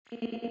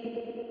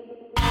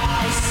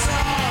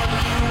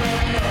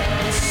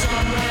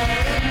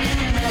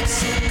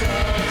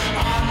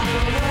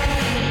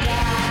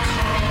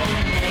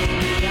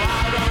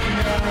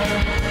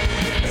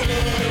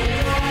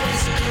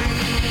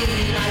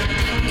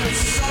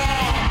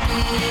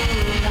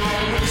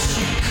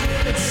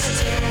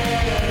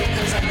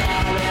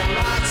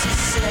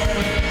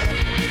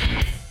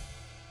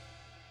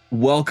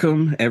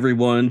Welcome,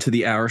 everyone, to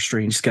the Our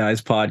Strange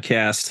Skies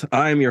podcast.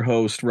 I'm your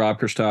host, Rob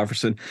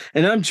Christofferson,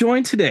 and I'm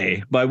joined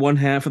today by one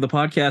half of the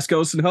podcast,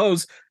 Ghost and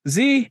Hose.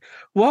 Z,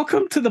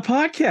 welcome to the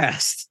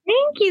podcast.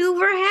 Thank you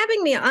for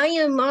having me. I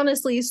am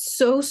honestly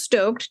so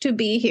stoked to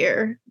be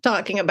here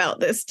talking about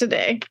this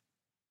today.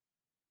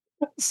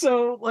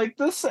 So,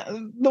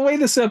 the way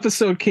this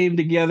episode came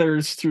together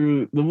is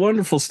through the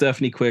wonderful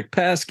Stephanie Quick,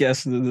 past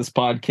guest of this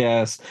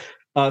podcast,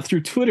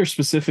 through Twitter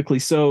specifically.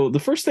 So the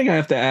first thing I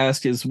have to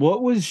ask is,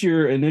 what was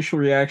your initial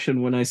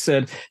reaction when I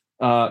said,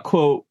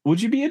 quote,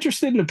 would you be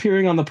interested in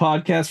appearing on the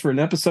podcast for an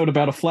episode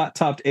about a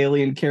flat-topped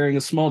alien carrying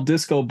a small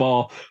disco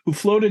ball who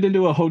floated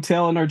into a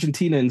hotel in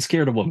Argentina and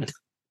scared a woman?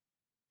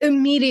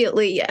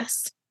 Immediately,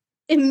 yes.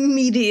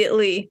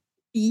 Immediately,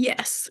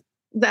 yes.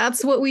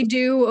 That's what we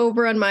do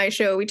over on my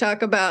show. We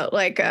talk about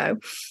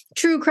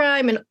true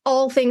crime and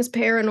all things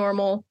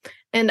paranormal.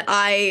 And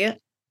I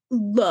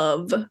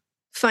love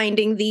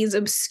finding these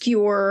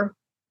obscure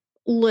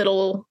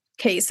little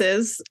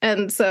cases.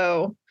 And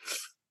so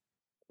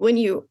when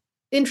you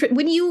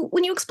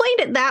explained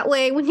it that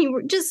way, when you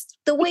were just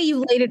the way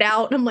you laid it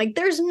out, I'm like,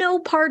 there's no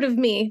part of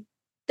me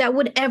that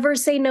would ever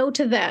say no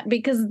to that,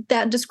 because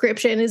that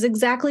description is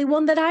exactly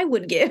one that I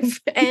would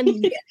give.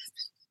 And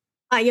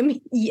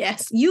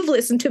yes, you've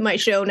listened to my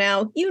show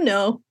now, you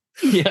know.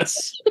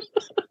 Yes.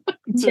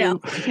 So,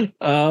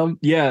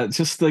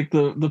 just like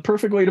the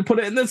perfect way to put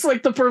it. And that's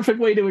like the perfect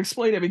way to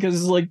explain it,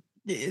 because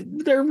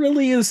there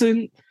really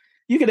isn't,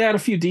 you could add a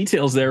few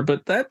details there,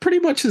 but that pretty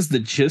much is the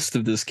gist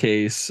of this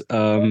case.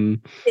 So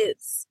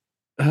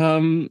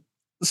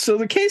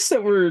the case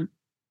that we're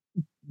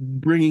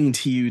bringing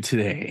to you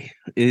today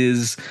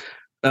is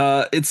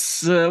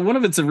it's one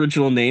of its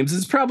original names.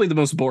 It's probably the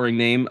most boring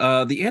name,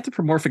 the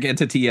anthropomorphic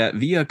entity at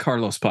Villa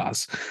Carlos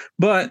Paz.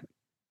 But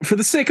for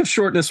the sake of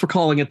shortness, we're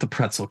calling it the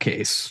Pretzel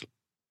case.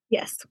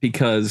 Yes.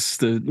 Because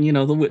the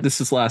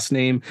witness's last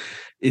name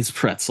is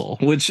Pretzel,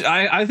 which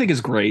I think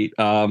is great.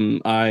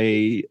 10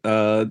 out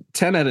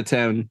of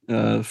 10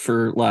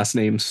 for last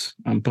names.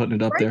 I'm putting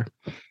it up there.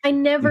 I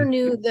never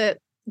knew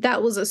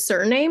that was a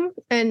surname,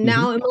 and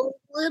now I'm a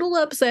little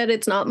upset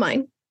it's not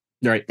mine.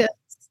 Right.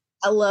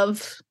 I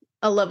love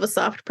a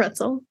soft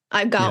pretzel.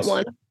 I've got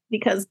one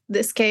because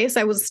this case,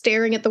 I was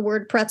staring at the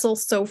word pretzel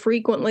so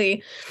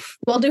frequently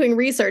while doing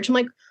research. I'm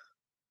like,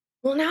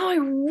 well, now I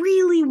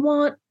really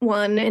want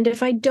one. And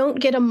if I don't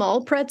get a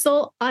mall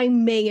pretzel, I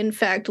may in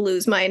fact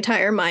lose my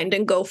entire mind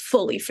and go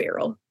fully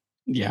feral.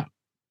 Yeah.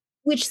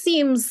 Which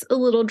seems a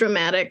little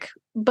dramatic,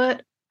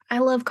 but I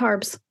love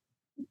carbs.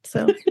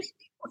 So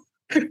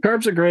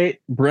carbs are great.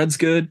 Bread's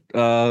good.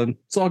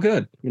 It's all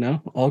good,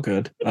 all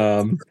good.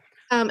 And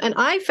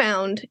I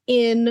found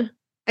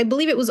I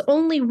believe it was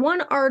only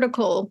one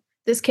article,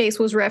 this case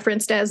was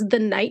referenced as the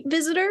night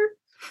visitor.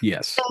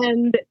 Yes.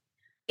 And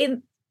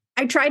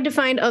I tried to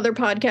find other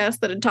podcasts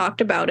that had talked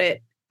about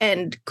it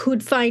and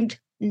could find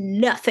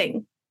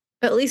nothing,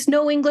 at least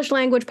no English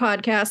language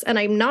podcasts. And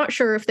I'm not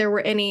sure if there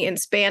were any in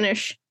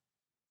Spanish,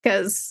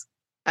 because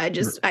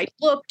I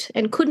looked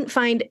and couldn't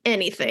find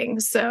anything.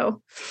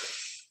 So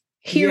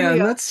here we are.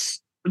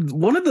 That's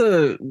one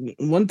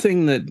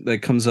thing that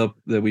comes up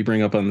that we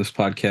bring up on this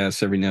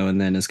podcast every now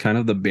and then is kind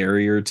of the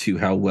barrier to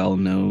how well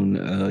known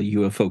a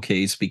UFO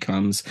case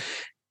becomes.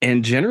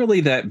 And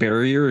generally that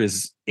barrier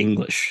is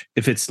English.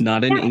 If it's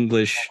not in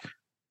English,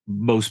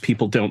 most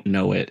people don't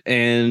know it.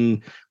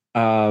 And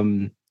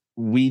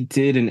we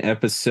did an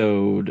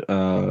episode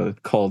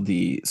called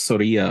the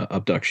Soria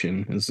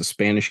abduction. It was a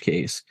Spanish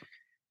case.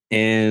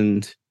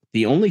 And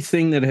the only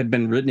thing that had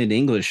been written in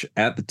English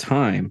at the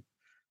time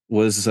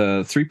was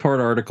a 3-part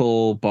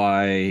article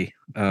by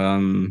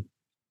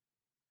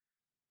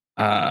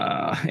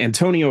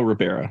Antonio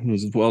Rivera,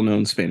 who's a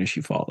well-known Spanish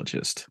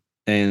ufologist.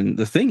 And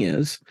the thing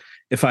is,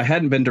 if I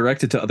hadn't been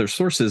directed to other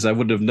sources, I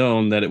would have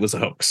known that it was a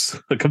hoax,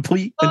 a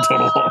complete and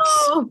total hoax.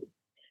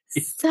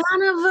 Son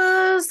of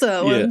a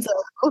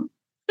so-and-so.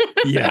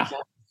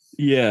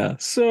 Yeah.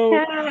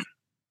 So,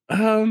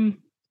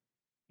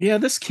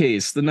 this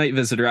case, the night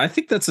visitor, I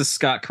think that's a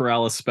Scott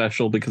Corrales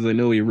special, because I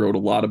know he wrote a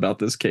lot about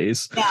this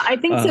case. Yeah, I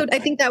think so. I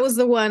think that was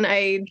the one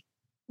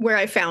where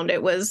I found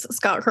it was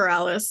Scott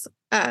Corrales.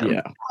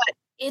 But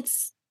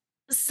it's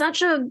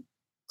such a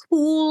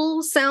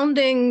cool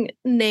sounding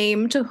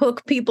name to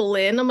hook people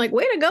in. I'm like,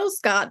 way to go,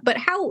 Scott. But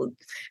how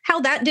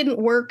that didn't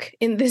work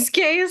in this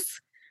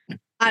case,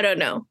 I don't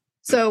know.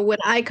 So when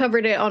I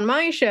covered it on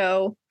my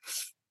show,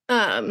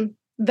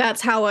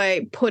 that's how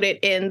I put it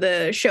in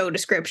the show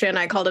description.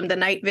 I called him the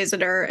night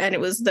visitor, and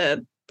it was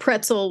the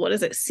pretzel. What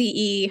is it?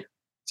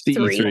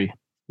 CE3.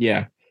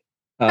 Yeah.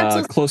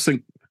 Close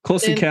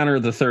encounter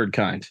of the third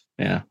kind.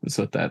 Yeah, that's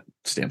what that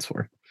stands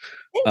for.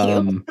 Thank you.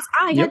 Um, 'Cause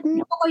I yep. had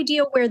no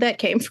idea where that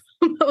came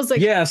from. I was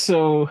like, Yeah,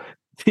 so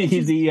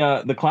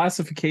the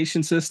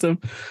classification system,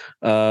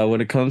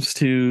 when it comes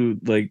to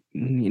like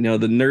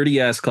the nerdy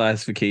ass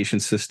classification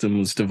system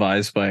was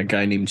devised by a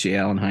guy named J.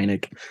 Allen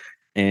Hynek,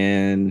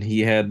 and he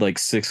had like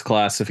six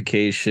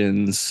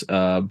classifications,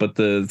 but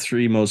the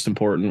three most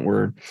important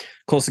were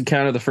close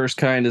encounter. The first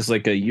kind is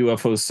like a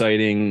UFO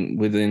sighting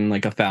within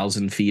like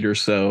 1,000 feet or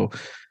so.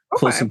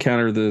 Close okay.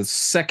 encounter. The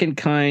second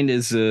kind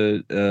is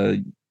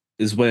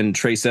is when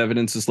trace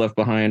evidence is left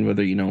behind,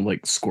 whether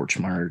like scorch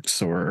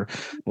marks or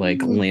like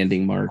Mm,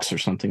 landing marks or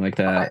something like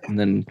that. okay. And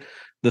then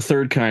the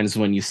third kind is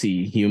when you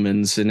see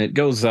humans, and it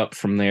goes up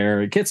from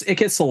there. It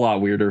gets a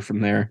lot weirder from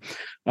there.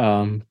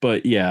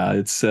 But yeah,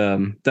 it's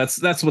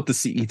that's what the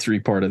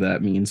CE3 part of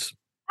that means.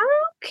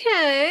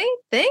 Okay.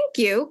 Thank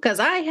you.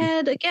 Because I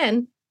had,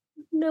 again,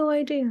 no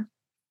idea.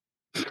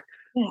 Yeah,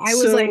 I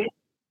was like, So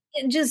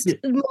it just,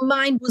 yeah. my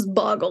mind was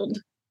boggled.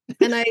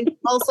 And I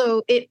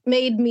also, it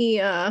made me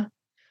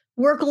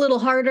work a little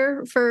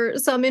harder for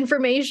some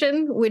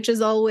information, which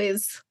is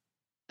always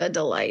a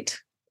delight.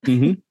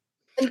 Hmm.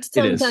 And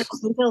It is.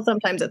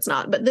 sometimes it's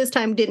not, but this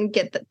time didn't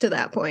get to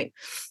that point.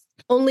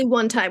 Only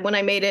one time when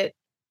I made it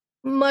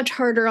much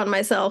harder on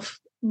myself,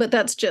 but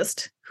that's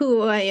just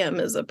who I am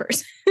as a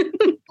person.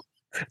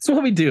 That's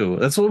what we do.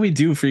 That's what we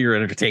do for your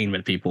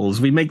entertainment, people, is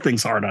we make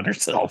things hard on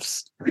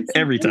ourselves It's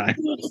every time.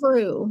 really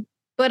true.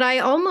 But I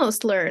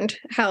almost learned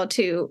how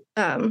to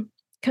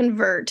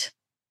convert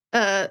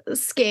a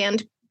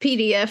scanned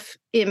PDF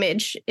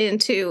image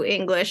into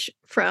English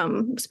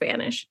from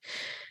Spanish.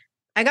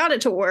 I got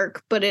it to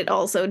work, but it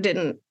also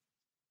didn't.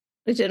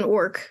 It didn't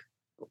work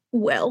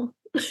well.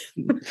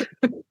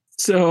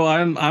 So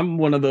I'm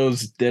one of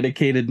those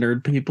dedicated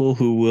nerd people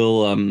who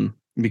will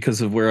because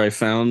of where I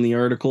found the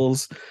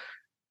articles.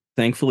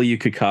 Thankfully, you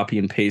could copy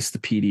and paste the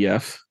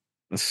PDF.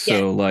 Yeah,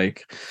 So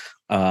like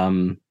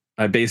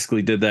I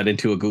basically did that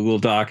into a Google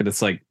Doc, and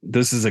it's like,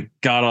 this is a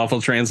god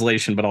awful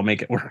translation, but I'll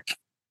make it work.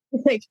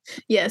 like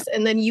yes.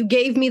 And then you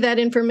gave me that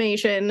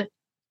information.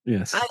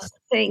 Yes. I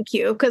thank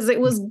you because it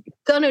was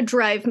gonna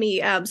drive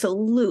me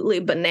absolutely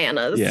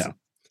bananas Yeah.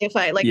 if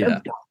I like. Yeah.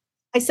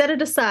 I set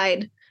it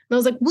aside and I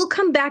was like, we'll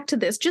come back to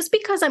this just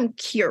because I'm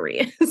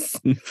curious.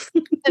 And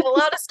a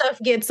lot of stuff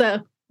gets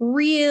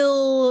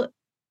real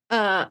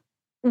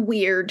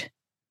weird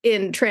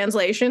in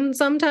translation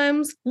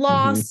sometimes, Hmm.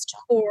 lost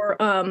or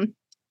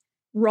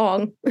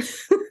wrong.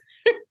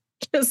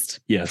 Just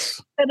Yes.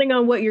 depending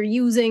on what you're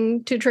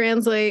using to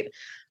translate.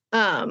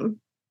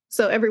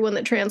 So everyone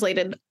that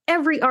translated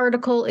every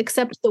article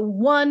except the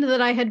one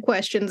that I had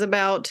questions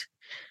about,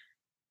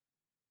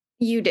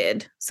 you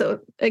did. So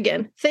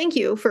again, thank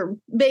you for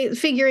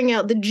figuring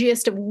out the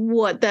gist of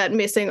what that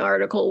missing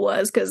article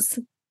was. Because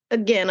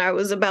again, I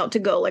was about to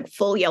go like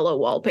full yellow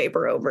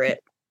wallpaper over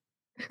it.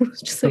 It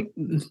was just like,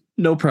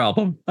 No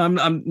problem.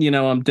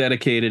 I'm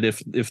dedicated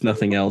if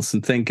nothing else,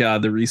 and thank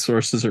God the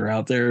resources are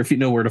out there if you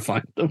know where to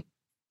find them.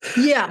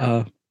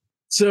 yeah,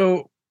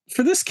 So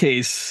for this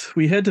case,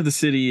 we head to the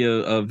city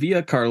of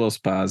Villa Carlos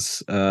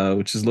Paz,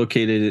 which is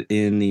located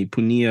in the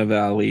Punilla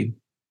Valley.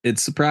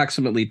 It's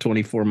approximately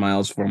 24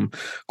 miles from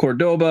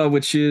Cordoba,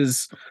 which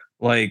is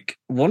like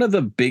one of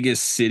the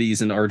biggest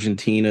cities in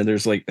Argentina.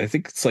 There's like, I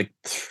think it's like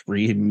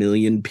 3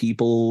 million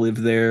people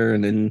live there,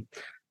 and then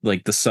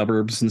like the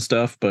suburbs and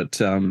stuff. But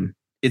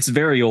it's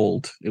very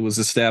old. It was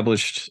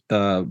established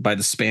by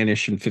the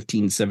Spanish in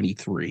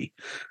 1573.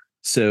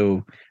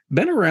 So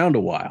been around a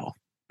while,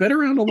 been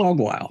around a long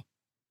while.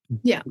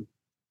 yeah.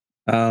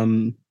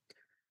 Um,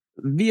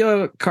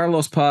 Villa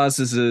Carlos Paz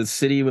is a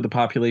city with a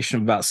population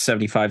of about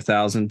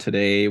 75,000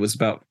 today. It was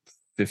about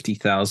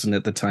 50,000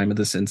 at the time of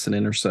this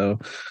incident or so.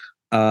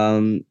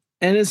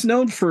 And it's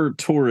known for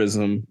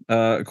tourism.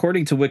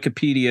 According to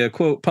Wikipedia,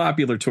 quote,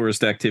 popular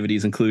tourist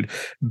activities include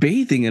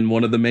bathing in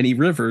one of the many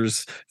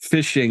rivers,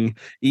 fishing,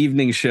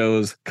 evening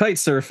shows, kite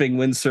surfing,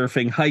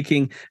 windsurfing,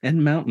 hiking,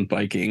 and mountain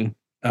biking.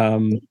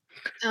 And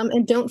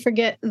don't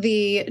forget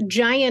the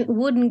giant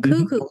wooden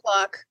Mhm. cuckoo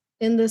clock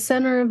in the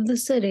center of the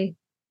city.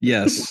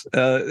 Yes,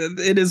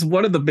 it is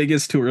one of the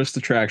biggest tourist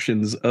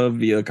attractions of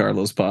Villa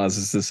Carlos Paz.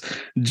 Is this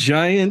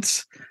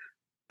giant,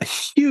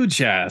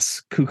 huge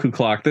ass cuckoo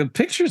clock? The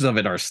pictures of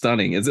it are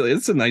stunning.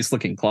 It's a nice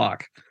looking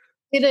clock.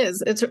 It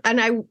is.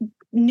 And I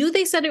knew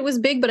they said it was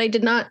big, but I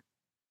did not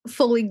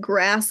fully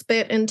grasp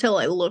it until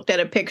I looked at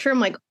a picture.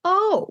 I'm like,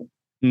 oh,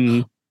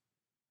 Mm,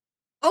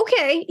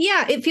 okay.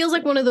 Yeah, it feels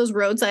like one of those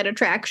roadside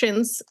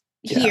attractions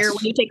here when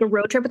yes. you take a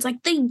road trip. It's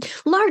like the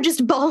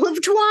largest ball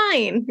of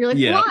twine. You're like,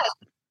 Yeah. why?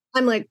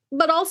 I'm like,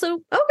 but also,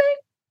 okay.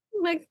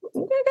 I'm like, I've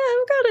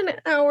got an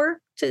hour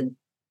to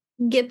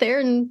get there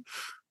and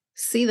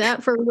see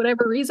that for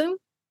whatever reason.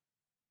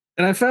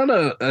 And I found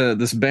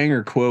this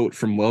banger quote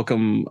from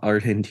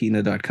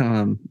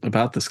welcomeargentina.com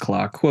about this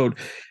clock. Quote,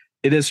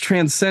 it has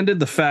transcended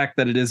the fact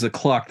that it is a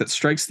clock that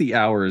strikes the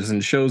hours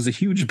and shows a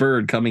huge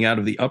bird coming out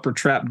of the upper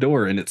trap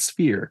door in its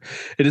sphere.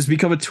 It has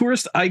become a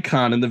tourist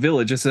icon in the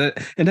village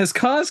and has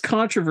caused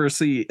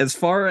controversy as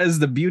far as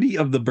the beauty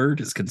of the bird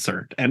is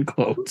concerned. End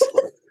quote.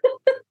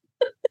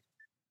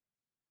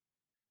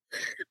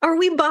 Are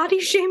we body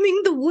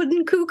shaming the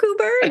wooden cuckoo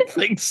I bird?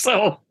 think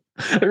so.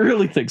 I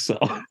really think so.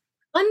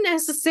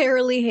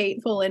 Unnecessarily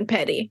hateful and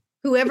petty.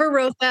 Whoever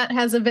wrote that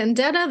has a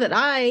vendetta that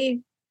I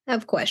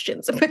have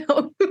questions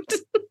about.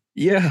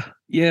 Yeah,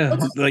 yeah.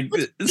 Let's- Like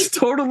let's it's be-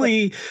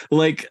 totally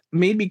like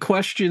made me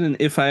question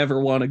if I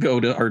ever want to go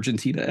to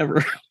Argentina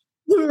ever.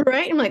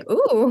 right? I'm like,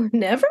 ooh,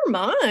 never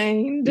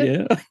mind.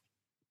 Yeah.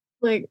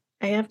 Like,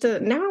 I have to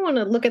now. I want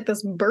to look at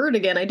this bird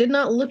again. I did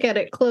not look at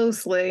it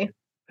closely.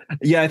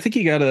 Yeah, I think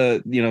you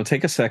gotta,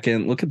 take a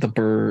second, look at the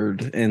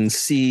bird and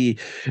see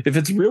if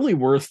it's really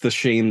worth the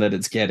shame that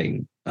it's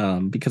getting.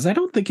 Because I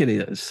don't think it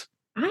is.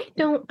 I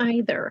don't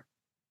either.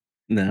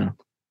 No.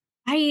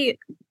 I.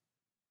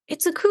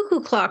 It's a cuckoo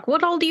clock.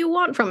 What all do you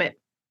want from it?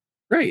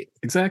 Right,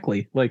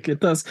 exactly. Like it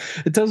does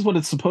what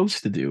it's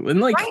supposed to do.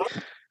 And like,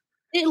 Right?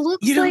 It you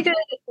looks know, like a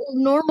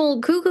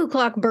normal cuckoo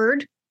clock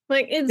bird.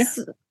 Like yeah. it's.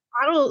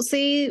 I don't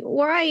see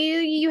why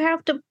you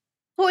have to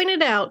point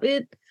it out.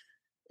 It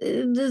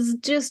is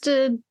just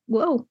a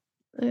whoa.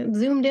 It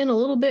zoomed in a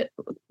little bit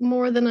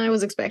more than I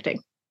was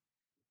expecting.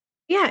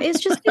 Yeah,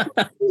 it's just a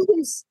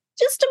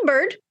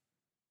bird.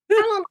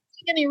 I don't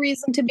see any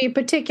reason to be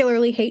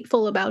particularly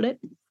hateful about it.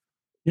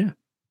 Yeah.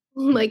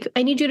 Like,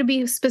 I need you to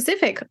be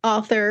specific,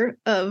 author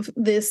of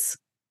this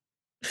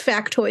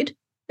factoid.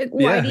 Like,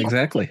 why Yeah, do you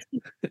exactly.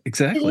 did it,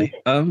 Exactly.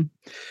 did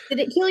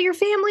it kill your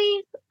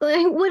family?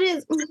 Like, what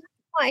is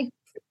why?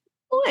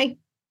 Why?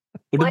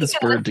 What did Why this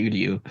God? bird do to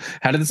you?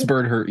 How did this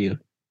bird hurt you? It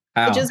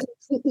How? just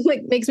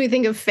like makes me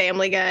think of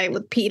Family Guy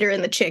with Peter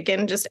and the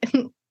chicken. Just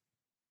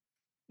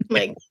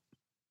like,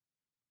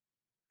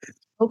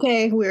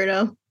 okay,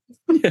 weirdo.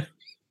 Yeah. Of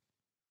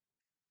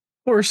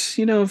course,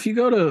 if you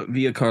go to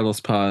Via Carlos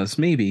Paz,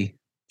 maybe,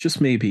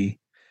 just maybe,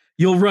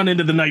 you'll run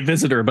into the night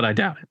visitor, but I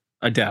doubt it.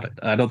 I doubt it.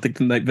 I don't think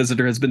the night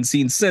visitor has been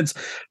seen since.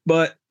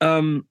 But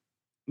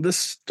the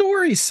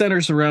story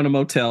centers around a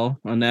motel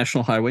on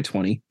National Highway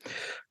 20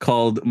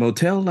 called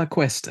Motel La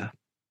Cuesta.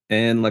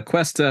 And La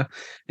Cuesta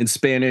in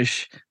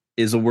Spanish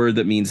is a word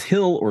that means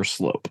hill or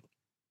slope,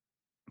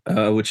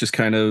 which is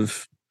kind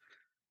of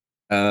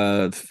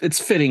it's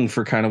fitting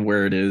for kind of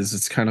where it is.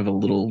 It's kind of a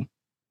little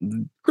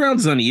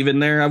ground's uneven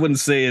there. I wouldn't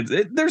say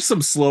there's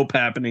some slope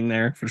happening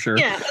there for sure.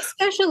 Yeah,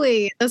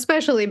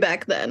 especially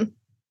back then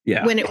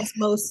Yeah. when it was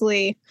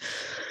mostly,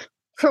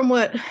 from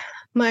what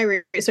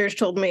my research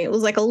told me, it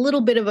was like a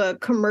little bit of a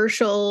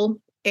commercial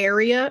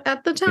area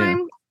at the Yeah.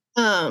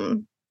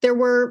 time. There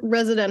were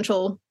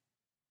residential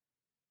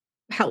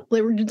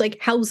there were like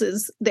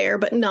houses there,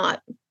 but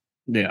not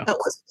Yeah. that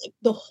was like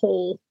the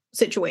whole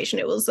situation.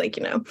 It was like,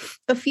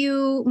 a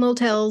few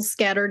motels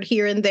scattered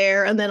here and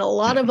there, and then a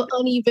lot of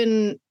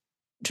uneven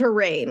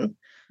terrain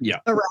Yeah.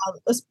 around,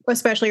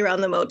 especially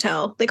around the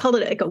motel. They called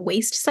it like a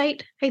waste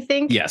site, I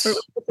think. Yes. Or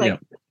like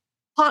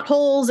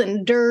potholes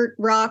and dirt,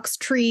 rocks,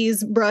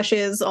 trees,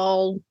 brushes,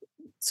 all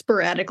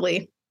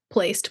sporadically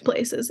placed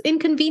places.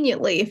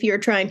 Inconveniently, if you're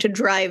trying to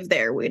drive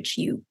there, which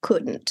you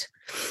couldn't.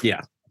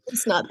 Yeah.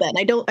 It's not then.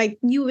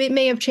 It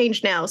may have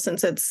changed now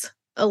since it's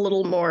a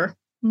little more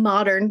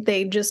modern.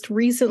 They just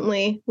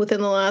recently,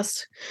 within the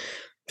last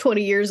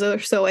 20 years or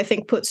so, I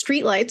think, put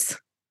streetlights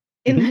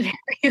in that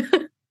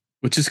area.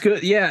 Which is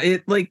good. Yeah,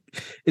 it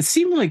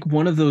seemed like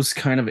one of those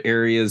kind of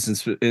areas,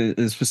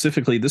 and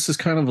specifically, this is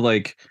kind of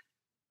like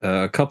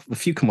a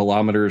few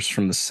kilometers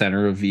from the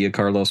center of Via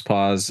Carlos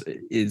Paz.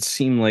 It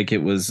seemed like it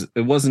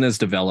wasn't as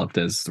developed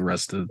as the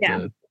rest of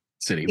the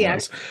city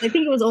was. I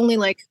think it was only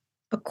like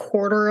a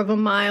quarter of a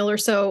mile or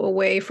so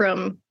away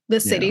from the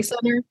city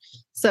center.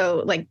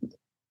 So, like,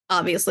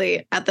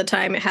 obviously, at the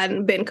time, it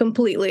hadn't been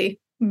completely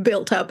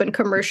built up and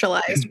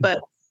commercialized,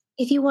 but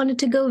if you wanted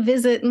to go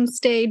visit and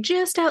stay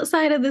just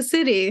outside of the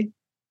city,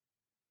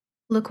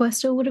 La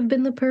Cuesta would have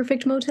been the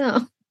perfect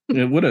motel.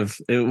 It would have,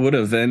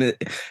 and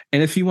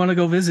if you want to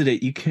go visit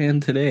it, you can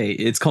today.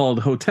 It's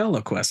called Hotel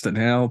La Cuesta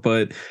now,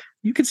 but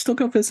you can still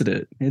go visit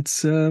it.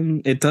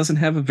 It doesn't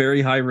have a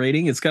very high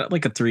rating. It's got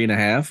like a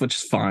 3.5, which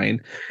is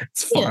fine.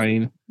 It's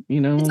fine,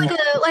 It's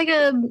like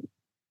a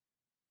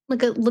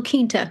La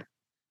Quinta.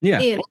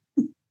 Yeah.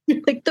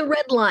 Like the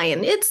Red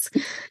Lion. It's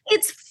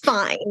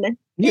fine.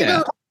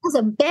 Yeah. It has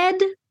a bed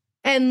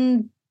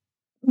and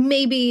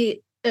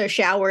maybe a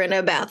shower and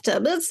a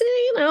bathtub. That's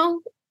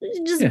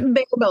just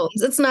bare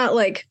bones. It's not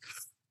like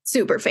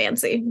super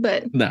fancy,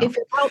 but No. if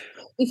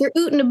you're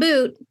ootin' a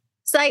boot,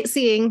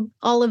 sightseeing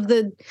all of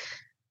the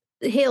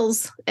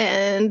hills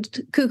and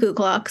cuckoo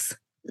clocks,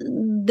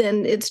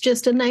 then it's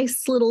just a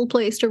nice little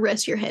place to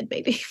rest your head,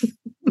 maybe.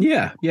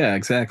 Yeah,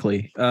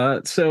 exactly.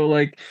 So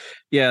like,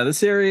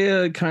 this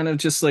area kind of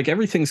just like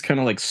everything's kind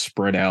of like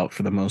spread out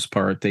for the most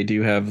part. They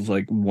do have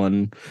like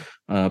one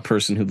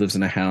person who lives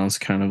in a house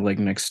kind of like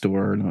next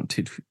door, not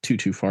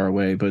too far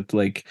away, but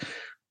like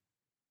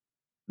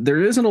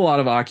there isn't a lot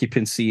of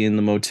occupancy in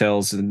the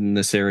motels in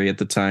this area at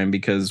the time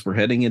because we're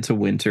heading into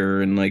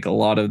winter and like a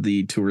lot of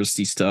the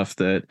touristy stuff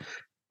that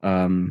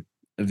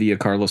Via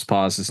Carlos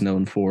Paz is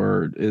known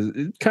for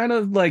is kind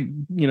of like,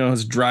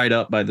 has dried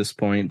up by this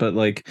point, but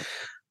like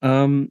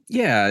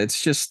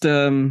it's just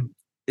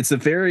it's a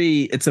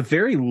very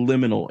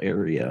liminal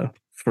area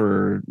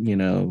for,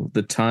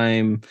 the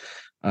time,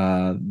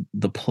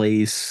 the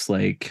place,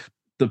 like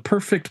the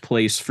perfect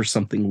place for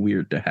something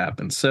weird to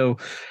happen. So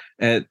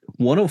at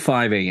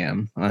 1:05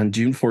 a.m. on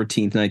June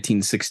 14th,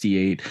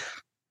 1968,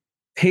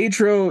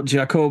 Pedro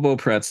Jacobo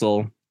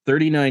Pretzel,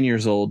 39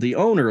 years old, the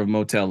owner of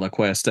Motel La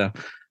Cuesta,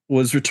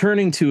 was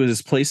returning to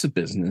his place of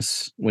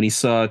business when he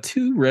saw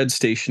two red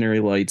stationary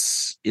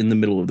lights in the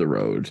middle of the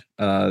road.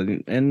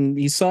 And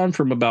he saw them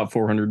from about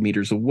 400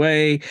 meters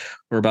away,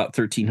 or about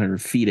 1,300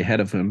 feet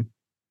ahead of him.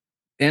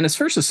 And his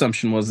first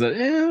assumption was that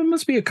it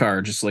must be a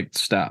car just like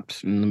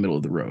stopped in the middle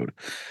of the road.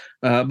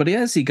 But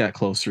as he got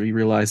closer, he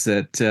realized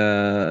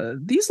that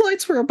these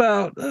lights were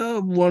about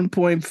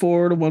 1.4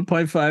 to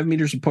 1.5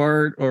 meters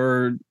apart,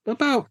 or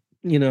about,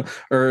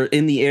 or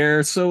in the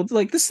air. So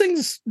like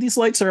these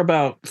lights are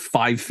about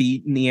 5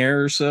 feet in the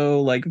air or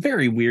so, like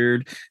very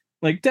weird,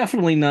 like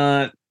definitely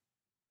not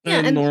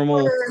Yeah, and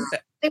normal.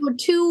 they were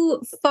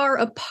too far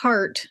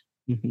apart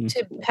Mhm.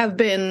 to have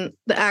been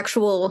the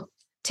actual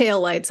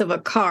taillights of a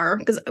car.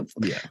 Because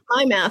Yeah.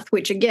 my math,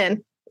 which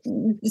again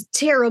is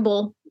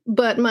terrible,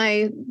 but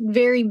my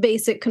very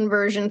basic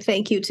conversion,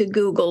 thank you to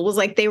Google, was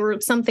like they were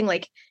something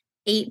like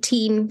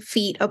 18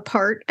 feet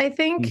apart, I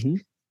think. Mhm.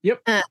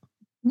 Yep.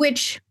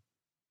 Which,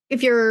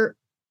 if you're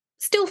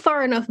still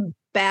far enough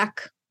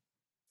back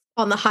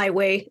on the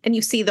highway and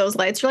you see those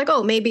lights, you're like,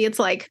 oh, maybe it's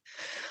like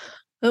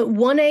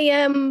 1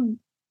 a.m.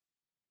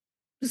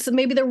 So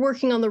maybe they're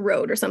working on the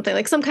road or something,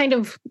 like some kind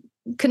of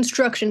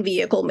construction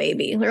vehicle,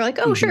 maybe. They're like,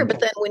 oh, sure. Mhm. But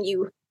then when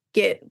you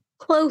get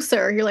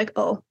closer, you're like,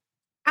 oh,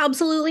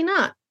 absolutely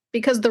not.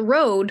 Because the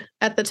road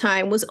at the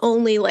time was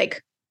only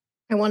like,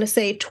 I want to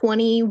say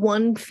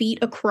 21 feet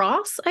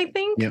across, I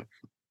think. Yep.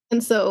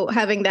 And so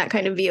having that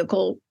kind of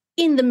vehicle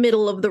in the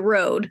middle of the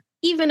road,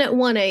 even at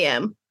 1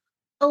 a.m.,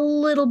 a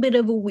little bit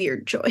of a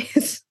weird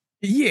choice.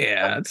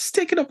 Yeah, it's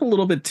taking up a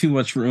little bit too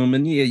much room,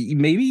 and yeah,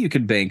 maybe you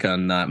could bank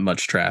on not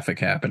much traffic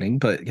happening,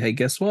 but hey,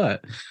 guess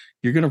what?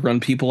 You're gonna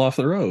run people off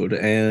the road,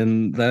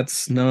 and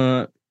that's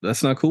not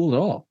cool at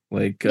all.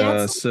 Like,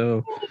 Yeah, it's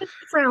so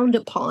frowned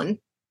upon.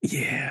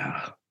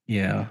 yeah,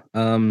 yeah.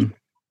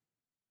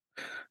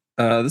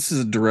 This is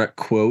a direct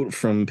quote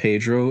from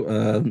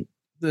Pedro.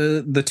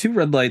 The two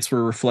red lights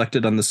were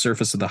reflected on the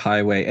surface of the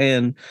highway,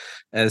 and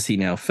as he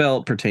now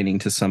felt, pertaining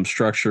to some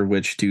structure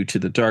which, due to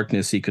the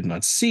darkness, he could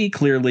not see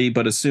clearly,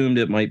 but assumed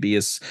it might be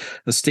a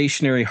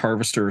stationary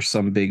harvester or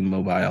some big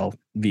mobile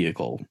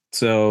vehicle.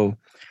 So,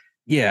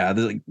 yeah,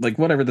 like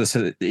whatever this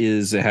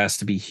is, it has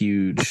to be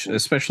huge,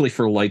 especially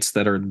for lights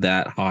that are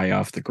that high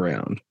off the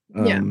ground.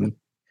 Yeah.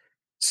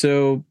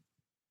 So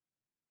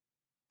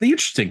the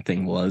interesting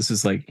thing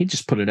is like he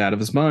just put it out of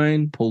his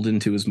mind, pulled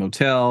into his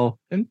motel,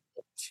 and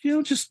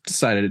just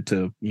decided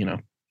to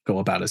go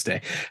about his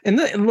day. And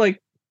like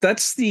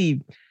that's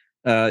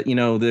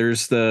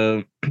there's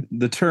the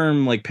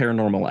term like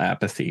paranormal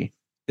apathy.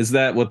 Is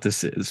that what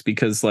this is?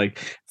 Because like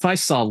if I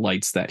saw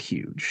lights that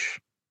huge,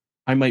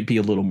 I might be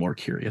a little more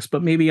curious,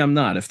 but maybe I'm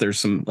not. If there's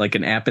some like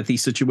an apathy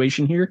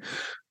situation here,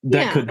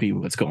 that Yeah. could be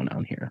what's going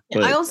on here. I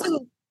But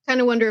also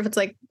kind of wonder if it's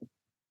like,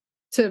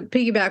 to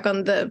piggyback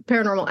on the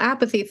paranormal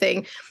apathy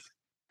thing,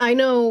 I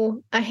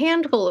know a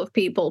handful of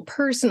people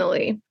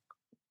personally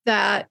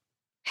that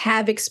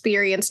have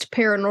experienced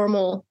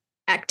paranormal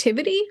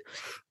activity,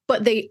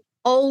 but they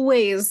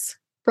always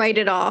write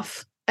it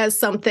off as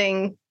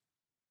something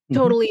mhm,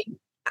 totally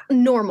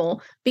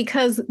normal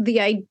because the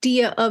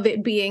idea of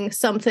it being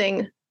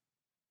something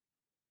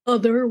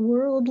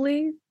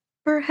otherworldly,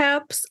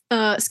 perhaps,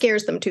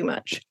 scares them too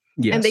much.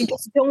 And they yes,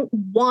 just don't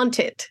want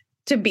it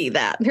to be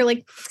that. They're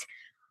like,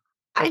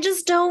 I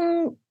just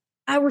don't,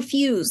 I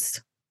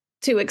refuse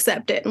to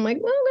accept it. I'm like,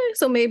 well, okay.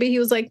 So maybe he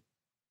was like,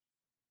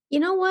 you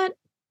know what?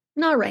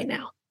 Not right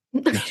now.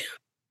 no,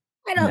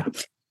 I no,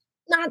 don't,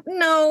 not,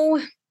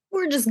 no.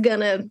 We're just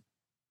gonna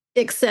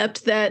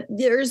accept that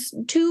there's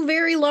two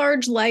very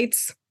large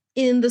lights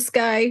in the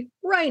sky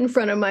right in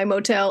front of my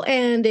motel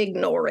and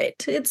ignore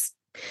it. It's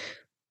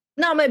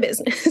not my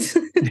business.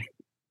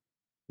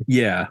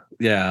 yeah,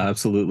 yeah,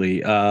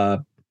 absolutely.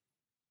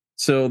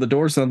 So the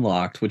door's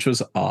unlocked, which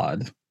was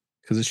odd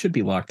because it should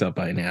be locked up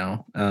by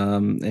now.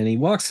 And he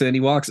walks in.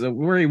 He walks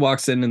where he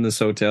walks in this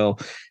hotel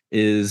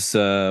is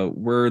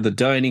where the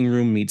dining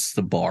room meets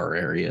the bar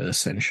area,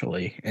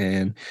 essentially.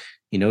 And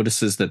he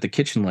notices that the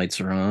kitchen lights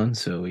are on,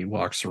 so he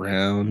walks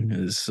around.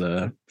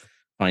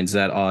 Finds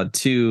that odd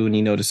too, and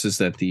he notices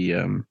that the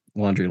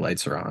laundry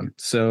lights are on.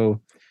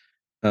 So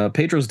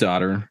Pedro's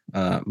daughter,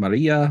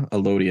 Maria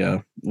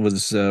Alodia,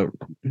 was,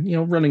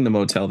 running the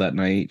motel that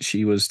night.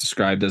 She was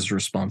described as a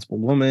responsible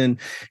woman,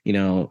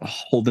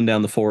 holding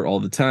down the fort all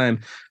the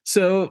time.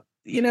 So,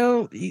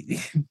 he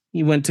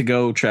went to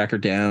go track her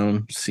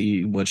down,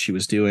 see what she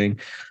was doing.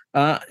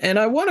 And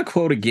I want to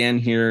quote again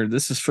here.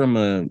 This is from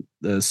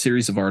a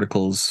series of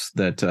articles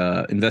that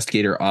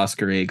investigator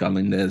Oscar A.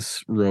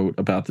 Galindez wrote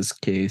about this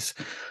case.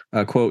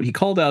 Quote, he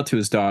called out to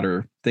his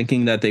daughter,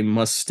 thinking that they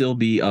must still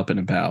be up and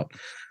about,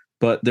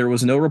 but there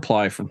was no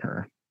reply from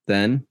her.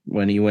 Then,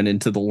 when he went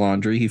into the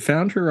laundry, he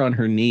found her on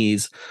her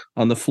knees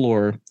on the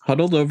floor,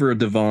 huddled over a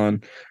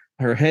divan,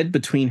 her head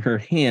between her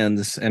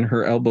hands and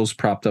her elbows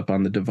propped up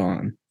on the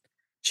divan.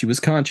 She was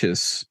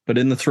conscious, but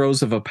in the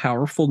throes of a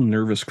powerful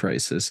nervous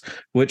crisis,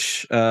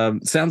 which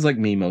sounds like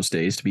me most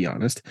days, to be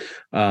honest.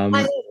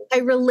 I I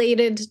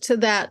related to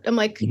that. I'm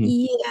like,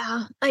 Mhm.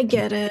 yeah, I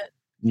get it. I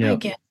Yeah,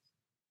 get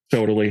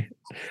totally.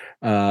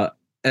 Uh,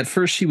 at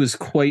first, she was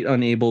quite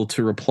unable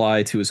to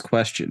reply to his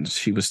questions.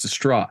 She was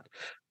distraught,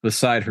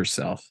 beside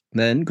herself.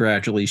 Then,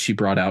 gradually, she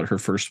brought out her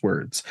first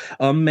words: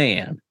 "A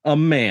man, a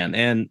man."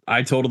 And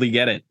I totally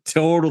get it.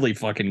 Totally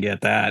fucking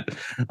get that.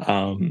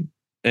 Um,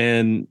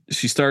 and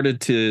she started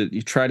to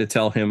try to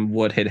tell him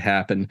what had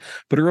happened,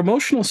 but her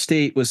emotional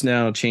state was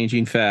now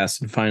changing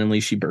fast. And finally,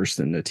 she burst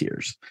into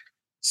tears.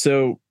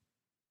 So,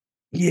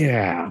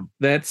 yeah,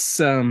 that's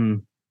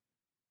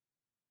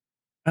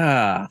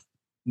ah,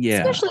 yeah.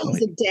 Especially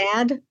as a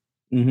dad,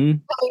 Mm-hmm.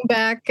 coming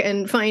back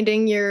and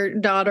finding your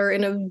daughter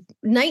in a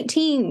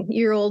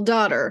 19-year-old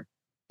daughter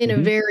in a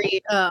Mm-hmm.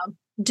 very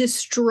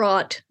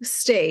distraught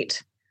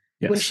state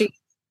when Yes. she's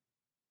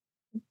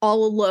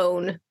all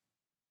alone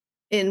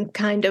in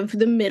kind of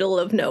the middle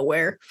of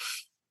nowhere.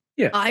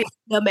 Yeah. I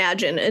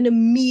imagine an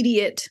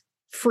immediate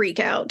freak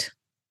out,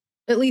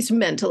 at least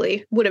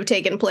mentally, would have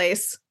taken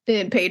place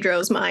in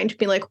Pedro's mind,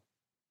 being like,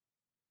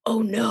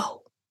 oh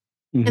no.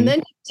 And Mm-hmm.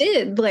 then he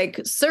did like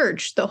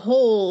search the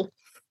whole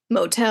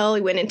motel.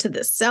 He went into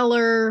the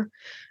cellar,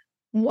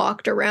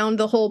 walked around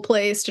the whole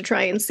place to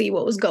try and see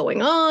what was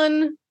going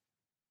on.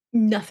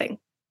 Nothing.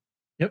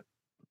 Yep.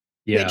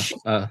 Yeah. Which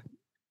that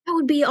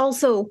would be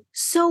also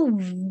so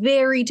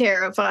very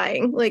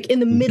terrifying. Like in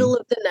the Mhm. middle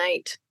of the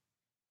night,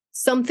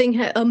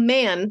 a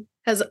man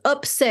has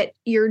upset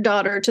your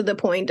daughter to the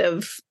point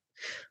of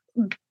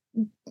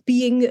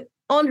being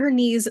on her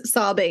knees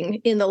sobbing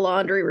in the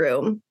laundry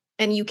room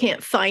and you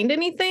can't find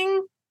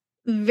anything.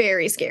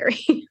 Very scary.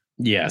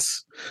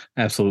 Yes,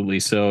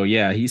 absolutely. So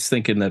yeah, he's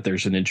thinking that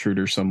there's an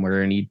intruder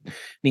somewhere, and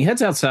he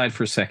heads outside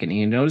for a second. And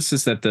he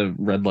notices that the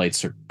red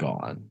lights are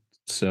gone,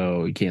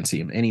 so he can't see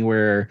him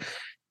anywhere.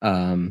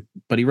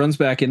 But he runs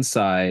back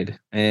inside,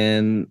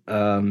 and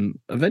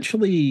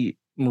eventually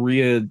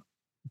Maria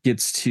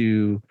gets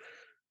to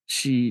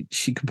she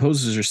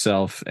composes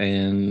herself,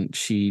 and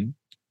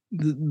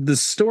the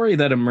story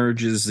that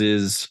emerges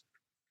is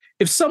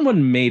if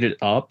someone made it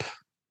up,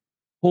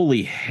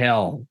 holy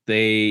hell,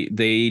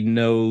 they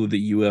know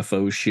the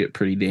UFO shit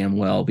pretty damn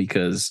well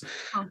because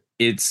Oh.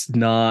 it's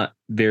not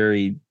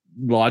very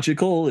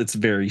logical. It's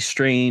very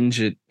strange.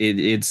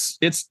 It's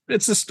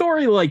a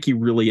story like you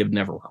really have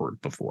never heard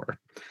before.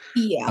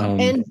 Yeah. Um,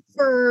 And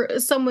for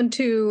someone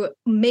to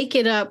make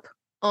it up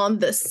on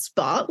the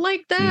spot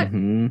like that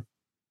mhm.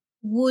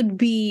 would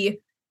be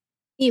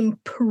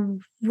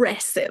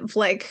impressive.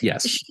 Like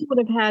Yes. she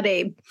would have had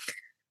a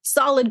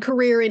solid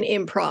career in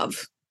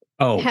improv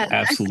Oh, had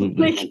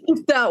absolutely. like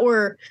if that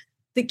were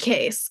the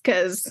case,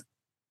 because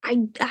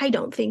I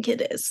don't think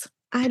it is.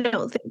 I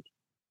don't think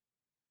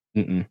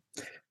Mm-mm.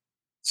 I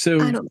So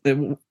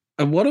don't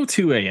at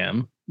 1:02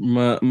 a.m.,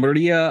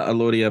 Maria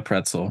Alodia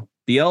Pretzel,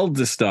 the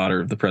eldest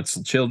daughter of the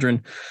Pretzel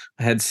children,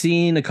 had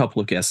seen a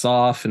couple of guests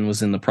off and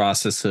was in the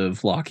process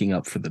of locking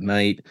up for the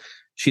night.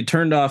 She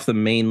turned off the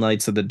main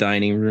lights of the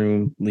dining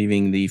room,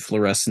 leaving the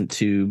fluorescent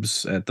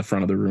tubes at the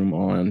front of the room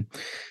on.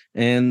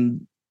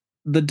 And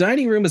the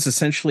dining room is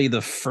essentially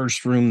the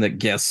first room that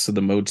guests of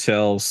the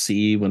motel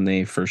see when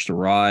they first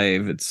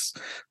arrive. It's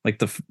like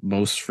the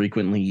most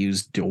frequently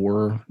used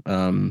door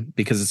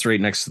because it's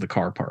right next to the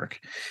car park.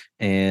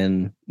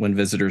 And when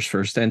visitors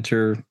first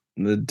enter,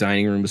 the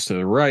dining room is to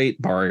the right,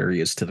 bar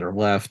area is to their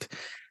left.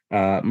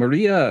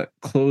 Maria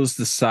closed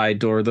the side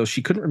door, though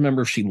she couldn't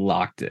remember if she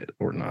locked it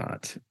or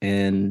not.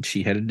 And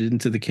she headed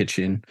into the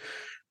kitchen,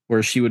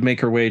 where she would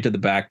make her way to the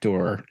back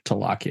door to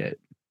lock it.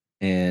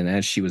 And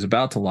as she was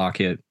about to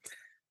lock it,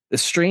 a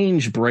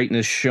strange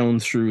brightness shone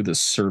through the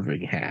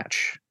serving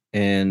hatch,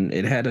 and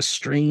it had a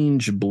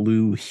strange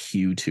blue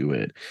hue to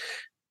it.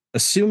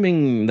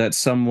 Assuming that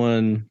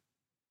someone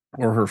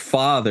or her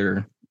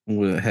father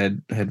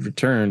had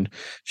returned,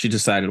 she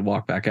decided to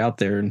walk back out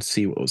there and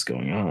see what was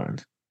going on.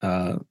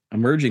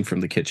 Emerging from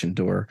the kitchen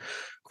door,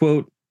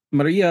 quote,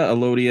 Maria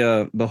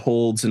Alodia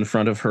beholds in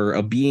front of her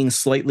a being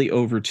slightly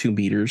over 2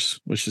 meters,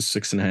 which is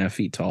 6.5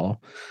 feet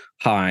tall,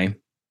 high.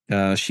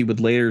 She would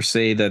later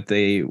say that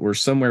they were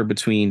somewhere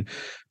between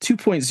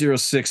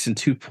 2.06 and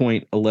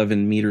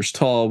 2.11 meters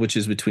tall, which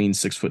is between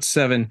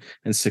 6'7"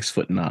 and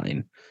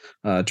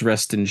 6'9",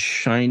 dressed in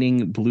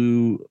shining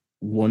blue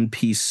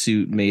one-piece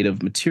suit made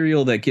of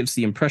material that gives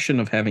the impression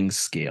of having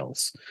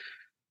scales.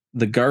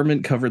 The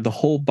garment covered the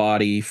whole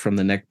body from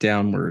the neck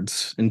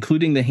downwards,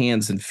 including the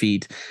hands and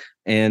feet,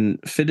 and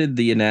fitted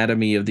the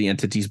anatomy of the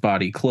entity's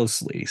body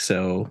closely.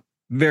 So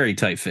very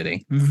tight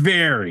fitting.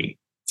 Very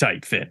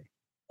tight fitting.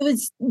 it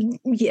was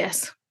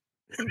yes.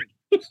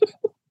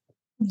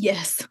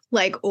 Yes.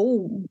 Like,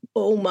 oh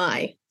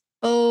my.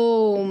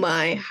 Oh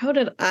my. How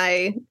did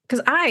I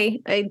because I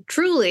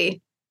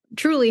truly,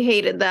 truly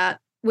hated that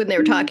when they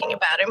were talking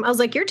about him. I was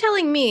like, you're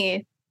telling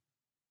me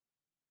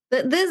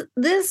that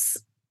this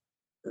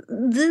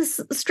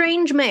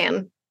strange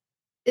man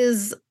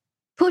is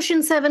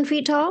pushing 7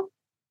 feet tall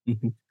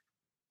Mhm.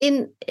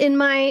 in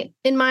my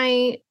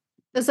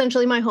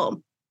essentially my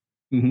home.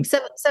 Mhm.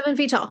 7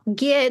 feet tall.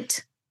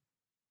 Get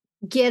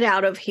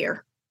out of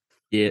here.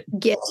 Yeah.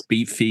 Get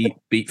Beat feet.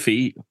 Beat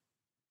feet.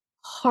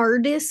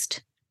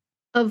 hardest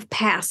of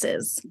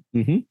passes.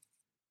 Mhm.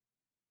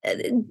 Uh,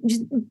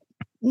 just-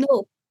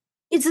 No,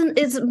 it's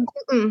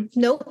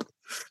nope.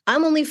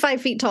 I'm only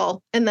 5 feet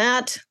tall, and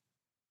that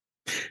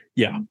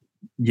Yeah.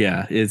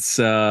 Yeah. It's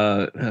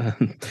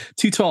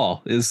too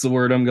tall is the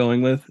word I'm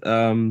going with.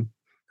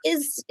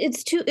 is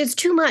it's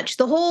too much.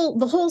 The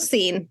whole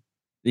scene.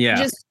 Yeah.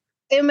 Just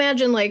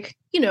imagine, like,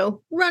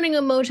 running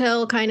a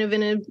motel kind of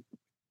in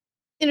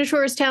a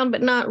tourist town,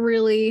 but not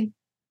really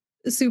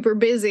super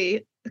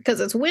busy because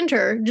it's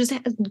winter. Just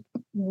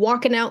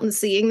walking out and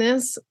seeing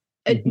this,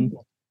 it, Mhm.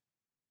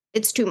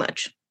 it's too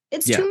much.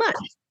 It's Yeah. too much.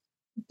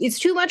 It's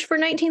too much for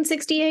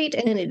 1968,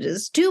 and it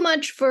is too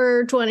much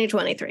for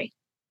 2023.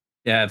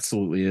 Yeah,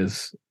 absolutely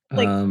is.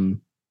 Like,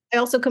 I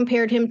also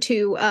compared him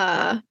to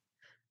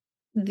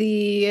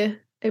the,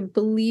 I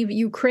believe,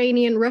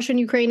 Russian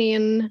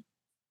Ukrainian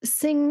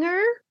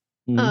singer,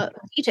 Mhm.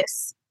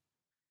 Vetus.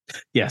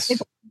 If, Yes.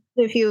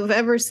 if you've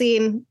ever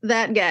seen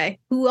that guy,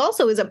 who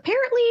also is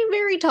apparently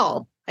very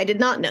tall. I did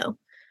not know.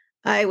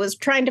 I was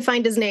trying to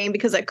find his name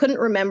because I couldn't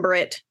remember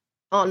it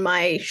on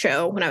my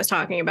show when I was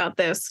talking about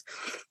this.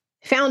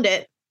 Found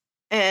it,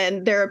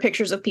 and there are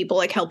pictures of people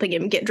like helping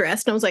him get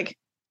dressed. And I was like,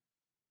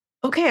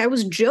 okay, I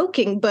was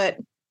joking, but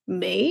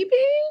maybe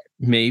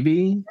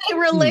Maybe. they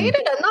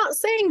related. I'm not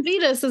saying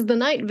Vetus is the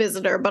night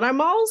visitor, but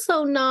I'm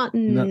also Not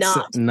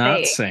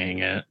saying saying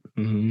it.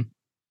 Mhm.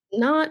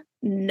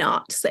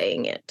 not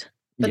saying it.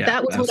 But Yeah,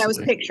 that was what I was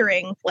absolutely.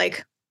 picturing,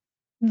 like,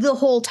 the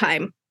whole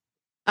time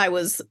I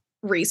was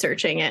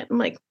researching it. I'm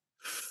like,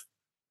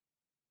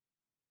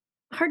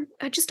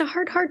 just a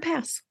hard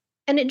pass.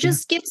 And it Yeah.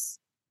 just gets,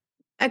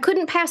 I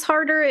couldn't pass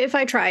harder if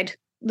I tried.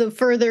 The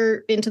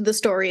further into the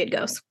story it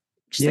goes.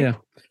 Just like,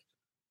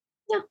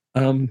 Yeah. yeah.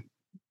 Um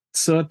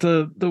So at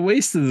the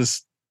waist of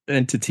this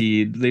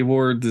entity, they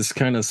wore this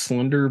kind of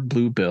slender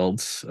blue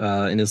belt.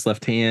 In his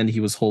left hand, he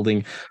was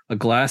holding a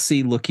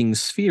glassy-looking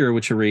sphere,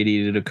 which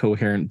irradiated a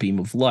coherent beam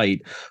of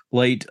light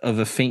of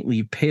a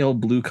faintly pale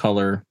blue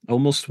color,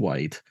 almost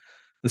white.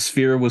 The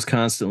sphere was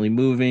constantly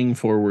moving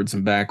forwards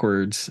and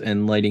backwards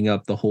and lighting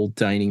up the whole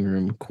dining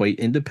room quite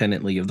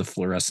independently of the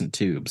fluorescent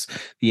tubes.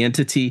 The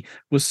entity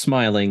was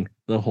smiling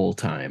the whole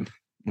time,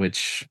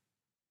 which.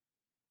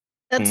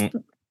 That's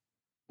Mm,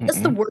 that's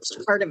the mm-mm. worst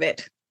part of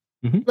it.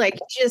 Mhm. Like,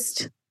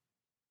 just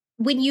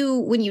when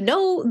you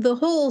know the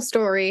whole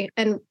story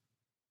and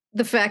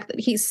the fact that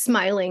he's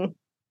smiling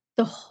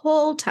the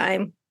whole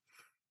time.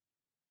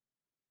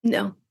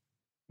 No.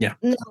 Yeah.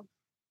 No.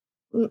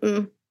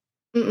 Mm-mm.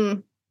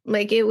 Mm-mm.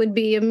 Like, it would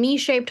be a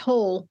me-shaped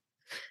hole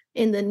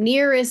in the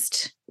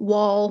nearest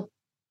wall,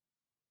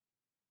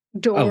 Oh,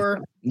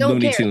 door. Don't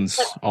Looney care. But Tunes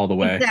all the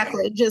way.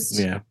 exactly. Just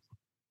Yeah,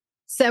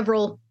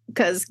 several,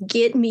 because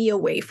get me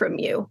away from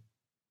you.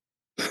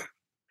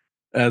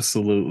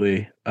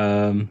 absolutely.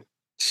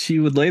 She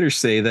would later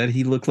say that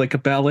he looked like a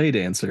ballet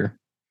dancer.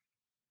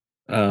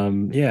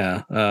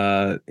 Yeah,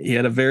 he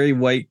had a very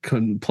white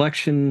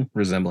complexion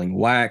resembling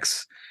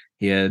wax.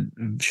 He had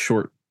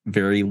short,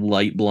 very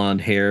light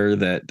blonde hair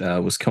that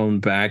was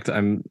combed back.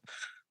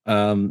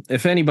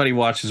 If anybody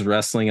watches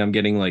wrestling, I'm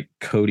getting like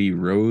Cody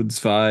Rhodes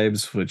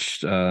vibes, which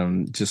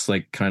just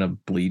like kind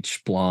of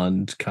bleach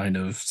blonde kind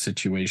of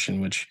situation,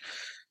 which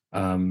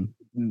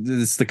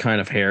is the kind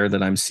of hair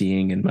that I'm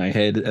seeing in my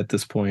head at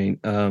this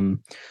point.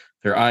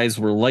 Their eyes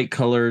were light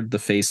colored, the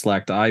face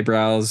lacked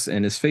eyebrows,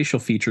 and his facial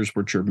features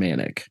were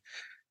Germanic.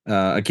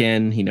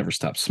 Again, he never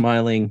stopped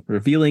smiling,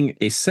 revealing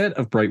a set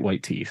of bright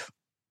white teeth.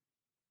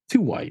 Too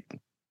white.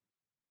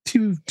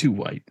 Too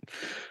white.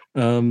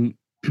 Um,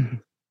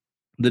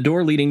 the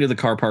door leading to the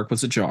car park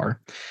was ajar,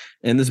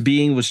 and this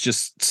being was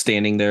just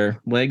standing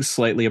there, legs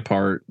slightly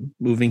apart,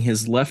 moving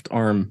his left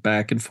arm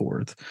back and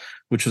forth,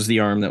 which was the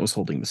arm that was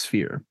holding the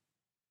sphere.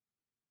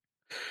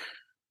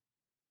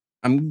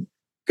 I'm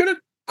gonna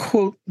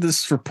quote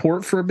this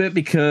report for a bit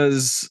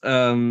because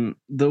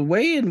the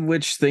way in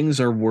which things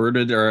are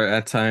worded are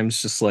at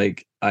times just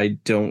like I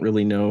don't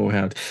really know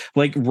how to,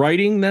 like,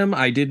 writing them.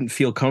 I didn't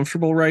feel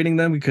comfortable writing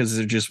them because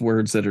they're just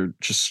words that are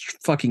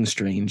just fucking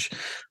strange.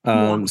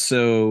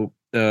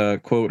 Yeah.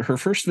 Quote, her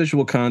first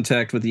visual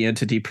contact with the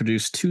entity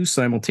produced two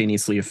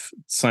simultaneous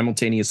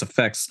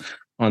effects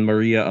on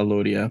Maria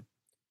Alodia.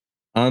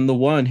 On the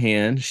one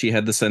hand, she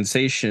had the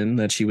sensation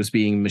that she was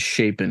being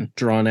misshapen,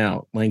 drawn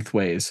out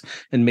lengthways,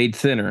 and made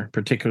thinner,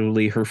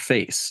 particularly her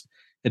face.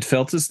 It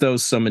felt as though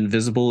some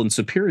invisible and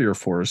superior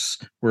force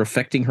were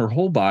affecting her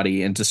whole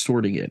body and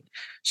distorting it.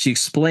 She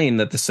explained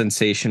that the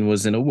sensation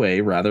was, in a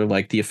way, rather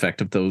like the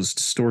effect of those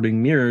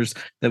distorting mirrors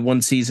that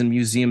one sees in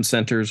museum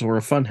centers or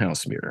a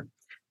funhouse mirror.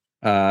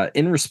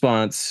 In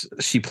response,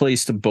 she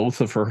placed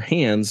both of her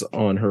hands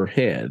on her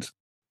head.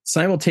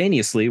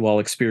 Simultaneously, while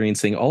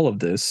experiencing all of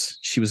this,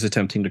 she was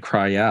attempting to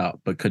cry out,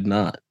 but could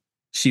not.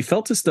 She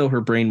felt as though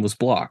her brain was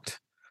blocked.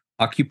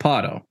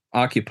 Occupado,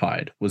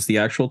 occupied, was the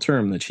actual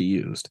term that she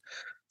used.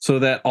 So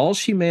that all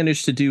she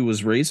managed to do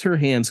was raise her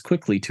hands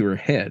quickly to her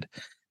head,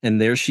 and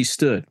there she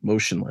stood,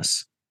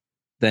 motionless.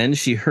 Then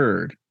she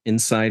heard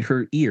inside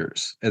her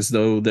ears, as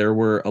though there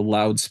were a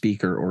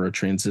loudspeaker or a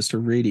transistor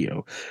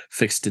radio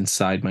fixed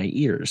inside my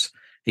ears,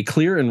 a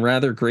clear and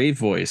rather grave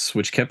voice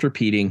which kept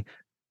repeating,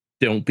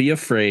 "Don't be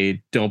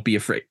afraid, don't be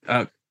afraid."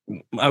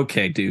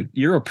 Okay, dude,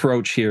 your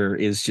approach here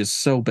is just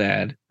so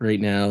bad right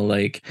now.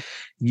 Like,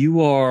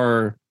 you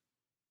are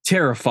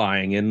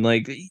terrifying, and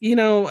like,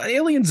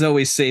 aliens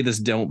always say this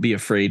 "don't be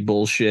afraid"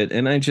 bullshit,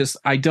 and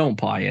I don't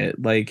buy it.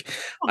 Like,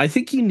 I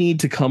think you need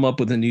to come up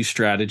with a new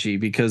strategy,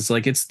 because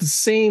like it's the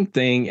same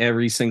thing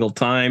every single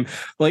time.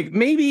 Like,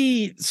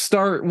 maybe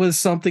start with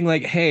something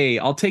like, "Hey,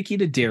 I'll take you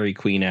to Dairy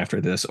Queen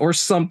after this," or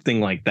something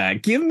like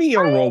that. Give me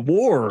a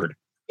reward.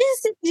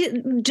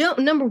 Don't,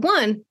 number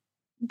one,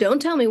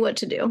 don't tell me what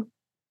to do,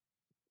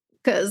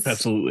 because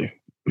Absolutely.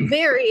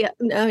 very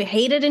I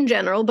hate it in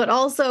general, but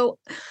also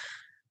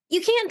you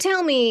can't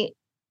tell me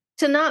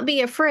to not be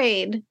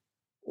afraid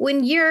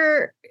when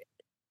you're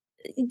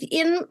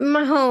in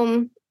my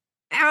home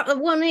out at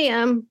 1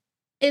 a.m.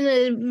 in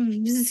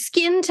a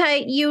skin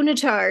tight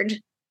unitard,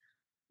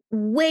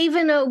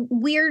 waving a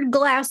weird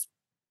glass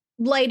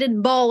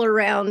lighted ball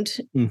around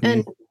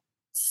and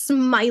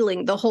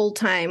smiling the whole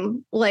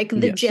time like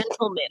the Yes.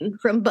 gentleman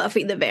from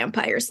Buffy the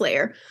Vampire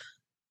Slayer.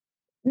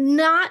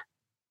 Not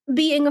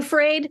being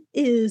afraid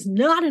is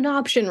not an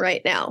option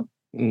right now.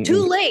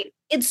 Too late.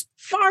 It's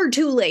far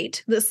too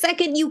late. The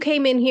second you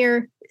came in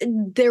here,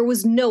 there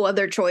was no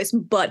other choice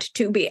but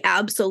to be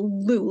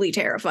absolutely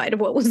terrified of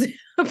what was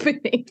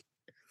happening.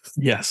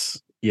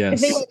 Yes. I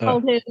Yes. think I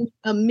called him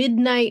a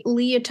midnight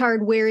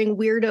leotard wearing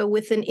weirdo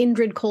with an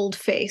Indrid cold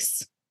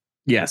face.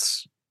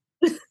 Yes.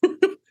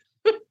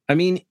 I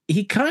mean,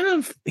 he kind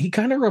of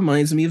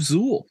reminds me of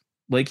Zool.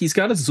 Like, he's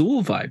got a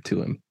Zool vibe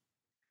to him.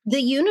 The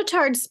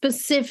unitard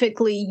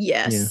specifically,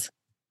 yes.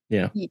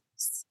 Yeah.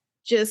 Yes.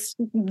 Just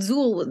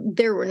Zool,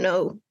 there were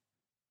no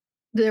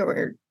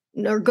Gozer,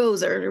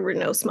 there were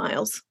no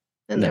smiles.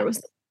 And there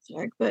was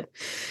but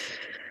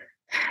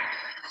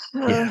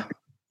yeah.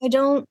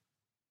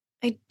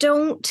 I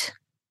don't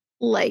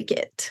like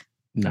it.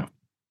 No.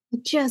 I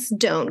just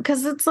don't.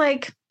 Because it's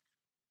like,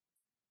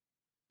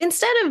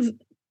 instead of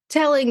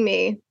telling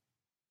me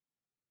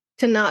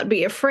to not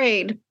be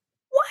afraid,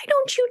 why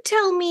don't you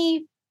tell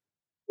me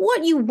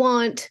what you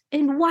want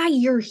and why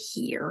you're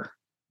here?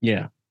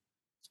 Yeah.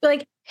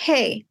 Like,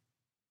 hey,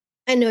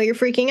 I know you're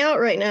freaking out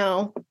right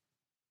now.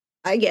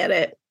 I get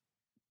it.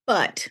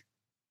 But,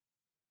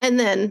 and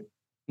then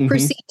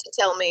proceed to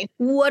tell me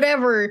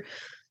whatever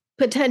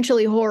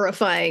potentially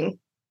horrifying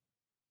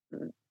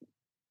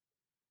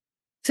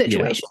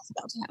situation is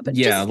about to happen.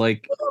 Yeah, just,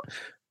 like,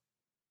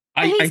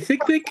 I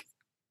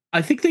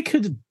think they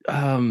could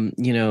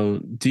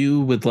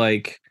do with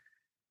like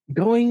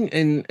going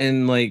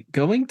and like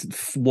going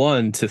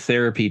to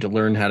therapy to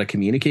learn how to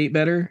communicate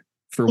better,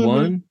 for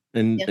one,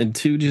 and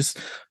two, just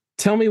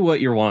tell me what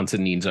your wants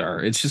and needs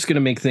are. It's just going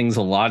to make things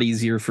a lot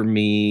easier for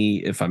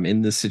me if I'm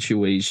in this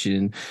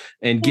situation,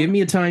 and give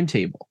me a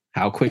timetable.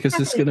 How quick is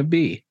this going to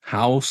be?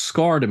 How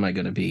scarred am I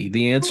going to be?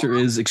 The answer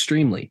is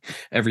extremely,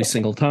 every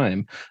single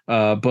time.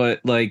 But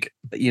like,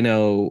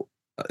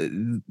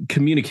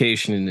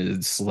 communication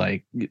is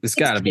like, it's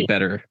got to be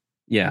better.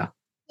 Yeah.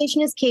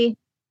 Communication is key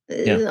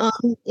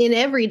in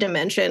every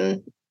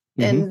dimension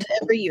and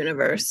every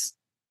universe,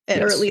 or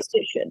at least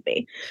it should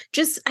be.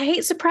 Just, I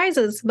hate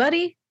surprises,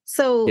 buddy.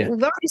 So we've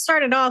already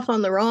started off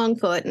on the wrong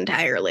foot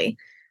entirely,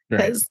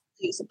 because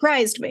you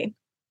surprised me.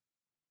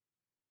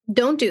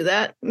 Don't do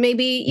that.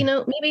 Maybe,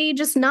 maybe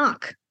just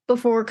knock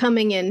before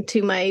coming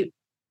into my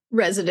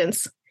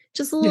residence.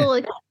 Just a little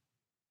like,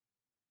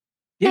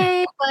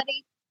 hey,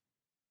 buddy.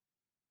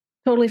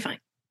 Totally fine.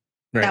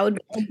 Right. That would,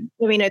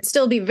 it'd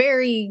still be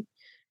very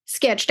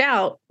sketched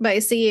out by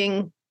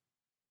seeing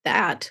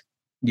that.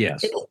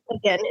 Yes.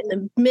 Again, in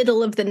the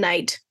middle of the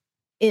night,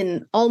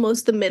 in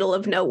almost the middle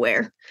of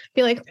nowhere.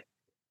 Be like,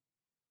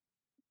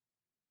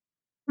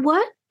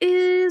 what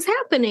is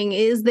happening?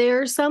 Is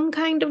there some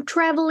kind of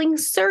traveling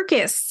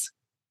circus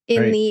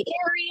in the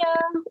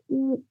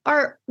area?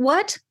 Or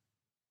what?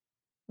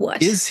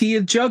 What? Is he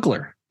a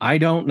juggler? I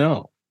don't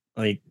know.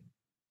 Like,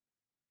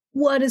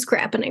 what is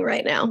crappening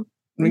right now?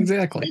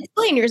 Exactly.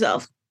 Explain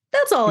yourself.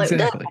 That's all.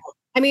 Exactly.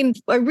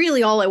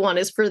 Really all I want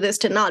is for this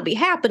to not be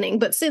happening,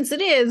 but since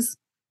it is,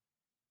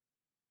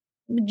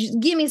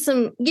 give me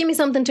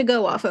something to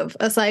go off of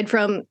aside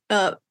from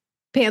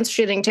pants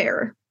shitting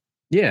terror.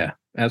 Yeah,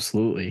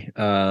 absolutely.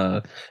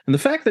 And the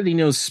fact that he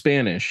knows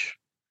Spanish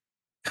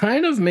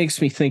kind of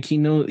makes me think he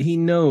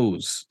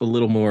knows a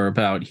little more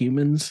about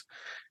humans,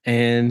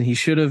 and he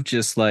should have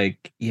just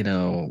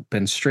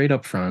been straight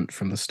up front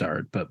from the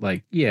start. But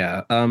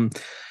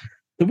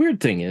the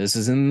weird thing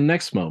is in the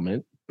next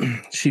moment,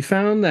 she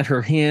found that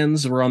her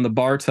hands were on the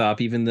bar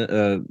top,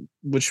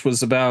 which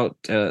was about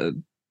 2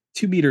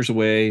 meters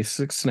away,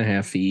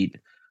 6.5 feet,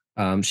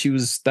 She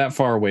was that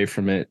far away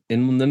from it,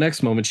 and the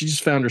next moment, she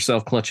just found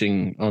herself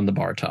clutching on the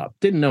bar top.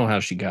 Didn't know how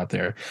she got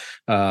there,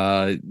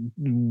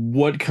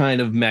 what kind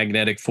of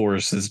magnetic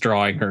force is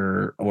drawing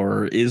her,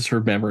 or is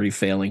her memory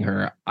failing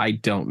her? I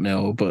don't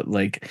know, but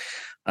like,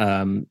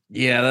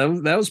 yeah,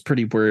 that was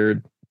pretty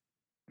weird.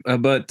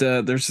 But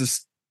there's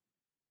this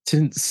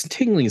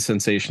tingling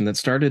sensation that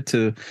started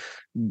to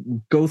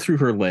go through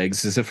her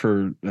legs as if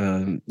her,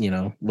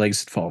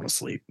 legs had fallen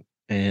asleep,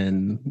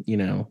 and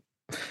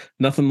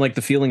nothing like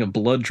the feeling of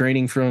blood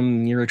draining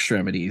from your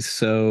extremities.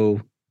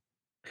 So,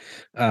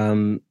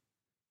 um,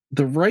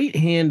 the right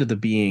hand of the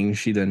being,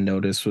 she then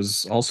noticed,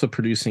 was also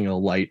producing a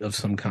light of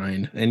some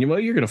kind. And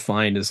what you're going to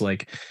find is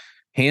like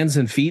hands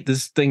and feet,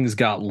 this thing's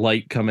got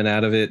light coming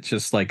out of it,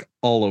 just like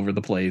all over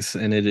the place.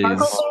 And it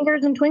Sparkle is,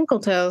 fingers and twinkle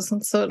toes.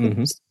 So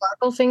mhm,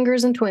 sparkle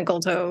fingers and twinkle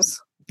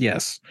toes.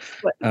 yes.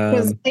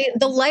 Because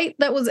the light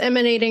that was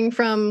emanating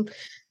from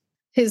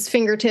his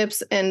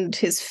fingertips and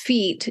his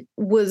feet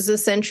was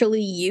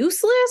essentially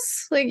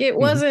useless. Like it Mhm.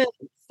 wasn't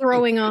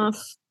throwing off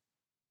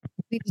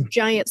these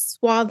giant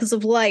swaths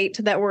of light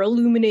that were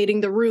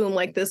illuminating the room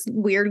like this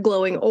weird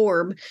glowing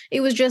orb. It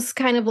was just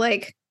kind of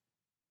like,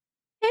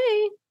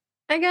 hey,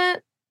 I got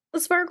the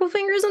sparkle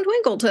fingers and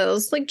twinkle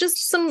toes. Like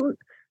just some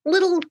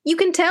little, you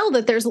can tell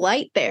that there's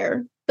light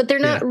there, but they're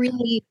Yeah. not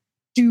really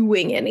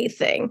doing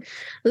anything.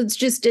 It's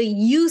just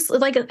a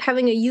like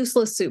having a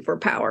useless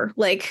superpower.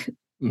 Like,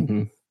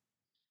 Hmm.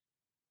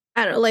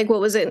 I don't know, like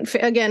what was it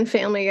again?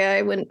 Family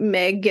Guy when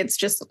Meg gets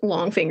just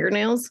long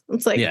fingernails.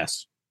 It's like,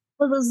 Yes,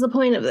 what was the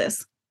point of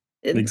this?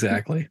 It,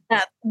 exactly.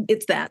 that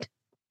it's that.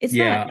 It's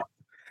that. Yeah.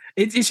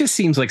 It just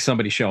seems like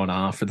somebody showing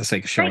off for the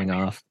sake of Right? showing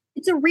off.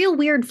 It's a real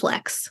weird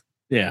flex.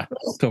 Yeah,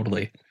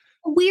 totally.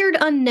 A weird,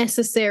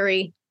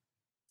 unnecessary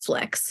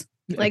flex.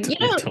 Like It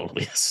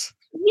totally is.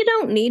 you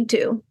don't need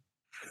to.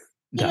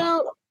 You No.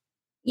 know,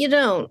 you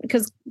don't,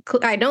 because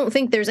I don't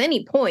think there's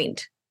any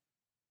point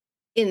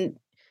in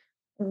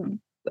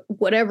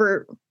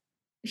whatever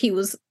he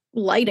was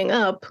lighting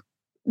up.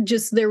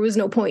 Just there was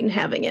no point in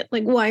having it.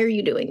 Like, why are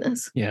you doing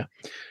this? Yeah.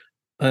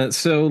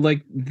 So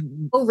like,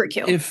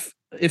 Overkill.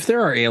 if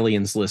there are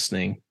aliens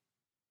listening,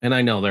 and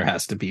I know there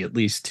has to be at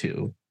least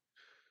two,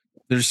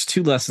 there's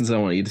two lessons I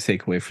want you to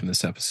take away from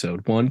this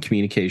episode. One,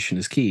 communication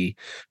is key.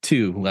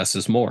 Two, less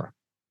is more.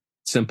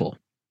 Simple.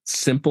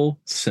 Simple,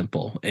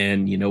 simple.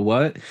 And you know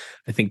what?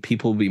 I think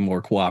people will be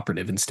more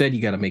cooperative. Instead,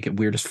 you got to make it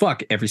weird as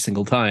fuck every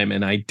single time.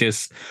 And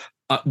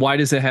why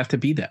does it have to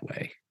be that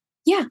way?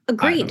 Yeah, I don't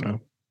agreed. know.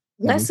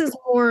 Less is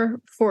more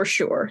for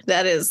sure.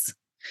 That is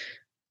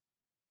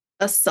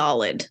a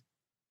solid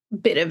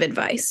bit of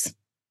advice.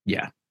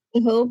 Yeah.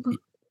 I hope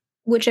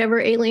whichever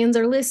aliens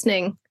are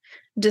listening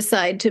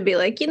decide to be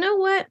like, you know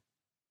what?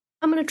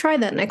 I'm going to try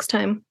that next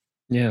time.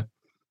 Yeah.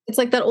 It's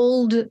like that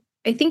old,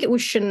 I think it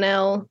was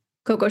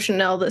Coco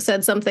Chanel, that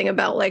said something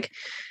about like,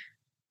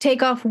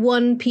 take off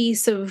one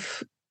piece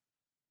of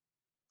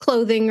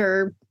clothing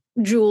or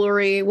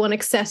jewelry, one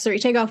accessory,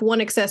 take off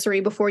one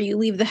accessory before you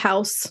leave the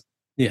house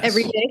Yes.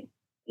 every day.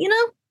 You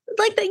know,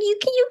 like that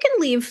you can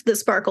leave the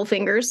sparkle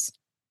fingers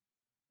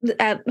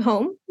at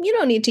home. You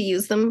don't need to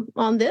use them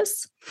on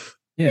this.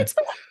 Yeah. It's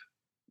fine.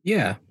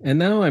 Yeah. And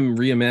now I'm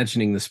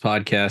reimagining this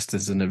podcast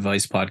as an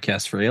advice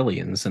podcast for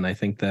aliens. And I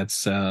think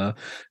that's the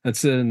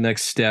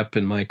next step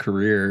in my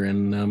career,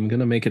 and I'm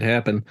gonna make it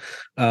happen.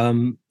 I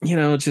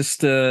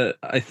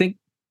think,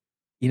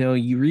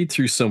 you read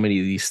through so many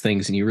of these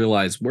things and you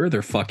realize where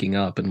they're fucking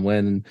up and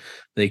when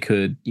they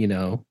could,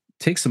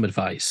 take some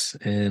advice.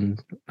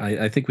 And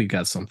I think we've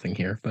got something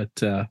here.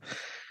 But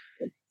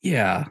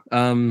yeah.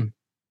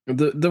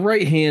 The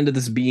right hand of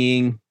this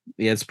being,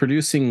 yeah, it's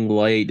producing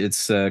light.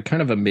 It's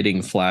kind of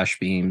emitting flash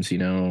beams.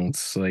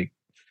 It's like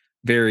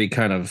very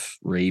kind of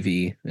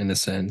ravey in a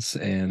sense.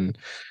 And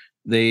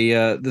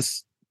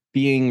this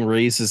being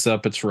raises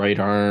up its right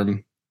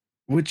arm,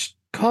 which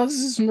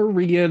causes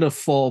Maria to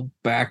fall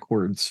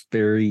backwards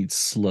very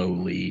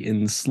slowly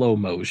in slow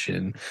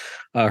motion.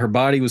 Her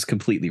body was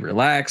completely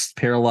relaxed,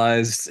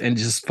 paralyzed, and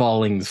just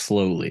falling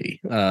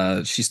slowly.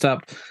 She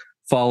stopped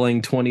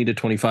falling 20 to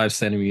 25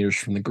 centimeters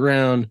from the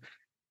ground,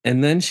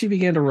 and then she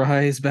began to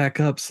rise back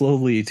up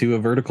slowly to a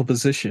vertical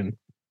position,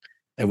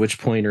 at which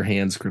point her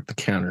hands gripped the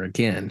counter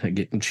again.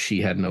 Again,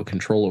 she had no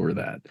control over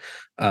that.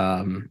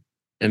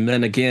 And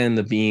then again,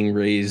 the being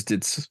raised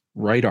its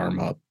right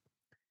arm up.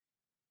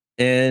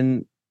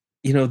 And,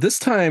 this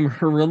time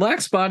her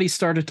relaxed body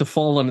started to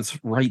fall on its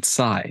right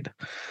side.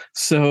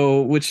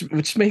 So,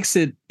 which makes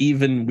it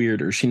even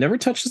weirder. She never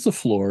touches the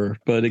floor,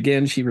 but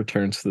again, she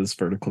returns to this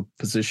vertical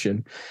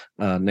position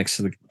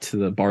next to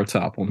the bar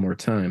top one more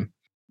time.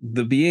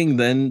 The being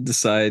then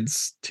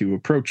decides to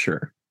approach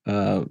her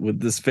with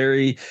this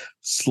very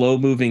slow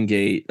moving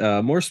gait.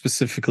 More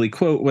specifically,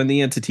 quote, when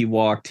the entity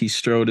walked, he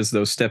strode as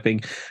though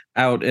stepping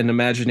out an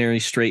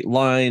imaginary straight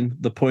line,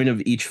 the point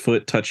of each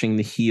foot touching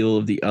the heel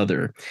of the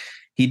other.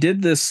 He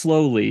did this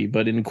slowly,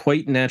 but in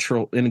quite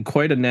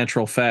a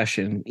natural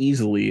fashion,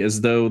 easily,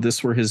 as though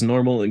this were his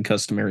normal and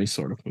customary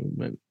sort of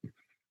movement.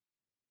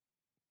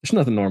 There's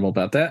nothing normal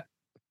about that.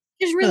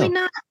 There's really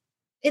No. not.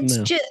 It's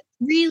No. just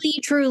really,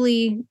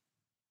 truly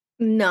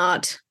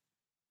not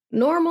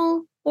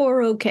normal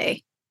or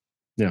okay.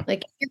 Yeah.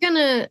 Like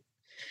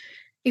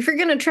if you're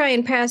gonna try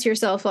and pass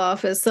yourself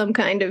off as some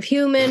kind of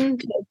human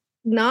to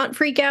not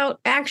freak out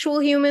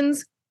actual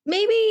humans,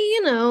 maybe,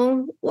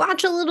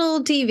 watch a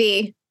little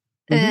TV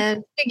Mhm.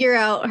 and figure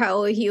out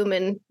how a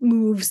human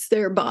moves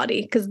their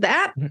body. Cause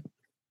that,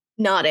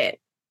 not it.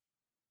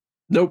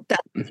 Nope.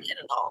 That's not it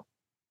at all.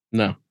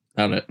 No,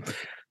 not it.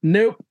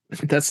 Nope.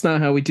 That's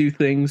not how we do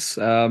things.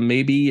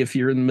 Maybe if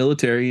you're in the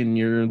military and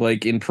you're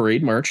like in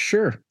parade march,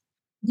 sure.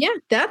 Yeah,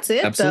 that's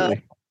it though.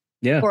 Absolutely.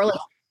 Yeah. Or like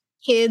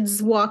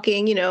kids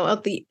walking,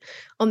 out the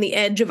on the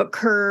edge of a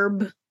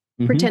curb,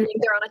 Hmm. pretending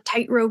they're on a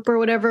tightrope or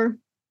whatever.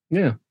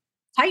 Yeah.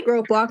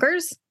 Tightrope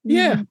walkers.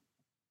 Yeah.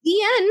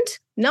 The end.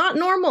 Not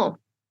normal.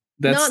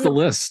 That's Not the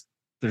normal. list.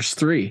 There's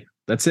 3.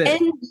 That's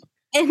it.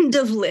 End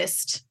of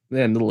list.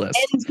 The end of the list.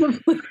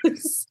 End of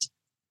list.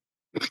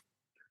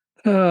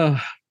 Uh,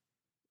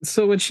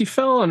 so when she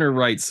fell on her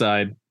right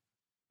side,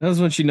 that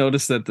was when she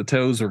noticed that the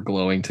toes were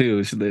glowing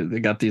too. They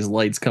got these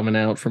lights coming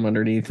out from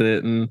underneath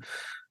it, and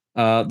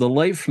the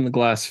light from the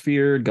glass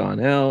sphere had gone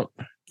out,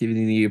 giving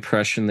you the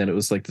impression that it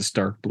was like this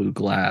dark blue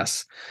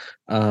glass.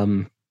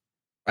 Um,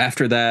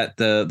 After that,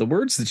 the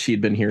words that she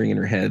had been hearing in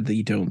her head,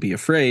 the "Don't be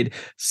afraid,"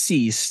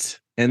 ceased,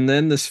 and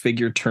then this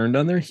figure turned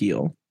on their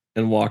heel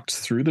and walked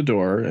through the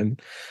door,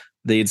 and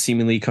they had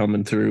seemingly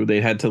coming through.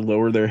 They had to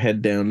lower their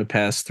head down to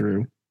pass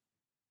through.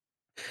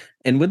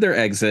 And with their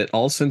exit,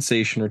 all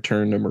sensation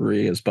returned to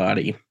Maria's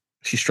body.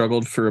 She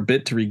struggled for a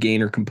bit to regain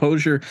her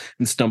composure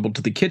and stumbled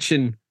to the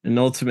kitchen and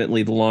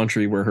ultimately the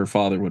laundry where her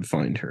father would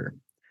find her.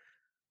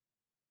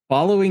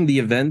 Following the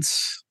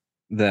events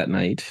that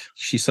night,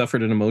 she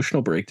suffered an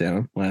emotional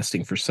breakdown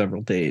lasting for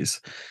several days.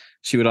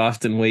 She would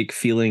often wake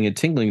feeling a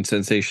tingling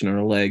sensation in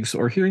her legs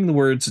or hearing the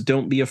words,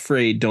 don't be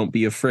afraid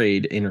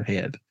in her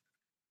head.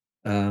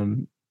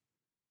 Um,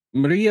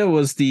 Maria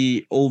was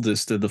the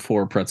oldest of the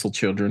 4 Pretzel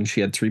children.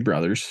 She had 3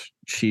 brothers.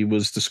 She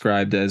was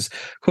described as,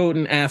 quote,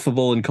 an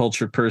affable and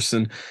cultured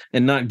person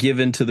and not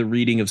given to the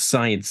reading of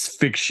science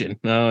fiction.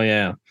 Oh,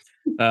 yeah.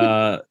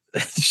 Uh,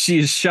 she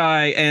is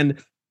shy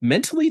and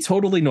mentally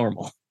totally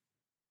normal.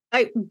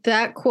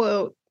 That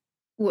quote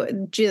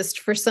would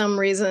just for some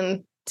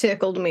reason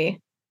tickled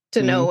me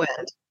to Mm, no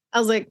end. I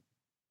was like,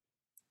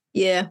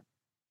 yeah,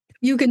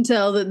 you can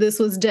tell that this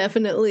was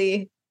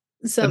definitely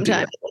a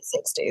sometime dude. in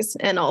the 60s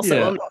and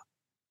also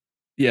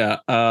Yeah.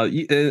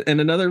 Yeah. And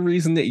another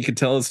reason that you could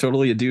tell it's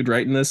totally a dude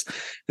writing this,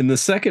 in the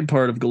second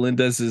part of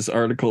Galindez's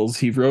articles,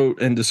 he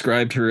wrote and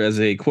described her as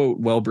a, quote,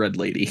 well-bred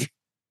lady.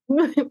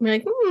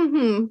 like,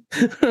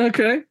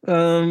 Okay.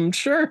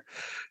 Sure.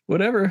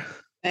 Whatever.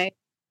 okay.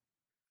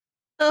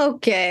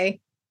 Okay.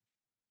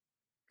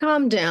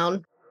 Calm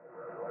down.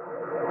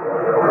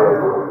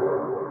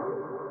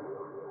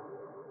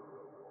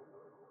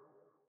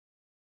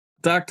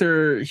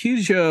 Dr.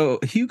 Hugo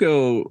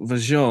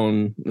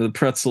Vajon, the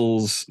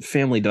Pretzel's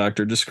family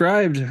doctor,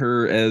 described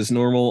her as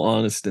normal,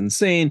 honest, and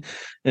sane,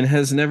 and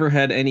has never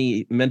had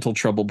any mental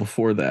trouble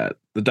before that.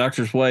 The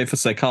doctor's wife, a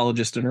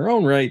psychologist in her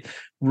own right,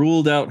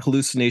 ruled out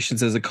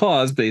hallucinations as a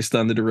cause based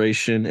on the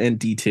duration and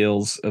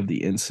details of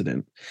the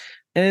incident.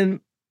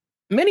 And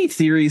many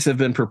theories have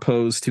been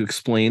proposed to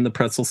explain the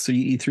Pretzel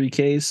CE3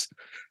 case.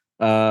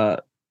 Uh,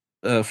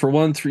 for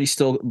one, 3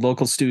 still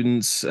local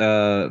students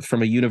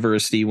from a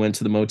university went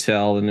to the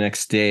motel the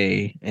next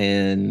day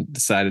and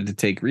decided to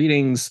take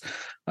readings,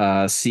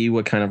 see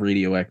what kind of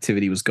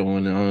radioactivity was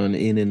going on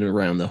in and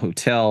around the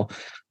hotel.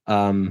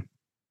 Um,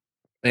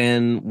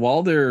 and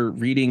while their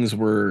readings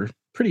were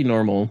pretty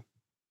normal,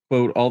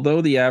 quote,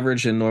 although the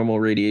average and normal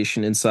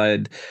radiation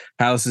inside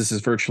houses is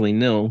virtually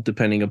nil,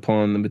 depending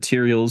upon the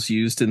materials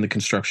used in the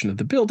construction of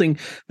the building,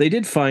 they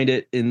did find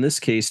it, in this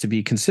case, to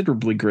be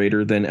considerably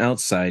greater than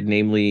outside,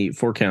 namely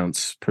 4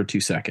 counts per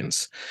 2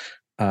 seconds.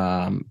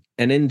 And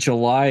in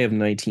July of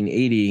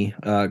 1980,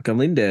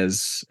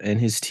 Galindez and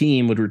his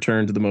team would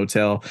return to the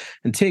motel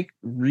and take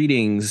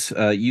readings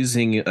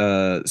using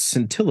a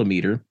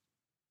scintillometer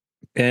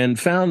and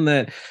found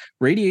that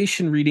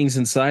radiation readings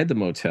inside the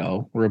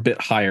motel were a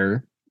bit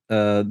higher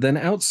than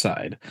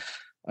outside.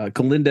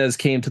 Galindez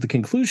came to the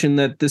conclusion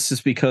that this is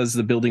because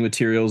the building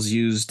materials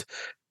used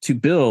to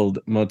build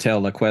Motel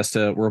La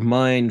Cuesta were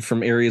mined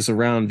from areas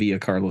around Villa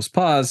Carlos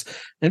Paz,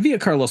 and Villa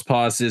Carlos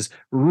Paz is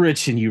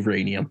rich in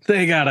uranium.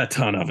 They got a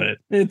ton of it.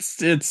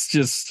 It's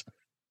just,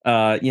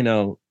 they're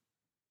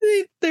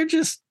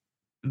just.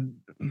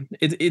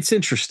 It's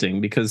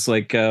interesting because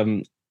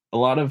a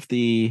lot of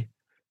the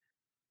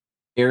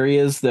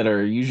areas that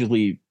are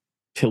usually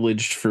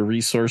pillaged for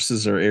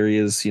resources are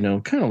areas,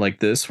 kind of like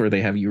this where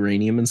they have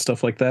uranium and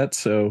stuff like that.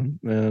 So,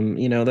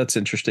 that's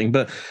interesting.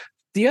 But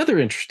the other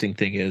interesting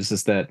thing is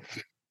that,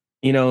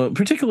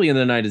 particularly in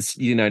the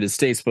United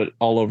States, but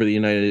all over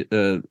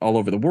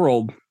the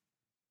world,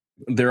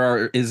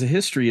 is a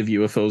history of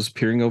UFOs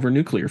appearing over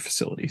nuclear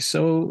facilities.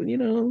 So,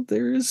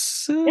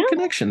 there's a Yeah.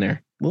 connection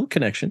there, a little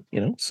connection,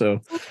 so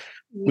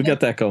we Yeah. got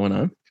that going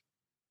on.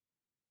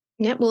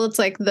 Yeah. Well, it's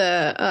like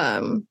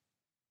the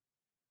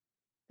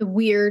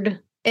weird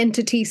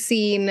entity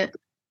seen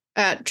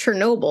at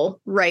Chernobyl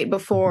right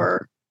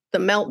before the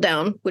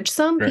meltdown, which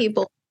some Right.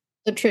 people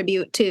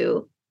attribute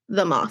to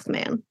the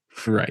Mothman,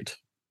 Right.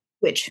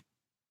 which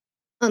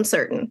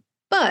uncertain,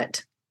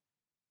 but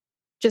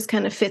just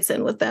kind of fits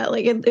in with that.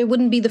 Like it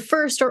wouldn't be the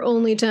first or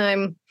only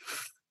time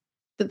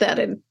that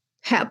had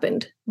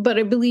happened, but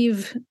I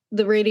believe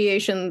the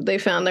radiation they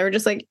found, they were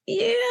just like,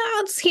 yeah,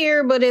 it's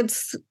here, but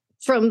it's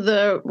from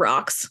the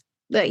rocks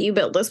that you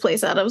built this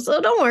place out of, so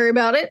don't worry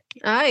about it.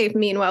 I,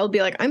 meanwhile, would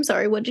be like, I'm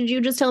sorry, what did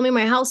you just tell me?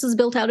 My house is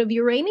built out of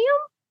uranium?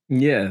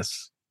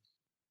 Yes.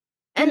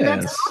 And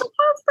that's Yes. not a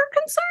cause for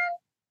concern?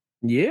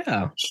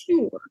 Yeah.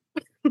 Sure.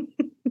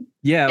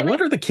 Yeah. Can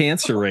What I- are the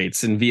cancer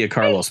rates in Villa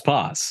Carlos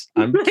Paz?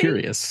 I'm Right.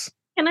 curious.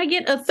 Can I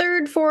get a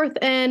third, fourth,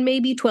 and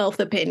maybe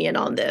 12th opinion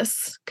on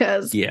this?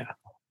 Because Yeah.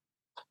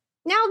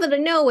 now that I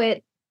know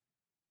it,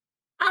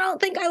 I don't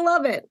think I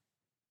love it.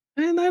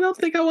 And I don't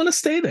think I want to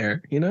stay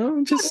there,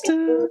 just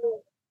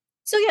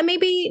So yeah,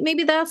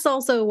 maybe that's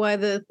also why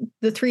the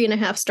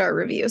 3.5-star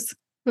reviews.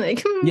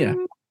 Like, yeah.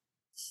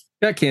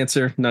 Got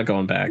cancer, not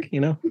going back.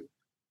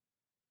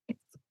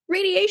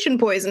 radiation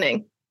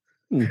poisoning.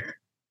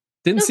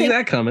 Didn't see Okay.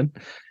 that coming.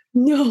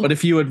 No, But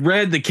if you had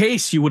read the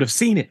case, you would have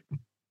seen it.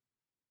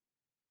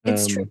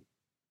 it's true.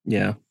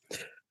 Yeah.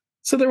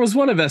 So there was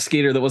one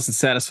investigator that wasn't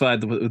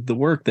satisfied with the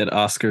work that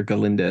Oscar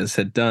Galindez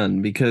had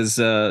done, because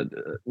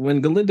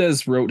when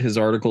Galindez wrote his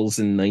articles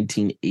in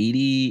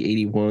 1980,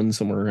 81,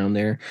 somewhere around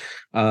there,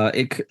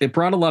 it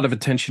brought a lot of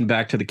attention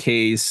back to the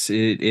case.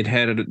 It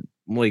had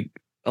like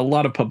a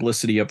lot of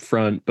publicity up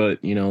front, but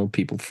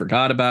people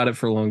forgot about it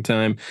for a long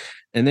time.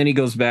 And then he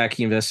goes back,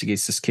 he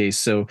investigates this case.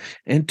 So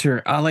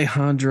enter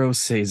Alejandro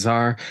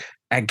Cesar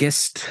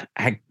Agostinelli.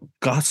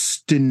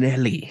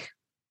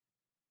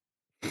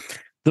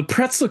 The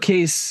Pretzel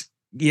case,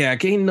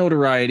 gained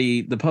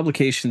notoriety. The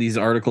publication of these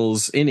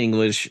articles in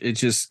English, it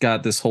just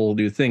got this whole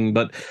new thing.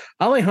 But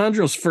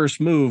Alejandro's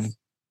first move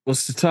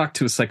was to talk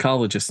to a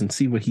psychologist and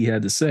see what he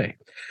had to say.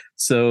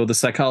 So the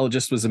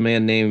psychologist was a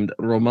man named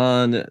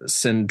Roman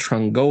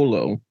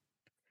Centrangolo.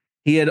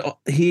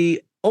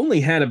 He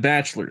only had a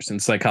bachelor's in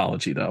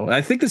psychology, though.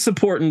 I think it's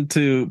important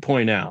to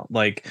point out,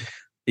 like,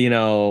 the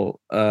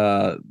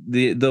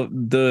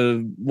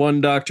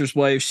one doctor's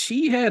wife,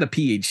 she had a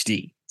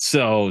PhD.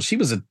 So she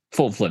was a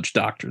full-fledged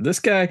doctor. This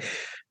guy,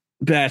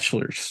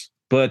 bachelor's.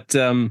 But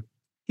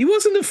he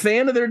wasn't a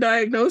fan of their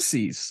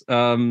diagnoses,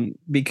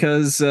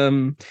 because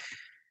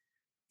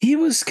he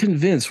was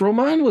convinced,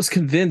 Roman was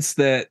convinced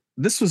that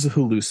this was a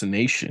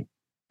hallucination.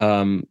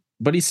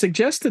 But he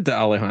suggested to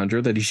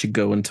Alejandro that he should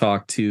go and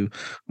talk to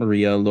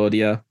Maria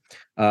Lodia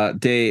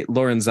de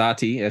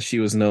Lorenzati, as she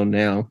was known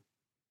now.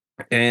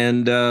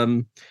 And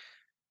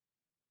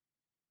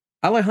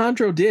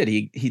Alejandro did.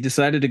 He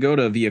decided to go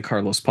to Villa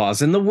Carlos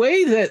Paz. And the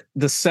way that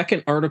the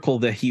second article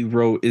that he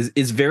wrote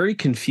is very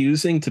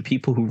confusing to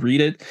people who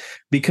read it,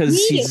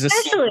 because he's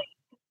just,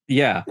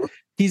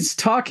 he's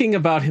talking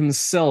about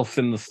himself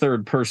in the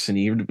third person.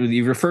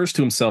 He refers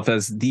to himself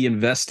as the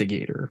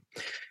investigator.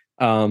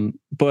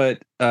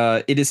 But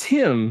it is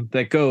him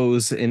that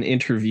goes and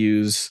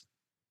interviews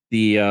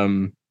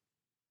the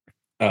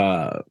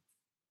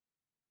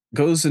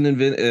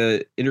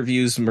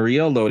interviews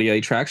Maria Lodia.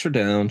 He tracks her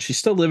down. She's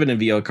still living in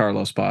Villa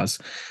Carlos Paz.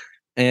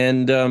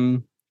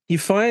 And he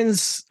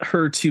finds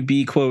her to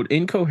be, quote,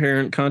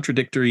 incoherent,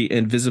 contradictory,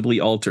 and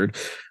visibly altered.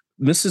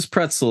 Mrs.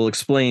 Pretzel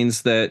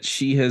explains that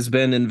she has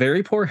been in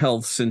very poor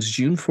health since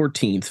June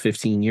 14th,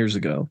 15 years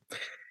ago.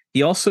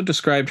 He also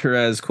described her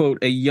as, quote,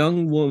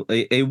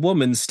 a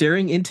woman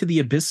staring into the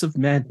abyss of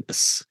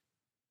madness.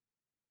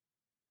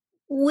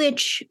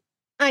 Which,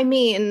 I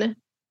mean,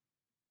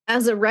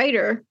 as a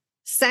writer,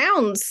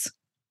 sounds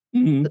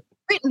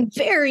written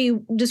very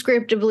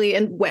descriptively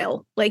and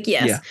well. Like,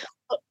 yes,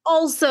 but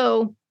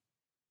also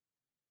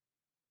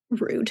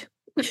rude.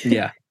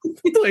 Yeah,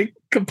 like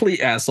complete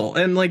asshole.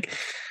 And like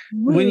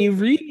when you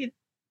read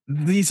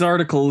these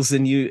articles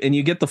and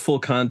you get the full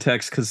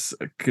context,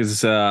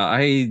 because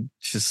I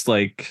just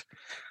like,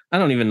 I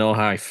don't even know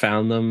how I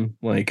found them.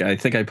 Like, I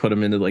think I put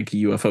them into like a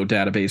UFO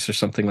database or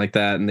something like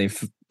that, and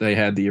they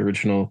had the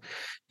original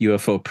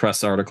UFO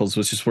press articles,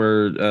 which is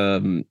where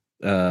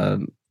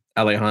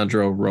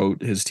Alejandro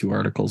wrote his two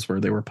articles where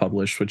they were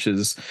published, which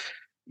is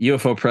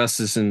UFO Press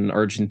is an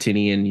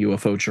Argentinian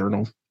UFO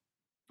journal.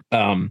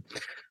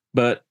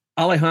 But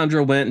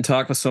Alejandro went and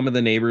talked with some of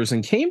the neighbors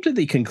and came to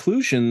the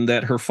conclusion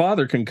that her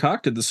father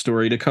concocted the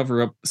story to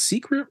cover up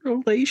secret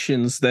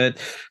relations that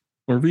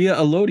Maria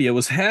Alodia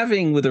was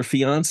having with her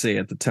fiance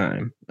at the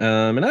time.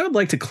 And I would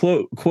like to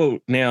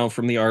quote now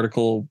from the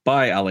article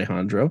by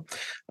Alejandro.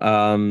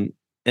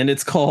 And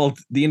it's called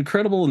The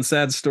Incredible and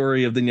Sad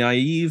Story of the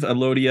Naive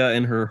Alodia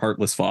and Her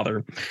Heartless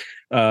Father.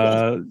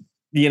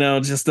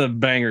 Just a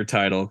banger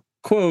title.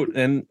 Quote,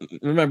 and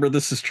remember,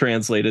 this is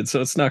translated,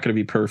 so it's not going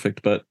to be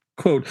perfect, but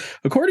Quote,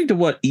 according to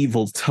what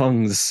evil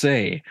tongues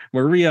say,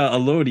 Maria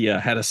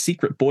Alodia had a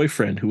secret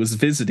boyfriend who was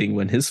visiting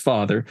when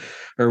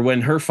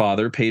her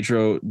father,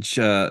 Pedro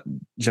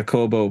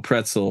Jacobo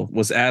Pretzel,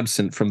 was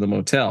absent from the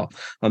motel.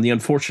 On the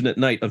unfortunate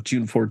night of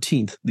June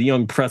 14th, the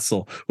young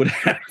Pretzel would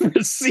have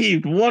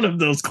received one of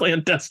those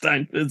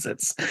clandestine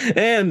visits.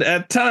 And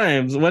at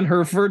times, when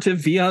her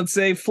furtive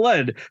fiance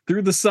fled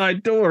through the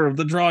side door of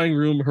the drawing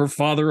room, her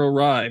father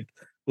arrived.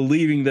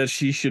 Believing that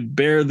she should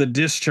bear the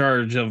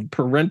discharge of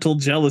parental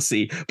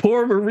jealousy,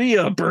 poor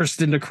Maria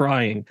burst into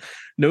crying.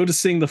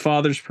 Noticing the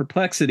father's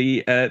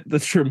perplexity at the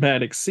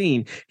dramatic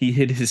scene, he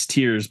hid his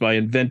tears by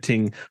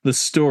inventing the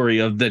story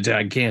of the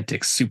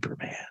gigantic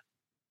Superman.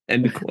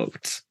 End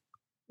quote.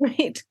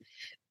 Right.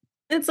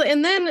 It's like,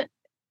 and then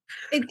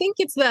I think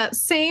it's that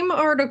same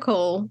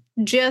article,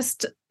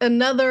 just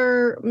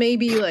another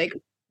maybe like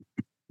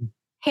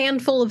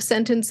handful of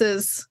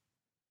sentences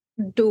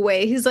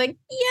away. He's like,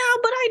 yeah,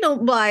 but I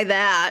don't buy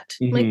that.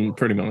 Like,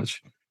 pretty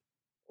much.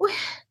 well,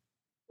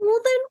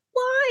 then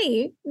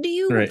why do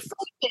you Right.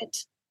 frame it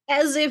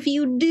as if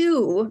you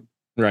do?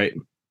 Right.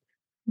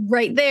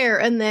 Right there,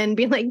 and then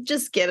be like,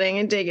 just kidding,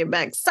 and take it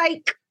back.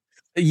 Psych.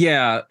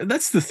 Yeah,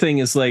 that's the thing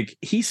is like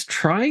he's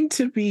trying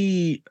to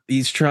play,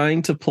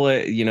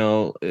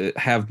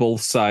 have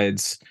both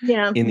sides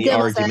in the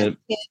argument.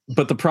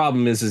 But the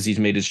problem is he's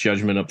made his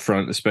judgment up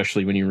front,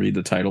 especially when you read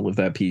the title of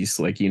that piece,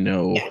 like,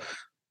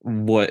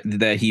 what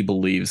that he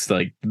believes,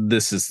 like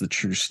this is the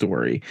true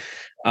story.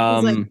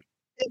 Like, I'm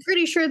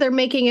pretty sure they're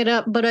making it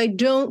up, but I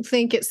don't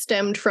think it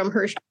stemmed from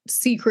her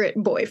secret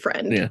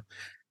boyfriend. Yeah.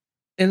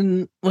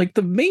 And like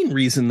the main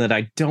reason that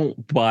I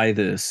don't buy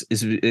this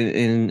is,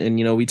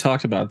 and we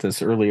talked about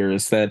this earlier,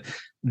 is that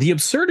the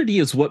absurdity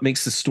is what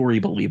makes the story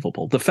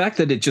believable. The fact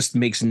that it just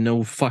makes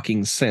no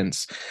fucking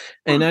sense.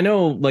 And I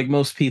know like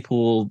most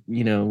people,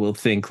 will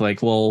think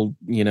like, well,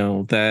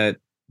 that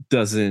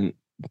doesn't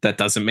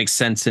make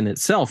sense in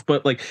itself.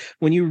 But like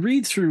when you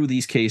read through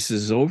these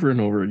cases over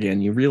and over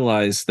again, you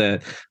realize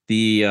that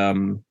the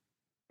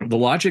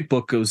logic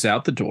book goes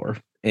out the door,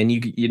 and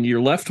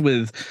you're left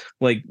with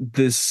like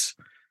this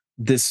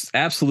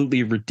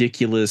absolutely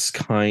ridiculous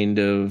kind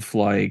of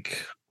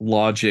like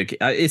logic.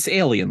 It's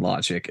alien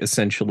logic,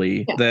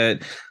 essentially,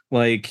 that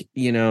like,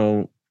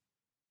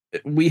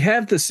 we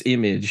have this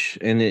image,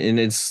 and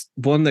it's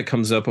one that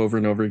comes up over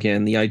and over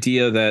again. The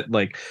idea that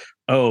like,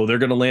 oh, they're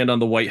going to land on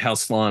the White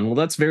House lawn. Well,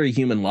 that's very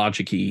human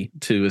logic-y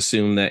to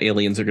assume that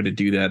aliens are going to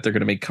do that. They're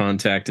going to make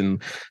contact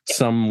in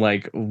some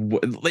like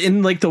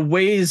in like the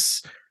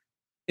ways,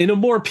 in a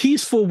more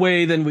peaceful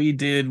way than we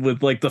did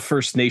with like the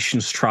First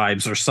Nations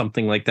tribes or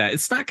something like that.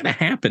 It's not going to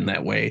happen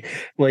that way.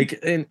 Like,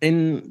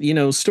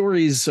 and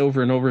stories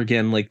over and over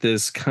again like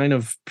this kind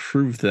of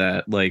prove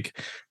that like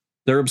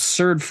they're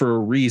absurd for a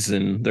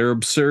reason. They're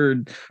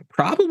absurd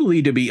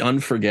probably to be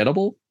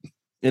unforgettable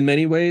in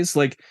many ways,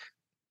 like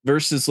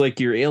versus like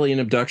your alien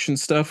abduction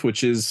stuff,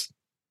 which is,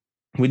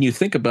 when you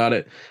think about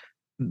it,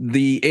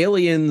 the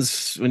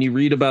aliens, when you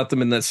read about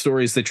them in that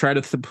stories, they try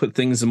to put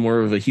things in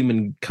more of a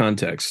human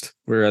context,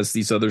 whereas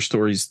these other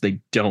stories, they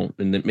don't,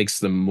 and it makes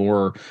them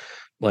more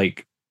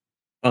like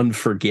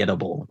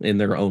unforgettable in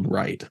their own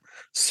right.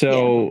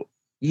 So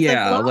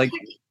like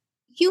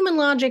human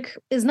logic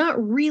is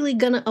not really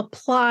gonna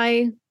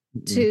apply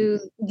to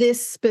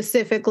this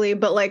specifically,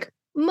 but like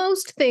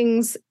most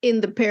things in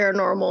the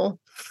paranormal,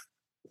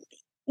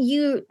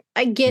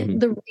 I get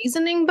the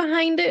reasoning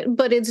behind it,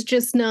 but it's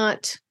just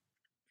not.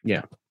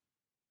 Yeah.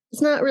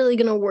 It's not really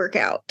going to work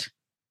out.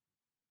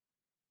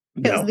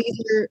 Because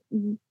these are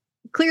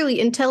clearly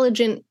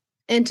intelligent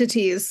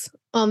entities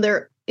in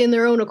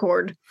their own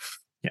accord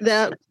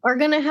that are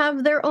going to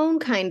have their own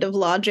kind of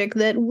logic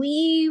that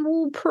we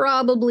will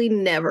probably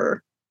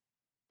never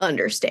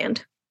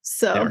understand.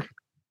 So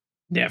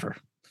never.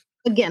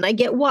 Again, I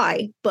get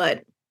why,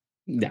 but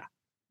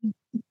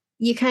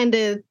you kind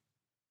of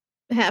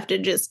have to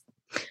just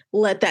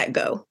let that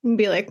go and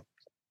be like,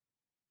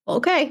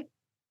 okay.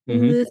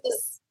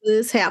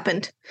 This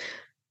happened.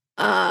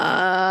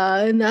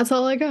 And that's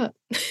all I got.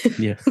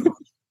 Yeah.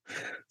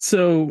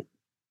 So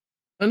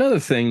another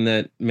thing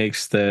that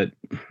makes that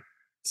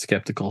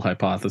skeptical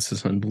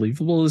hypothesis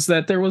unbelievable is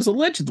that there was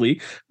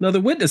allegedly another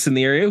witness in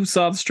the area who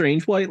saw a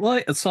strange white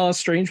light.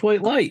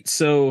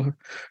 So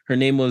her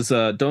name was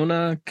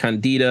Dona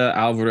Candida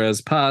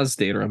Alvarez Paz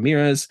de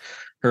Ramirez.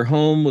 Her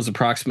home was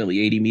approximately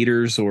 80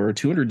 meters or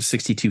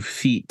 262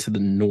 feet to the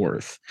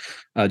north,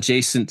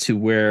 adjacent to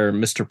where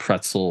Mr.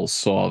 Pretzel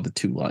saw the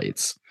two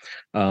lights.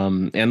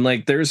 And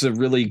like, there's a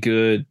really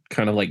good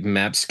kind of like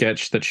map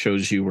sketch that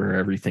shows you where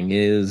everything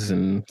is.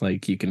 And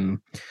like,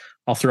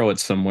 I'll throw it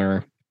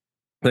somewhere.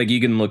 Like you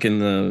can look in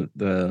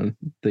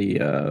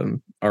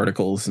the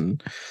articles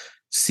and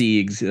see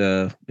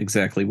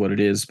exactly what it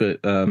is.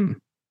 But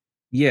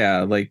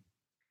like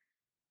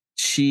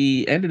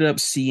she ended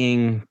up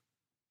seeing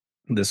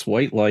this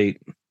white light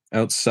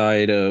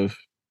outside of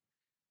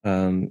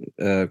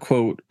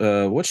Quote,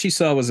 what she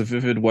saw was a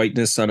vivid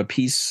whiteness on a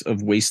piece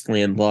of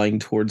wasteland lying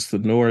towards the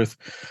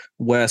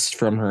northwest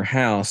from her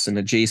house and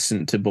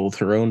adjacent to both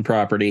her own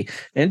property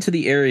and to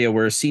the area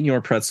where Senior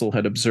Pretzel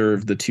had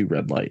observed the two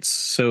red lights.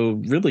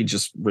 So, really,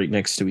 just right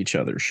next to each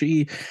other.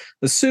 She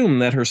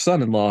assumed that her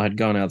son in law had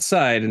gone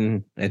outside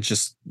and had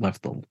just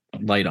left the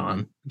light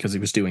on because he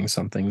was doing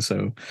something.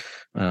 So,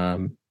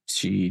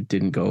 she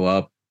didn't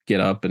get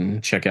up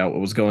and check out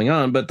what was going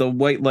on. But the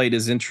white light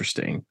is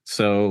interesting.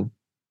 So,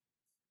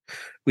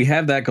 we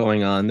have that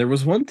going on. There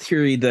was one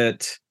theory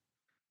that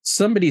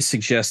somebody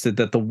suggested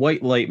that the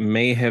white light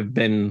may have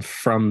been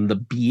from the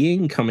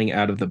being coming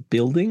out of the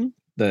building,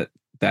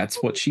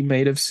 that's what she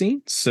might have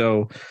seen.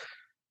 So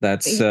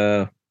that's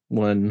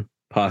one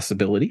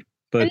possibility.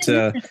 But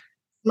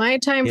my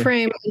time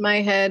frame in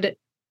my head,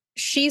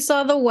 she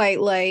saw the white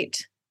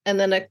light,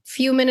 and then a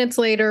few minutes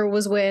later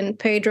was when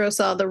Pedro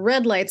saw the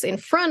red lights in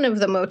front of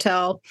the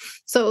motel.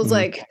 So it was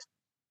like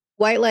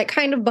white light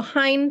kind of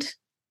behind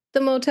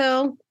the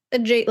motel,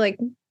 like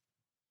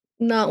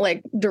not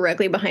like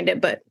directly behind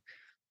it, but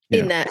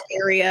in that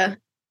area,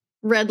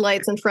 red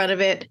lights in front of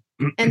it.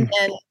 And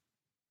then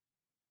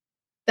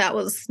that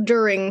was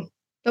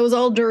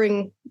all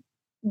during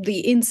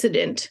the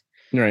incident.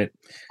 Right.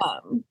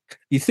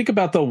 You think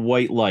about the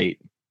white light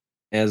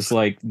as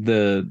like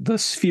the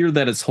sphere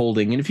that it's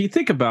holding. And if you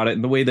think about it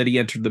in the way that he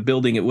entered the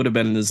building, it would have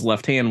been in his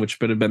left hand, which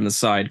would have been the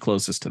side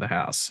closest to the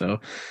house.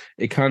 So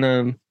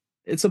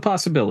it's a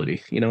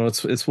possibility. You know,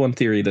 it's one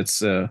theory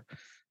that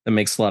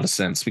makes a lot of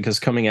sense because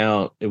coming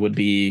out, it would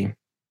be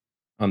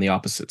on the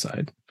opposite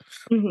side.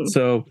 Mm-hmm.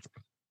 So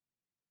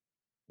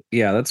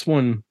yeah, that's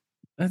one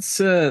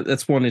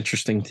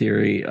interesting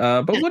theory.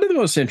 But one of the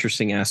most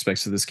interesting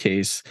aspects of this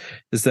case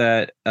is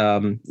that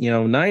 9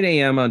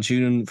 a.m. on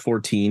June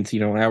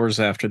 14th, hours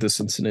after this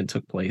incident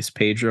took place,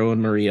 Pedro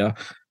and Maria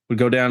would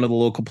go down to the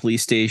local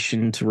police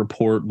station to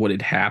report what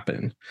had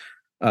happened.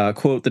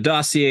 Quote, the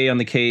dossier on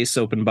the case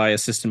opened by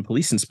Assistant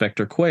Police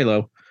Inspector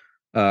Cuello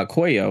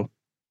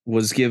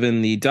was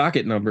given the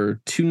docket number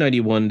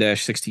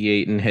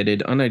 291-68 and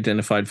headed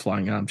unidentified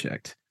flying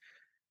object.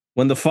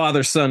 When the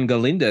father-son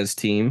Galindez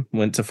team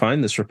went to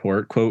find this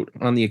report, quote,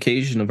 on the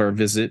occasion of our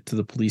visit to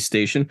the police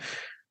station,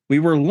 we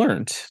were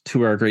learnt,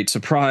 to our great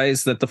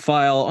surprise, that the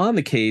file on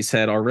the case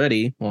had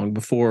already, long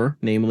before,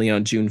 namely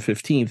on June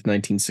 15th,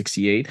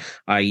 1968,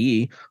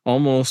 i.e.,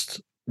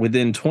 almost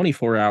within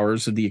 24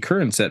 hours of the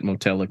occurrence at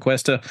Motel La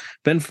Cuesta,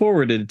 been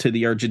forwarded to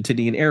the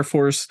Argentinian Air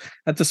Force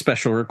at the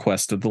special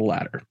request of the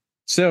latter.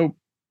 So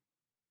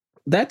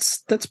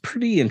that's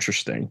pretty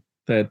interesting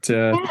that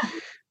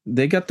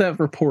they got that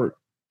report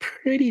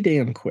pretty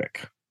damn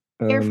quick.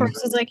 Air Force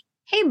is like,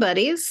 hey,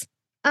 buddies,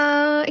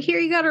 here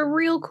you got a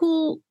real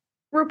cool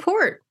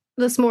report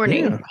this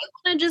morning. Yeah. You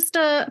want to just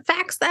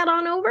fax that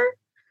on over?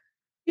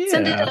 Yeah.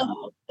 Send it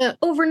an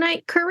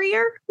overnight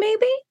courier,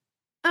 maybe?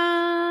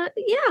 Yeah,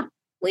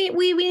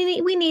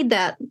 we need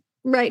that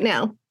right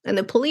now. And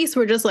the police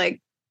were just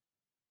like,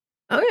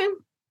 okay,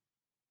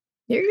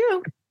 here you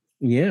go.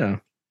 Yeah.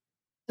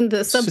 And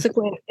the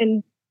subsequent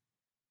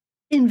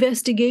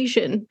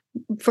investigation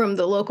from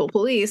the local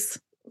police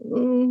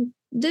didn't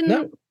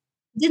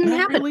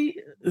happen. Really,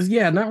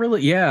 not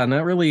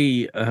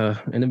really an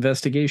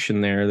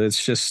investigation there.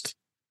 That's just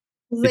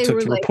they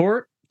took the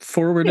report,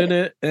 forwarded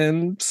it,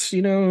 and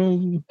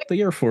the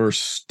Air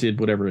Force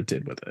did whatever it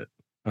did with it.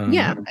 And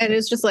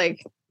it's just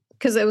like,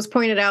 because it was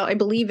pointed out, I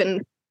believe,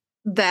 in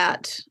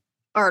that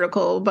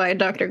article by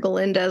Dr.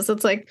 Galindez,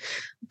 it's like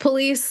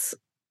police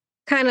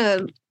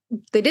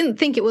they didn't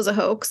think it was a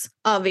hoax,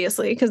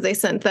 obviously, because they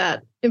sent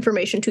that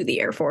information to the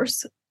Air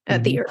Force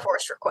at the Air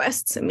Force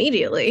requests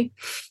immediately.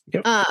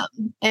 Yep.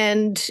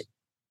 And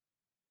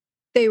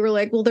they were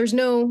like, well,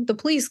 the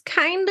police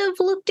kind of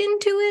looked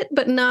into it,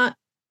 but not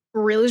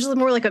really. It's just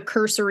more like a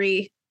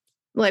cursory,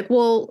 like,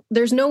 well,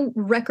 there's no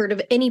record of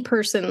any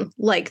person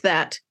like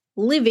that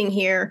living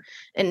here,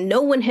 and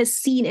no one has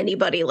seen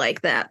anybody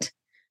like that,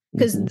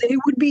 because they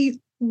would be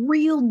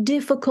real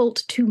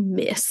difficult to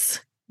miss.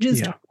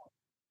 Just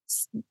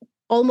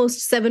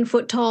almost 7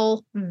 foot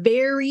tall,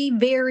 very,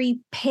 very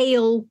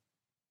pale,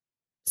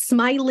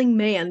 smiling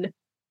man,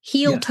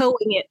 heel toeing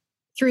it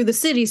through the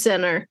city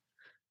center.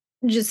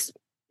 Just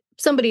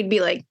somebody'd be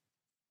like,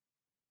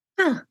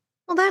 well,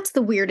 that's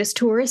the weirdest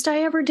tourist I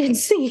ever did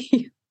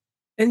see.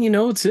 And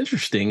what's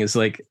interesting is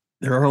like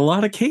there are a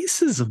lot of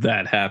cases of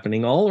that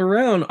happening all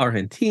around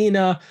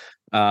Argentina,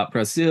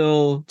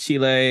 Brazil,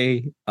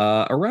 Chile,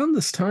 around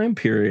this time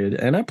period.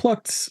 And I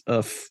plucked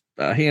quite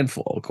a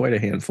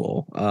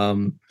handful.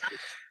 And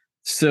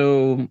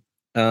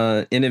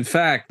in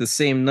fact, the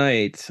same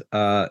night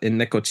in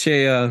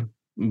Necochea,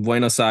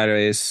 Buenos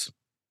Aires,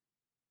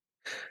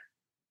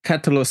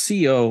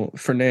 Catalosio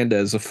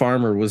Fernandez, a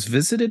farmer, was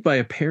visited by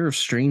a pair of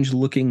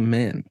strange-looking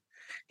men.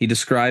 He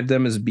described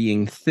them as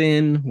being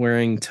thin,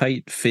 wearing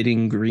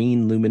tight-fitting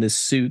green luminous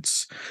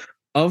suits.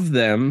 Of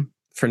them,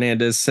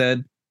 Fernandez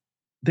said,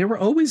 they were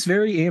always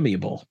very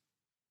amiable.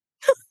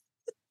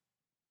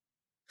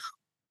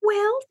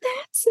 Well,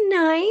 that's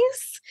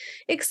nice.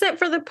 Except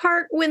for the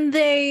part when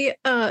they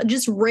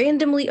just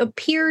randomly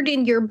appeared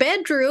in your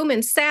bedroom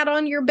and sat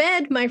on your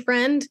bed, my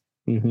friend.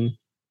 Mm-hmm.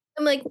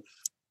 I'm like,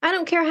 I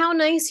don't care how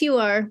nice you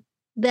are.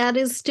 That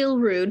is still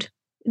rude.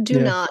 Do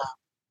Yeah. not.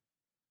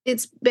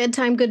 It's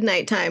bedtime, good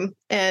night time,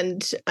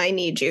 and I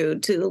need you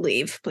to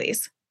leave,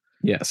 please.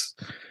 Yes.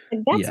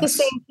 And that's the Yes.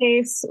 same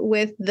case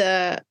with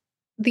the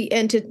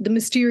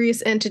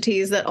mysterious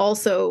entities that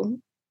also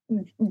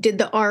did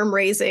the arm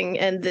raising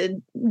and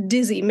the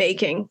dizzy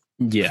making,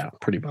 Yeah,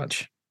 pretty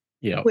much.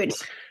 Yeah. which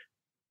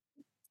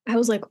I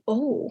was like,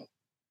 oh,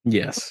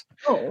 Yes.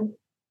 oh.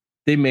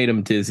 They made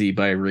him dizzy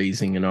by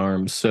raising an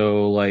arm.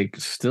 So like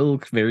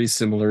still very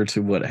similar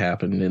to what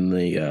happened in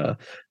the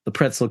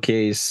pretzel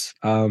case.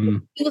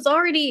 He was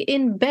already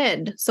in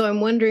bed, so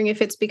I'm wondering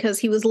if it's because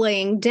he was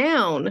laying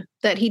down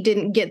that he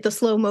didn't get the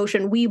slow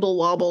motion weeble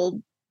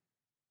wobble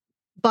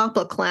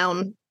boppa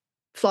clown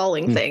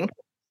falling mm, thing.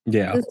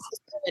 yeah. This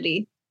is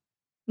already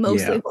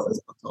mostly Yeah.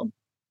 horizontal.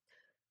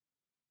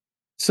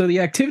 So the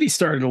activity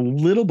started a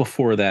little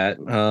before that.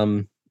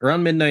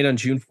 Around midnight on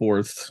June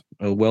 4th,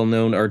 a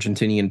well-known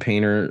Argentinian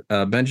painter,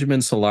 Benjamin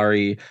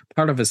Solari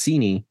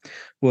Parravicini,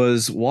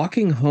 was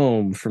walking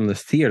home from the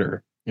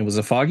theater. It was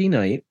a foggy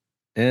night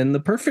and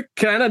the perfect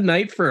kind of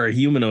night for a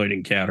humanoid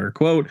encounter.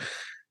 Quote,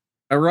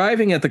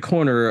 arriving at the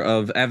corner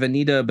of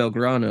Avenida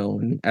Belgrano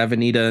and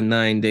Avenida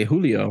 9 de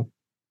Julio,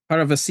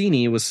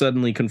 Parravicini was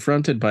suddenly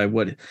confronted by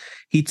what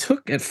he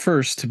took at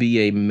first to be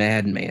a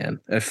madman,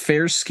 a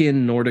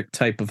fair-skinned Nordic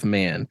type of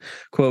man,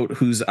 quote,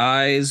 whose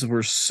eyes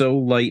were so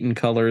light in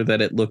color that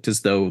it looked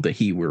as though that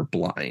he were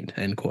blind,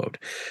 end quote.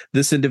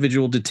 This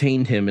individual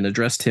detained him and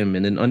addressed him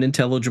in an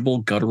unintelligible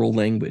guttural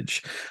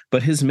language,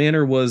 but his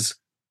manner was,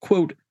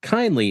 quote,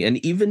 kindly and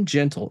even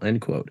gentle,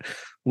 end quote.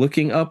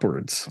 Looking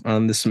upwards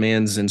on this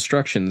man's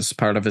instructions,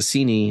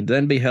 Parravicini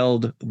then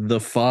beheld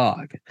the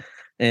fog,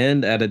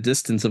 and at a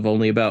distance of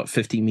only about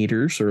 50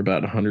 meters or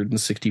about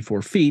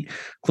 164 feet,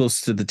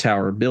 close to the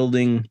tower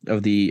building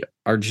of the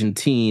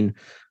Argentine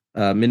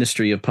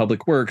Ministry of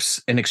Public Works,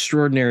 an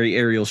extraordinary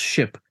aerial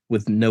ship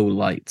with no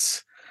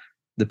lights.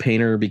 The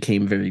painter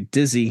became very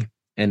dizzy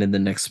and in the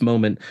next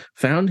moment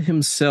found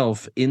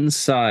himself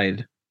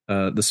inside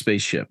the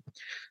spaceship.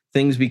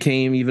 Things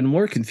became even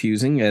more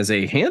confusing as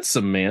a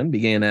handsome man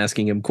began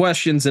asking him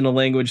questions in a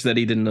language that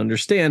he didn't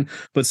understand,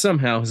 but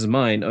somehow his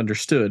mind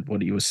understood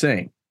what he was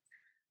saying.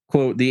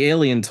 Quote, the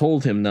alien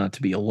told him not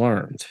to be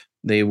alarmed.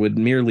 They would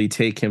merely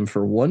take him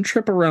for one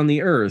trip around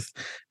the earth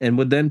and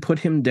would then put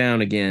him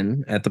down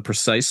again at the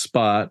precise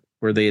spot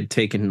where they had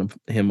taken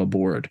him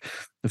aboard.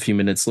 A few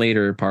minutes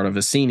later,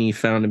 Parravicini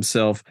found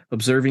himself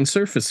observing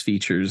surface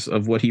features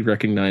of what he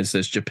recognized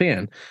as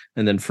Japan,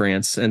 and then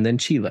France, and then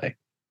Chile.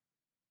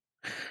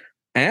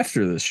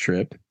 After this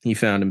trip, he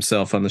found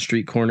himself on the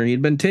street corner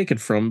he'd been taken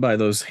from by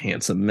those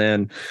handsome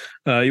men.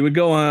 He would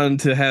go on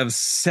to have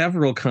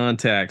several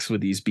contacts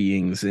with these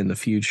beings in the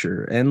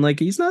future. And like,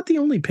 he's not the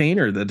only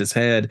painter that has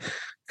had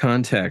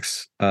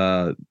contacts.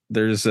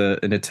 There's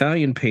an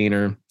Italian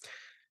painter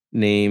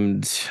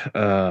named,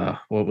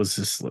 what was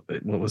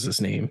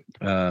his name?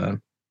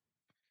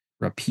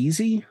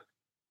 Rapizzi?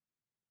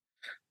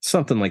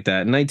 Something like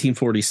that. In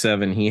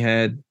 1947, he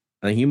had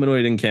a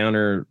humanoid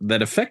encounter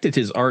that affected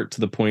his art to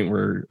the point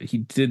where he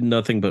did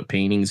nothing but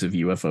paintings of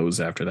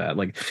UFOs after that.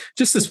 Like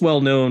just this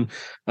well-known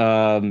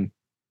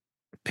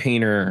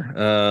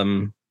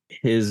painter.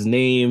 His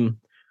name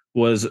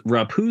was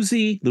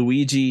Rapuzzi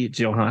Luigi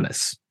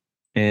Johannes.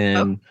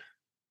 Oh,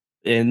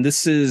 And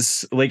this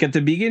is like at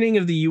the beginning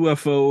of the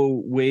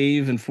UFO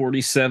wave in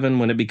 47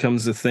 when it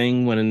becomes a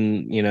thing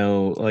when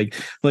like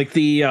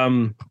the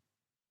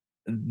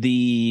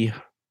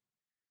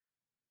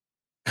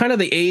kind of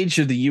the age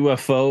of the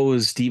UFO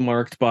is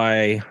demarked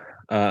by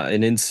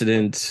an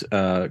incident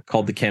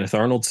called the Kenneth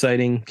Arnold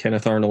sighting.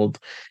 Kenneth Arnold,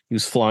 he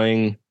was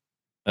flying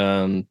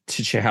to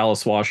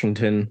Chehalis,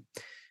 Washington,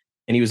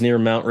 and he was near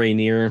Mount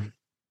Rainier.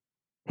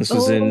 This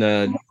was in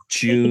oh,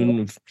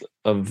 June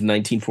of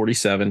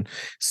 1947.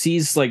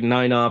 Sees like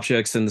 9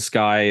 objects in the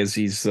sky as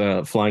he's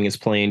flying his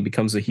plane,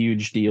 becomes a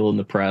huge deal in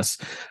the press.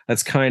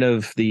 That's kind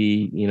of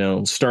the,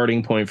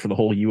 starting point for the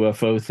whole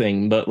UFO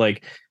thing. But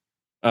like,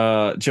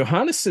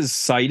 Johannes's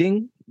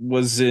sighting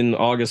was in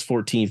August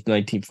 14th,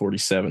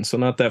 1947. So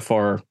not that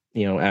far,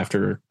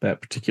 after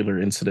that particular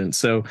incident.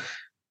 So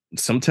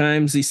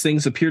sometimes these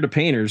things appear to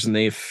painters and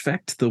they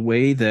affect the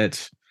way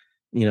that,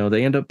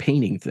 they end up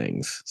painting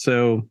things.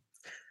 So,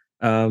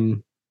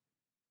 on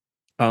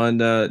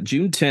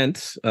June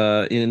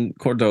 10th, in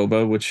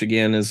Cordoba, which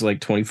again is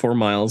like 24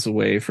 miles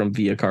away from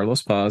Villa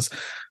Carlos Paz,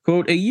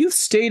 quote, a youth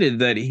stated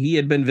that he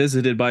had been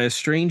visited by a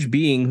strange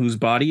being whose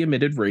body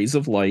emitted rays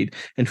of light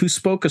and who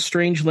spoke a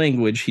strange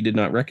language he did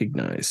not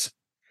recognize.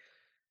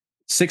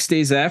 6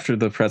 days after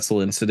the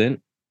pretzel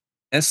incident,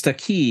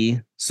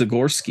 Estaki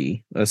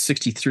Zagorski, a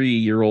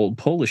 63-year-old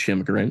Polish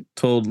immigrant,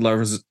 told La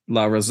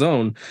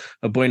Razón,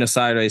 a Buenos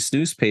Aires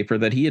newspaper,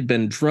 that he had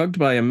been drugged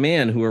by a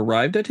man who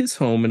arrived at his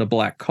home in a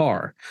black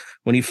car.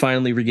 When he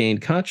finally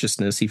regained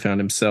consciousness, he found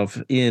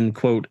himself in,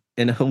 quote,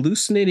 an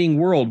hallucinating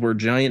world where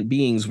giant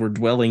beings were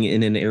dwelling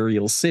in an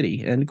aerial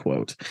city, end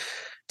quote.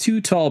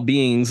 Two tall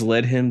beings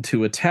led him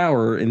to a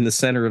tower in the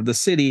center of the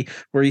city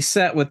where he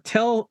sat with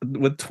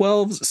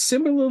 12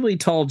 similarly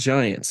tall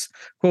giants.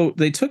 Quote,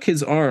 they took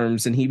his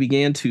arms and he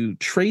began to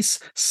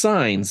trace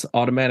signs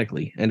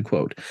automatically, end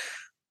quote.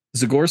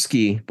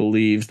 Zagorski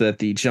believed that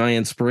the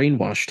giants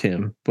brainwashed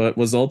him, but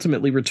was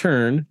ultimately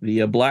returned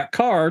via black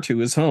car to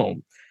his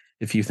home.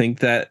 If you think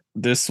that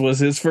this was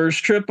his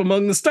first trip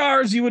among the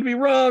stars, you would be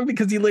wrong,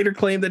 because he later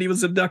claimed that he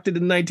was abducted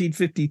in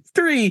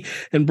 1953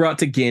 and brought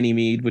to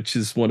Ganymede, which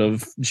is one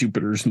of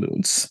Jupiter's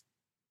moons.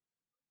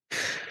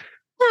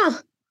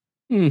 Huh.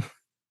 Hmm.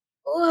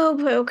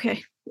 Oh,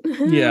 okay.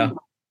 Yeah.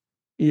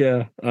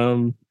 Yeah.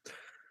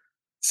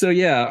 So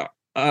yeah,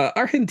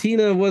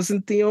 Argentina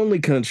wasn't the only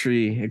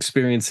country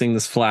experiencing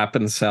this flap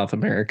in South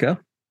America.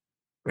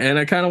 And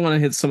I kind of want to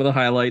hit some of the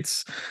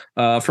highlights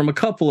from a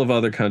couple of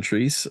other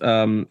countries.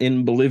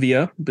 In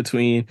Bolivia,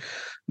 between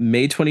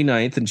May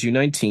 29th and June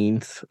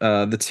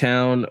 19th, the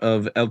town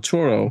of El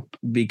Choro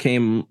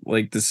became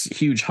like this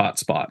huge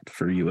hotspot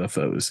for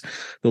UFOs.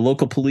 The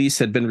local police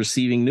had been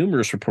receiving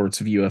numerous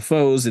reports of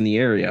UFOs in the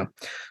area.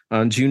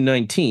 On June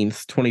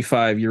 19th,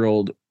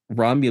 25-year-old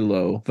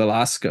Romulo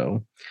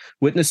Velasco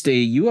witnessed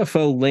a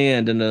UFO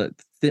land and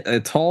a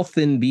tall,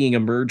 thin being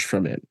emerge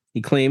from it.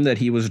 He claimed that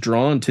he was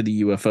drawn to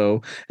the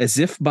UFO as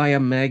if by a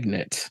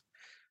magnet.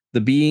 The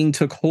being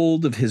took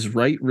hold of his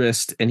right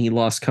wrist and he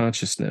lost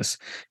consciousness.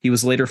 He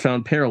was later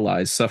found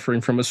paralyzed, suffering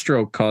from a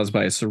stroke caused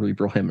by a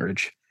cerebral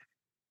hemorrhage.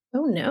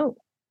 Oh, no.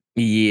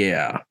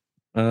 Yeah.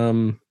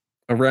 Around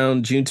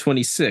June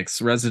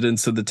 26th,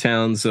 residents of the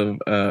towns of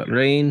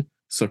Rain,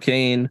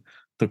 Socaine,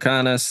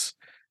 Tocanas,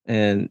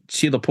 and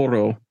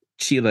Chilaporo,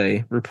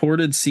 Chile,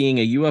 reported seeing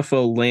a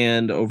UFO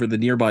land over the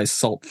nearby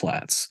salt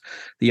flats.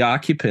 The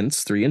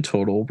occupants, 3 in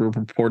total, were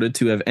reported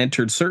to have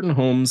entered certain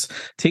homes,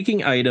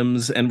 taking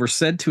items, and were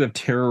said to have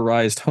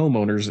terrorized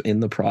homeowners in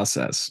the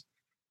process.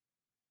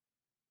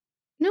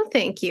 No,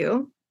 thank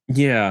you.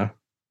 Yeah.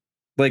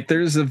 Like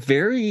there's a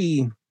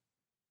very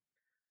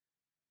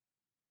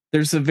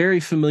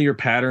familiar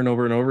pattern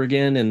over and over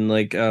again, and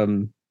like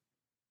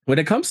when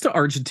it comes to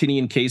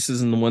Argentinian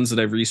cases and the ones that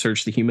I've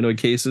researched, the humanoid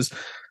cases,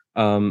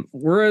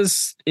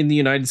 whereas in the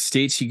United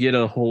States you get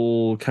a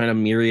whole kind of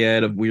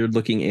myriad of weird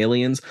looking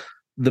aliens,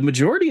 the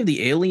majority of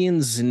the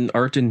aliens in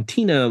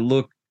Argentina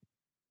look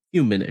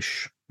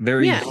humanish,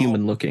 very Yeah.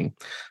 human looking.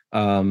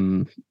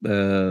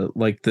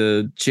 Like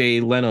the Jay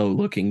Leno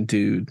looking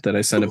dude that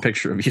I sent a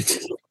picture of you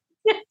to.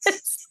 Yes.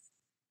 Yes.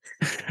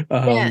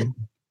 um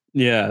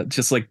yeah,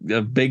 just like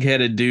a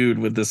big-headed dude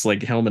with this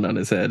like helmet on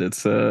his head.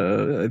 It's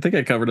I think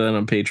I covered that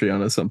on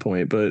Patreon at some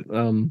point, but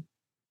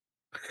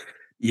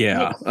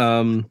yeah.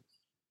 Hmm.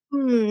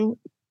 No.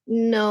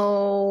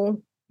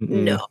 No.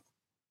 Mm-mm.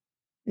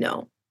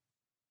 No.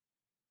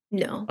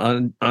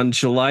 No. On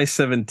July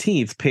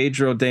 17th,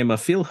 Pedro de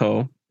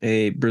Mafilho,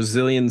 a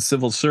Brazilian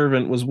civil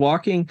servant, was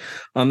walking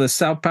on the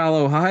Sao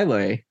Paulo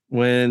highway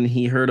when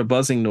he heard a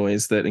buzzing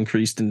noise that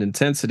increased in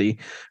intensity.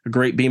 A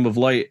great beam of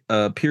light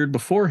appeared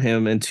before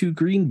him and 2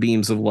 green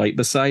beams of light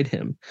beside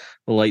him.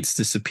 The lights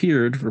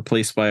disappeared,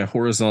 replaced by a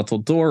horizontal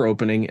door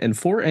opening, and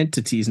 4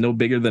 entities no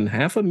bigger than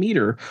half a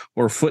meter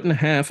or a foot and a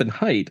half in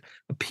height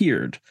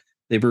appeared.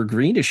 They were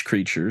greenish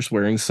creatures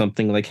wearing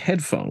something like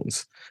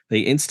headphones. They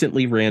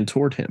instantly ran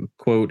toward him.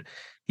 Quote,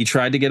 he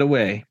tried to get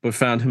away, but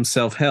found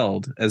himself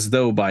held as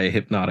though by a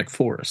hypnotic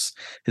force.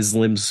 His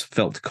limbs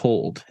felt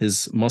cold.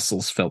 His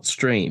muscles felt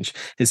strange.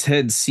 His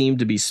head seemed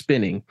to be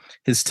spinning.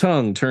 His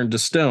tongue turned to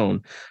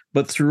stone.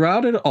 But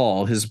throughout it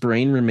all, his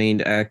brain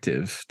remained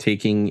active,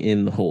 taking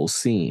in the whole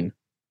scene.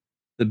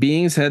 The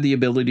beings had the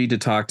ability to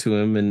talk to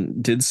him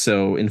and did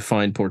so in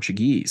fine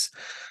Portuguese.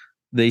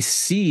 They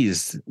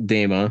seized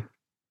Dama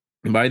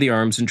by the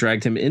arms and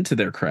dragged him into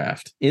their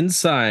craft.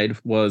 Inside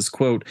was,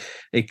 quote,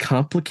 a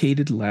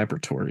complicated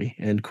laboratory,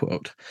 end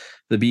quote.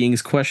 The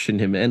beings questioned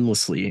him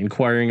endlessly,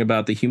 inquiring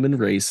about the human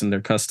race and their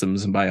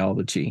customs and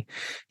biology.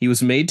 He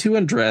was made to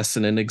undress,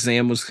 and an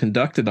exam was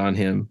conducted on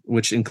him,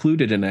 which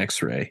included an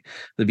x ray.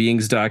 The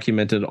beings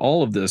documented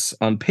all of this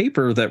on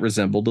paper that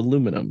resembled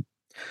aluminum.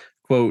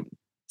 Quote,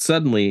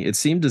 suddenly, it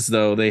seemed as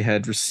though they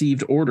had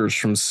received orders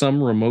from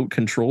some remote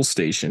control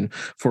station,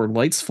 for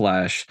lights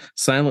flashed,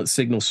 silent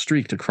signals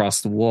streaked across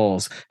the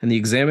walls, and the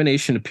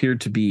examination appeared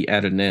to be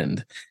at an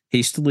end.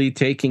 Hastily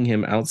taking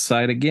him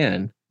outside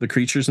again, the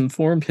creatures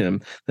informed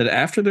him that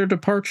after their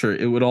departure,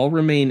 it would all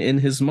remain in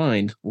his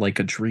mind like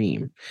a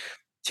dream.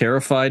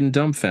 Terrified and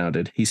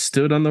dumbfounded, he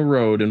stood on the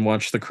road and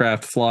watched the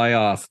craft fly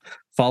off,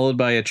 followed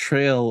by a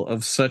trail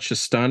of such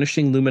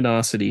astonishing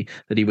luminosity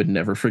that he would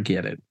never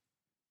forget it.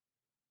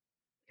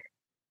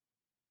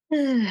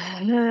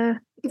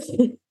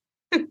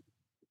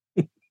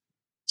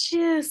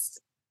 Just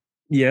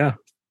Yeah.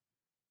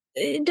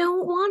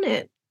 don't want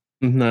it.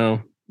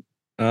 No.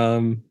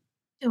 Um,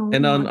 Don't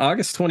and on want.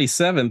 August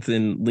 27th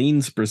in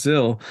Lins,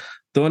 Brazil,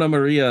 Dona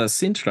Maria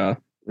Sintra,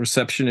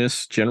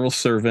 receptionist, general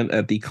servant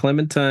at the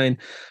Clemente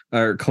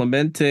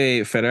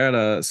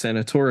Ferreira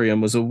Sanatorium,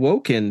 was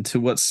awoken to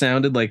what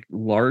sounded like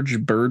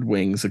large bird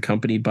wings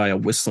accompanied by a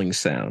whistling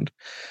sound.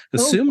 Oh,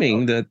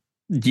 Assuming that,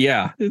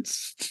 yeah,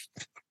 it's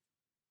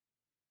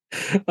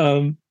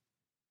um,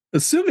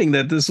 assuming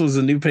that this was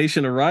a new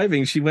patient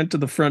arriving, she went to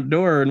the front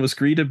door and was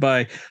greeted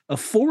by a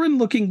foreign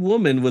looking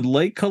woman with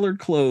light colored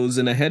clothes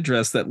and a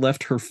headdress that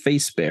left her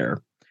face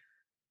bare.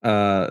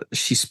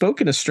 She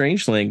spoke in a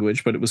strange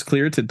language, but it was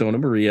clear to Dona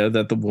Maria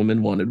that the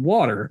woman wanted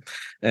water,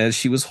 as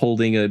she was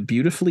holding a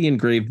beautifully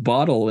engraved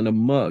bottle and a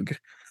mug.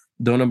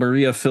 Dona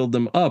Maria filled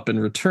them up in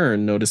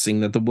return, noticing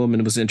that the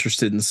woman was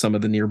interested in some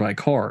of the nearby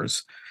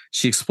cars.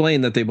 She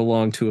explained that they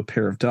belonged to a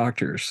pair of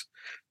doctors.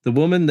 The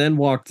woman then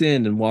walked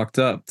in and walked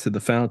up to the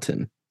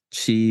fountain.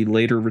 She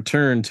later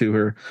returned to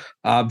her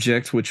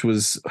object, which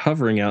was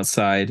hovering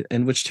outside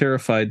and which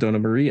terrified Dona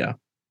Maria.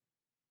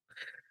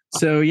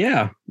 So,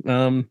 yeah,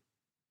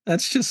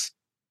 that's just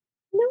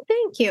no,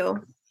 thank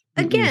you.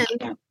 mm-mm, Again,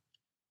 no.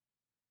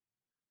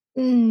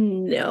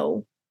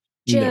 no.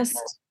 Just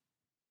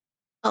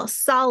a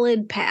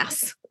solid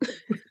pass.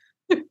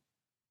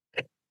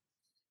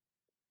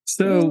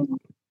 So, Mm,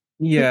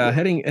 yeah,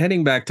 mm-mm.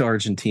 heading back to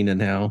Argentina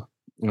now.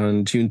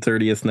 On June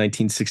 30th,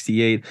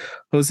 1968,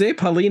 Jose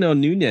Paulino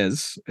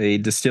Nunez, a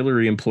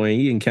distillery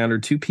employee,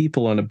 encountered two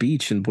people on a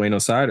beach in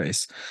Buenos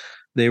Aires.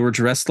 They were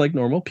dressed like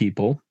normal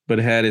people, but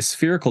had a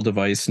spherical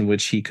device in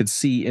which he could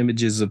see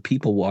images of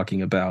people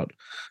walking about.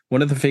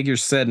 One of the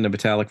figures said in a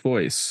metallic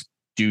voice,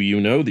 "Do you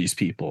know these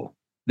people?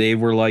 They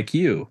were like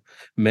you.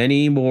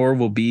 Many more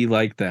will be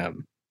like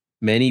them.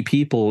 Many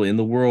people in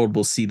the world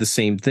will see the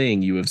same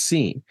thing you have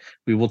seen.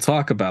 We will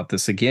talk about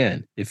this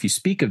again. If you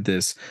speak of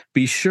this,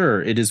 be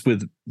sure it is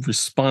with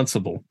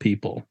responsible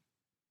people."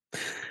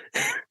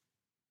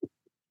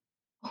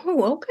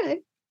 Oh, okay.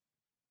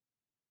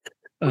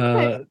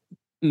 Okay. Uh,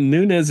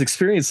 Nunez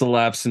experienced a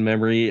lapse in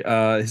memory.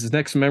 His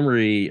next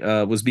memory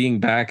was being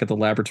back at the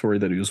laboratory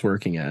that he was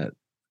working at.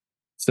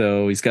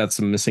 So he's got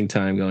some missing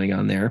time going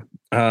on there.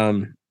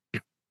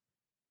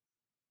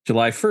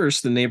 July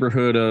 1st, the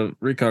neighborhood of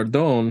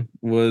Ricardon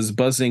was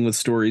buzzing with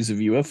stories of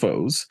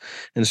UFOs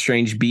and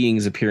strange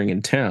beings appearing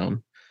in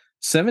town.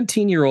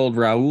 17-year-old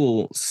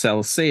Raul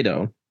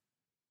Salcedo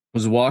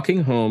was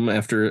walking home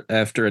after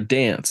a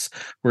dance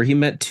where he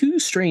met two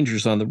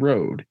strangers on the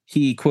road.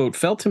 He, quote,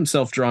 felt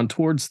himself drawn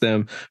towards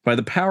them by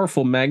the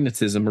powerful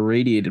magnetism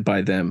irradiated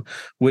by them,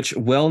 which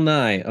well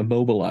nigh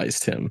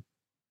immobilized him,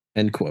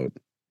 end quote.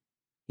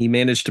 He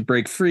managed to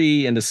break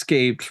free and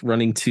escaped,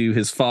 running to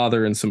his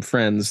father and some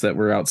friends that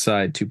were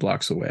outside 2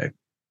 blocks away.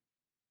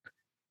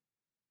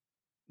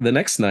 The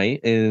next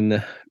night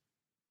in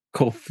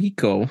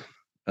Kofico,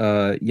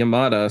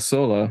 Yamada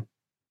Sola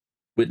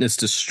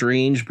witnessed a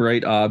strange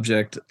bright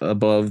object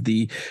above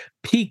the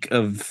peak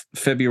of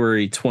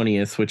February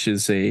 20th, which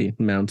is a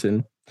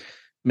mountain.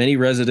 Many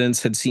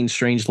residents had seen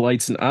strange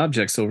lights and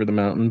objects over the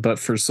mountain, but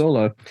for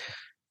Sola,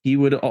 he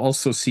would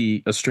also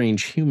see a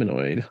strange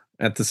humanoid.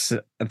 At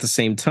the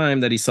same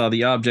time that he saw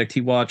the object, he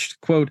watched,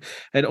 quote,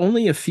 at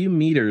only a few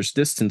meters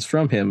distance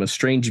from him, a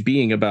strange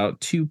being about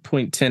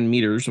 2.10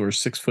 meters or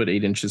 6 foot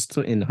 8 inches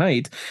in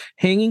height,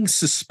 hanging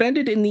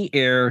suspended in the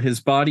air, his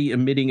body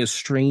emitting a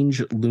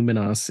strange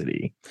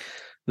luminosity.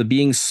 The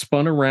being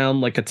spun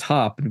around like a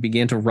top and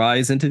began to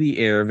rise into the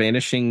air,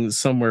 vanishing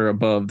somewhere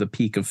above the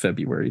peak of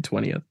February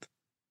 20th.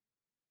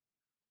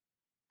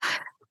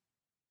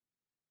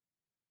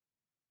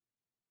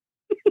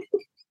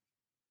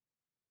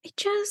 It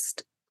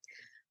just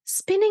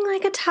spinning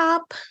like a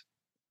top.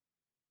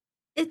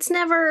 It's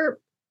never,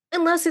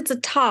 unless it's a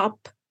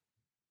top.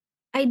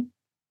 I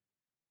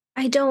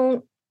I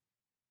don't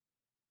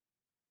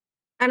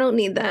I don't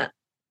need that.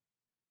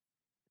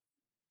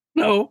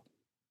 No,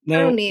 I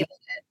don't no. need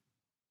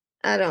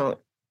I don't.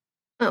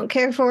 I don't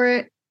care for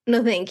it.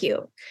 No, thank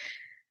you.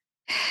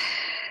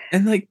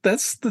 And like,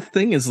 that's the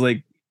thing is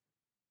like,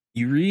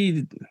 you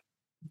read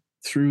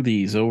through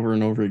these over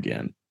and over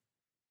again.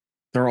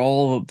 They're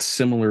all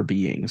similar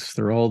beings.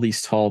 They're all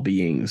these tall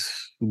beings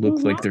who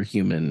look like Mhm. they're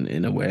human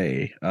in a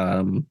way.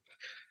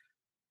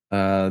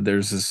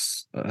 There's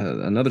this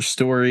another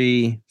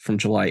story from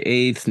July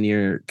 8th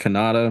near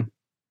Canada.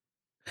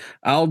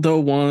 Aldo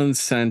Juan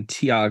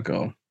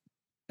Santiago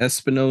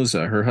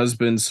Espinoza, her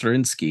husband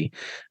Srinsky,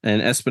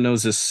 and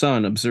Espinoza's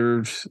son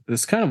observed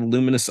this kind of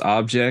luminous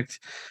object.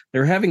 They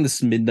were having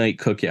this midnight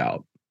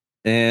cookout,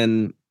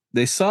 and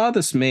they saw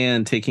this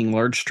man taking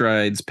large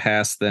strides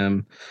past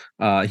them.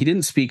 He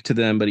didn't speak to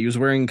them, but he was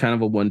wearing kind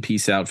of a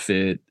one-piece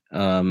outfit,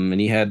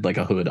 and he had like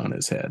a hood on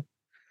his head.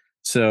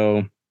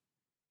 So,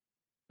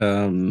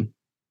 um,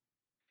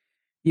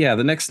 yeah,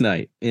 the next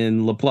night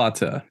in La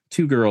Plata,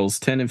 two girls,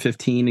 10 and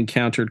 15,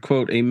 encountered,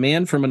 quote, a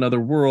man from another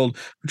world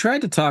who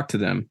tried to talk to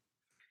them.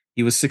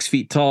 He was 6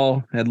 feet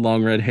tall, had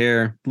long red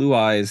hair, blue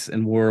eyes,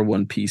 and wore a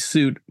one-piece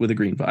suit with a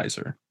green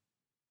visor.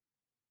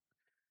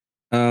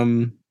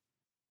 Um,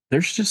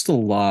 there's just a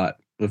lot.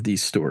 of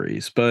these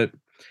stories, but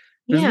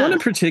there's one Yeah. in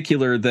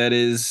particular that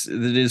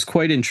is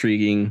quite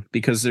intriguing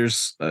because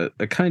there's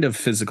a kind of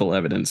physical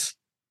evidence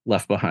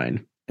left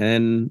behind,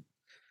 and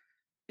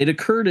it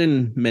occurred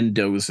in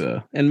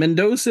Mendoza, and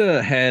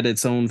Mendoza had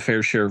its own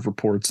fair share of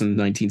reports in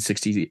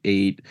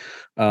 1968.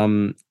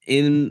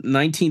 In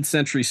 19th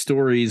century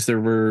stories, there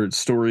were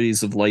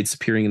stories of lights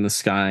appearing in the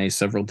sky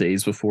several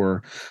days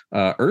before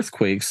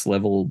earthquakes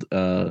leveled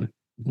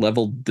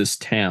this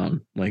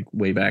town, like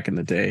way back in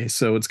the day.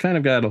 So it's kind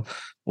of got a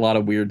lot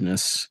of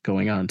weirdness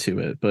going on to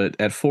it. But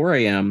at 4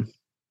 a.m.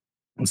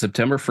 on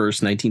September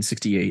 1st,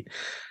 1968,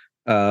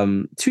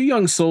 two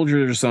young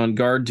soldiers on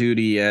guard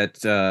duty at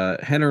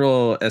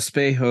General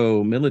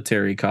Espejo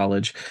Military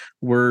College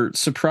were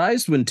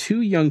surprised when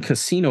two young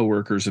casino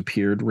workers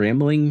appeared,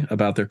 rambling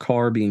about their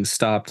car being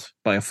stopped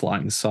by a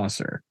flying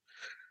saucer.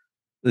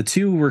 The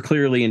two were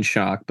clearly in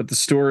shock, but the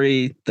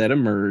story that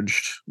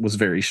emerged was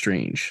very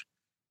strange.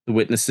 The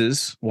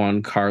witnesses,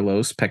 Juan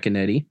Carlos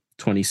Pecanetti,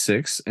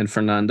 26, and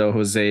Fernando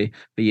Jose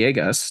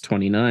Villegas,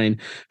 29,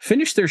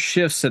 finished their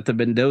shifts at the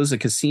Mendoza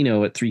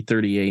Casino at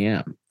 3:30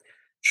 a.m.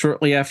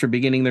 Shortly after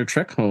beginning their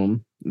trek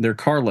home, their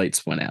car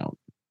lights went out.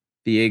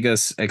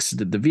 Villegas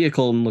exited the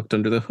vehicle and looked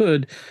under the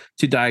hood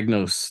to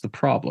diagnose the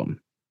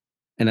problem.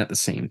 And at the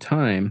same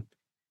time,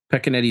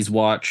 Pecanetti's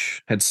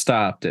watch had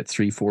stopped at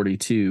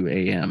 3:42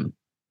 a.m.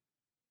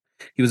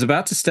 He was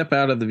about to step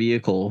out of the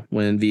vehicle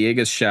when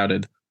Villegas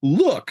shouted,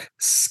 "Look,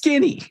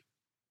 Skinny!"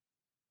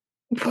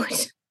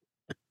 What?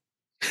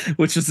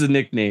 which is the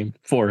nickname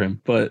for him.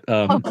 But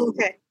Oh,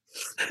 okay.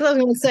 I was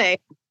going to say,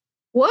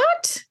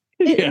 what?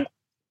 yeah,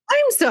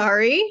 I'm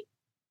sorry.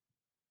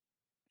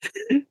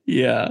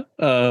 yeah.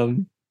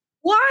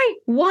 Why?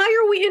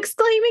 Why are we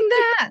exclaiming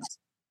that?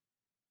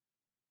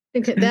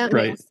 Okay,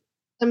 Right.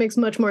 that makes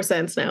much more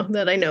sense now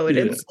that I know it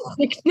Yeah. is.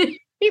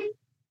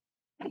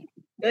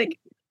 Like,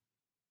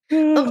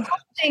 of all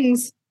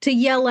things to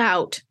yell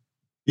out,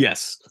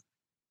 Yes.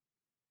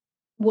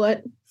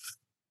 what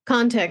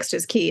context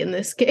is key in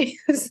this case?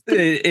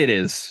 It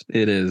is.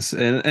 It is.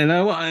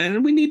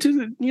 And we need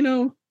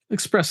to,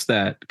 express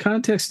that.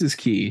 Context is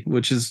key,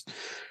 which is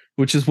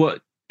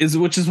what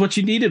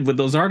you needed with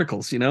those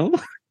articles,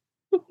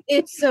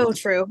 It's so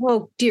true.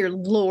 Oh, dear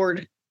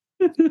Lord.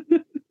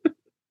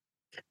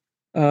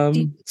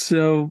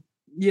 So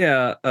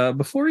yeah,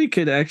 before he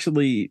could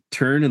actually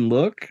turn and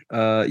look,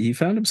 he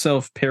found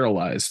himself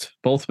paralyzed.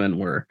 Both men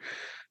were.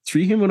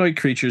 Three humanoid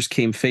creatures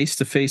came face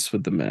to face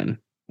with the men,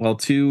 while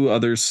two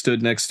others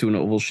stood next to an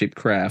oval shaped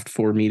craft,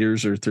 4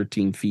 meters or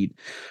 13 feet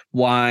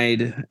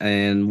wide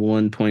and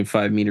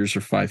 1.5 meters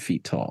or 5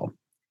 feet tall.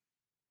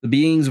 The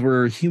beings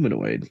were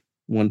humanoid,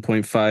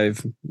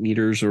 1.5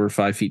 meters or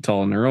 5 feet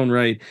tall in their own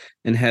right,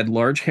 and had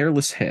large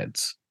hairless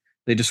heads.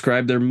 They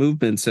described their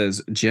movements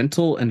as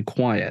gentle and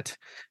quiet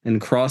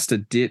and crossed a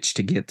ditch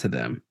to get to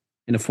them.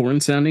 In a foreign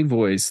sounding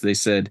voice, they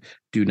said,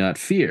 "Do not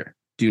fear,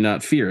 do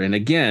not fear." And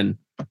again,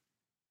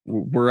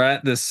 we're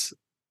at this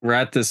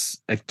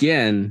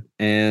again,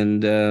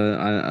 and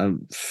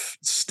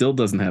still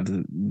doesn't have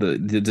the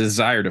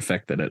desired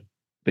effect that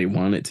they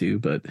want it to.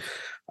 But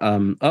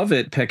of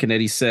it,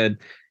 Pecanetti said,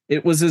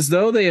 "It was as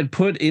though they had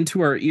put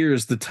into our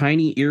ears the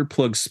tiny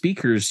earplug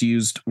speakers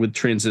used with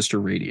transistor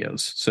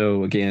radios."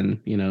 So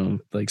again,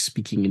 like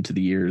speaking into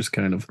the ears,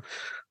 kind of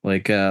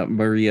like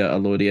Maria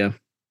Alodia.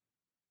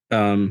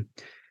 Um,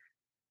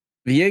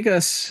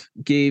 Villegas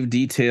gave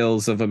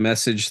details of a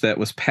message that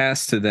was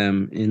passed to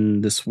them in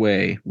this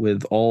way,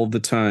 with all the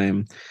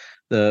time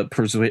the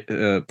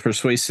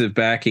persuasive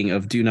backing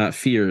of "do not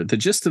fear." The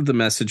gist of the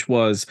message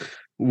was,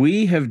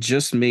 "We have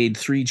just made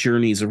 3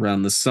 journeys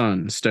around the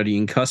sun,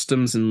 studying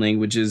customs and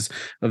languages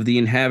of the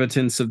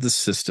inhabitants of the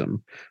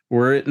system.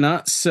 Were it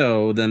not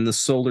so, then the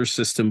solar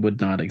system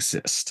would not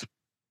exist."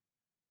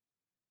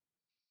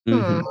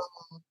 Hmm.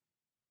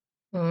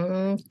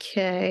 Mhm.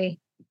 Okay.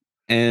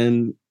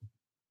 And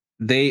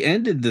they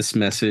ended this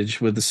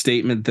message with the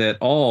statement that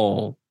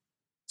all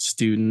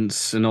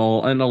students and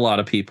a lot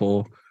of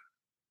people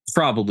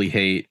probably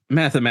hate: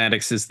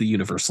 mathematics is the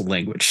universal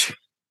language.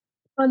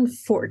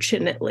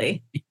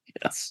 Unfortunately.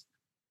 Yes.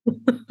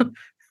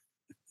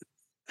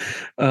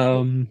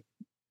 Um,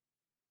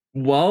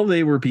 while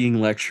they were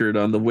being lectured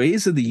on the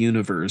ways of the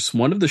universe,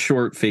 one of the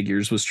short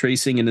figures was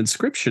tracing an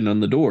inscription on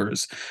the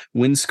doors,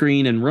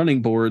 windscreen, and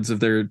running boards of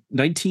their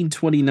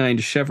 1929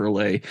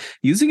 Chevrolet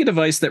using a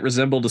device that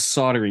resembled a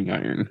soldering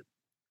iron.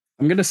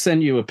 I'm going to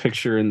send you a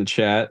picture in the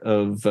chat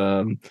of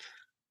the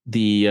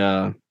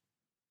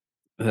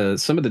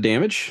some of the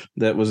damage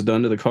that was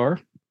done to the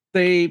car.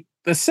 They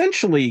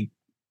essentially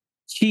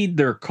keyed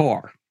their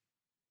car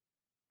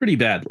pretty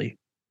badly.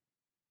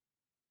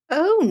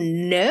 Oh,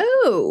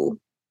 no.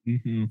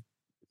 Mm-hmm.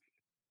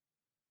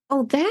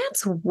 Oh,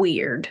 that's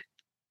weird.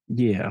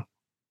 Yeah.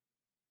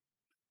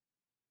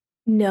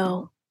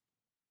 No,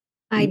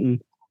 I Mm-mm.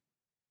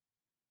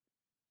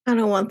 I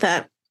don't want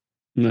that.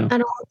 No. I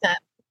don't want that.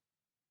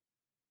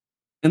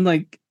 And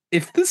like,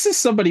 if this is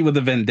somebody with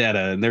a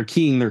vendetta and they're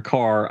keying their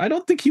car, I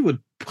don't think you would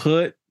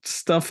put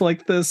stuff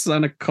like this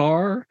on a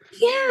car.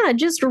 Yeah,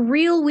 just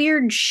real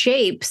weird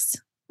shapes.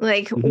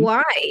 Like, Mhm.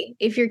 why?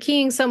 If you're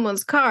keying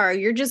someone's car,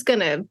 you're just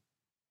gonna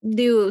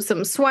do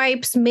some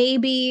swipes,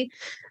 maybe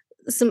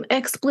some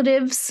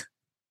expletives,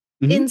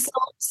 Mhm.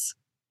 insults.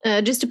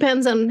 Just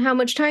depends on how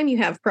much time you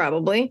have,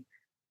 probably.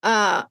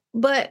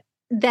 But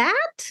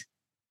that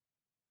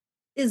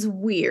is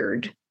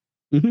weird.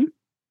 Mhm.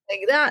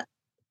 Like that.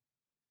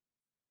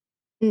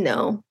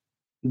 No,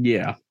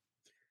 Yeah.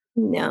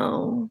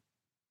 no.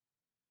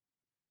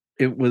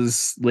 It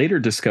was later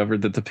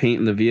discovered that the paint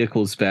in the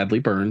vehicle is badly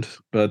burned,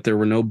 but there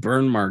were no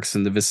burn marks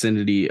in the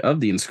vicinity of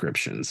the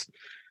inscriptions,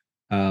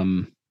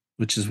 um,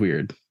 which is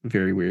weird,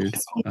 very weird.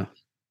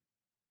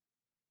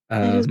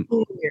 That is Um,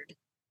 weird.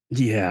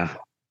 yeah.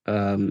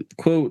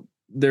 Quote,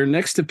 there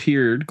next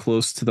appeared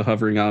close to the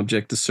hovering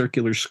object a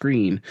circular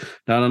screen,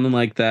 not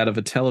unlike that of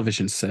a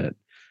television set.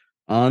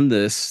 On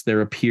this, there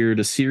appeared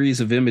a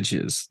series of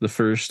images. The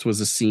first was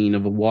a scene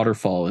of a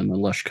waterfall in a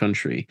lush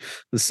country.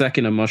 The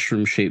second, a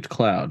mushroom shaped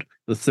cloud.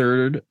 The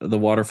third, the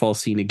waterfall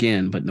scene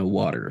again, but no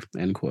water.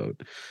 End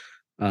quote.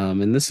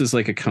 And this is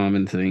like a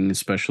common thing,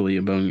 especially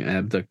among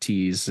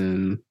abductees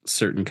and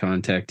certain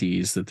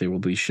contactees, that they will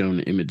be shown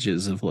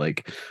images of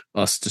like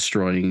us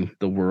destroying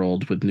the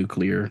world with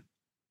nuclear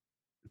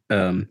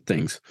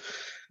things,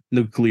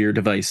 nuclear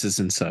devices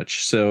and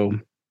such. So,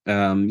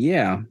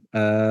 yeah,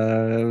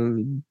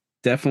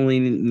 definitely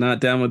not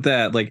down with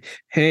that. Like,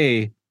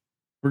 hey,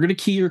 we're gonna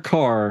key your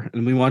car,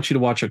 and we want you to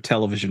watch our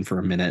television for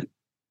a minute.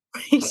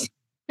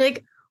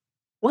 Like,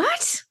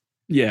 what?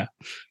 Yeah.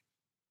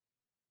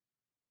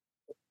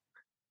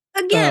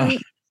 Uh, Again,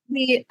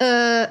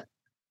 the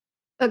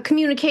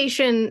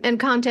communication and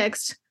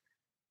context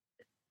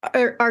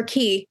are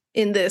key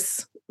in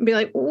this. Be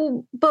like,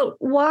 "Well, but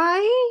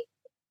why?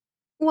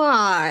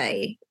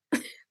 Why?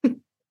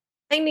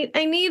 I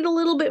need a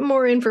little bit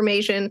more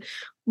information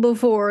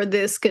before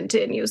this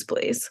continues,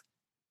 please."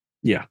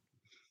 yeah.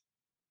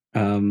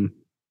 Um,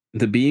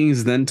 the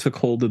beings then took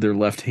hold of their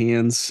left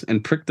hands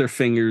and pricked their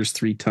fingers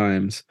 3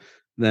 times.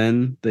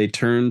 Then they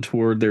turned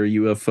toward their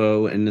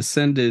UFO and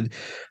ascended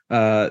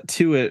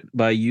to it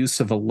by use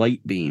of a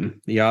light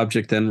beam. The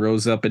object then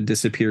rose up and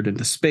disappeared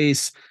into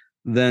space.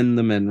 Then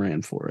the men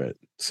ran for it.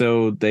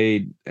 So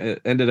they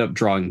ended up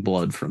drawing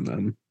blood from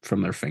them,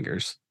 from their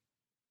fingers.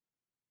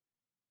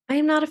 I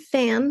am not a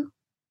fan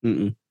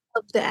Mm-mm.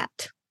 of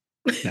that.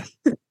 Yeah.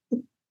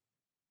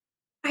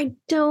 I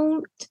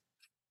don't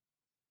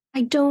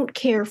I don't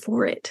care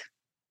for it.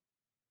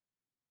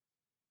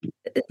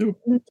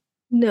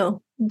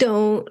 Nope.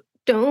 No,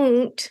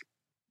 don't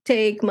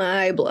take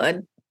my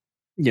blood.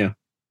 Yeah.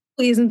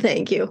 Please and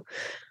thank you.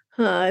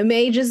 It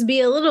may just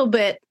be a little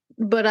bit,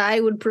 but I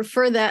would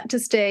prefer that to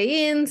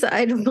stay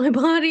inside of my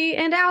body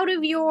and out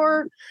of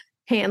your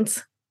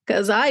hands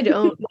because I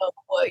don't know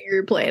what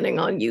you're planning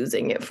on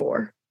using it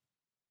for.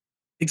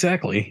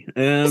 Exactly.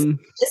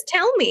 Just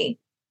tell me.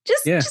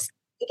 Yeah. Just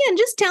again,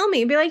 just tell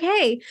me. Be like,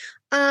 hey,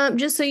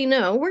 just so you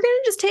know, we're gonna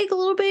just take a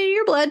little bit of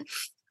your blood.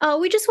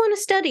 We just want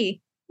to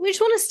study. We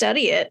just want to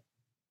study it.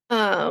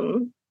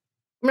 I'm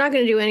not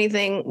gonna do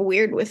anything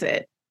weird with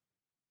it.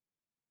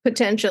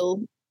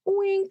 Potential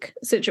wink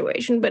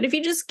situation. But if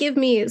you just give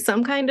me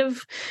some kind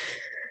of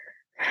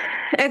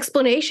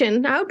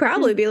explanation, I would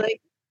probably be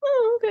like,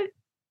 oh, okay.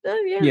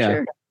 Yeah, Yeah.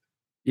 sure. It's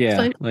Yeah.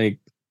 fine. Like,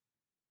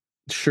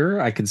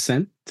 sure, I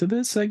consent to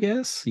this, I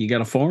guess. You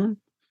got a form?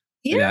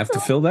 Yeah. Like, I have to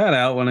fill that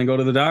out when I go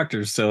to the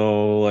doctor.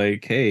 So,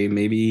 like, hey,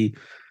 maybe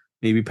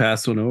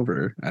pass one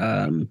over.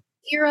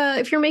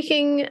 If you're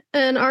making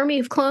an army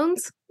of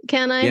clones,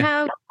 can I Yeah.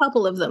 have a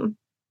couple of them?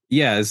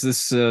 Yeah, is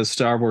this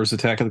Star Wars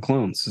Attack of the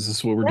Clones? Is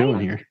this what we're Right. doing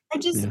here?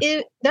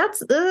 Yeah.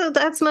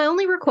 That's my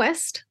only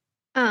request.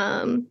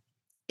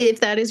 If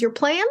that is your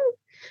plan,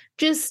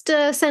 just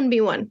send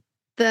me one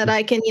that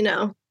I can,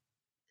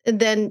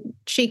 then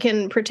she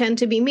can pretend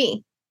to be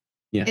me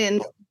Yeah.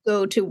 and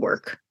go to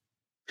work.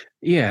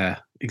 Yeah,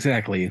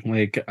 exactly.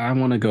 Like, I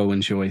want to go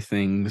enjoy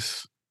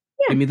things.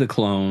 Yeah, Give me the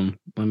clone.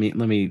 Let me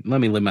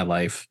live my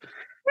life.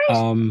 right.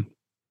 Um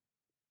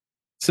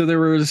so there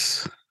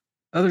was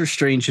other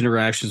strange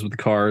interactions with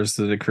cars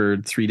that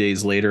occurred 3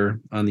 days later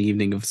on the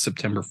evening of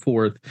September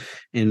 4th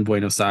in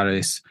Buenos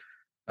Aires.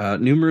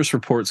 Numerous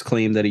reports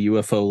claim that a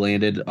UFO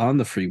landed on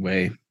the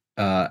freeway,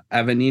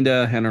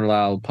 Avenida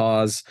General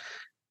Paz,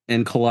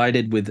 and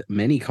collided with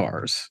many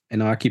cars.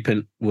 An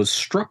occupant was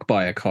struck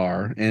by a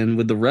car, and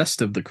with the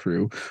rest of the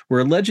crew, were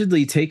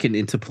allegedly taken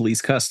into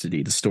police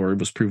custody. The story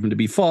was proven to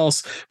be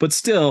false, but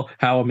still,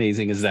 how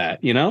amazing is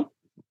that? You know?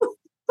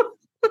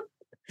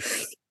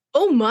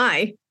 Oh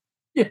my.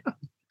 Yeah.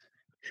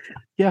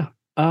 Yeah.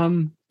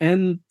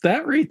 And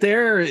that right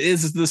there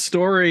is the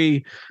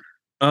story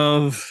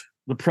of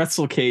the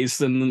pretzel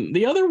case and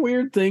the other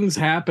weird things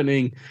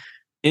happening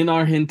in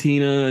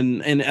Argentina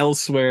and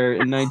elsewhere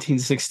in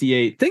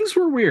 1968. Things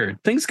were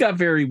weird. Things got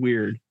very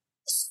weird.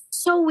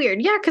 So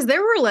weird. Yeah, because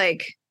there were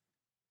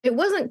it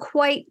wasn't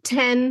quite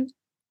 10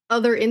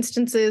 other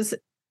instances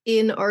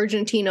in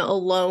Argentina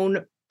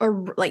alone,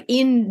 or like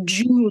in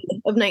June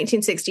of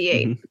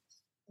 1968. Hmm.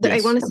 I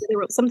Yes. want to say there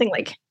was something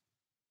like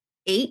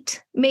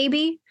 8,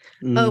 maybe,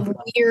 Mm, of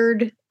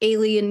weird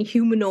alien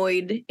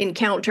humanoid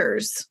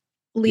encounters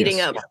leading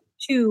yes. up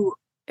to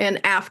and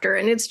after.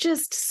 And it's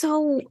just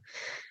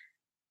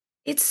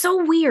it's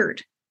so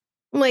weird.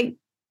 Like,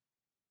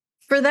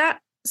 for that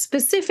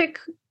specific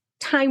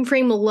time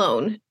frame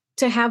alone,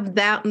 to have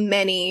that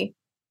many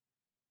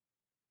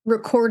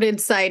recorded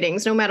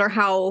sightings, no matter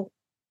how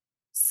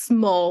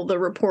small the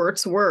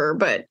reports were,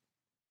 but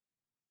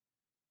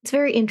it's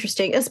very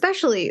interesting,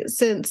 especially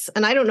since,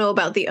 and I don't know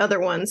about the other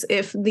ones,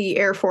 if the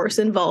Air Force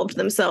involved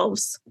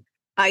themselves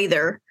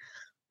either.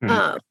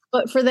 Right.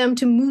 But for them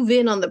to move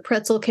in on the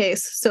pretzel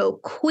case so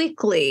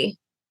quickly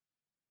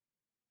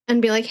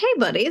and be like, "Hey,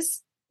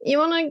 buddies, you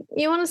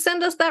wanna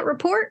send us that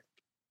report?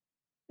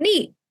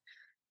 Neat.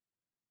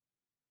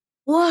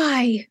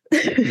 Why?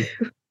 Mm,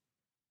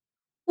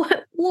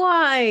 What?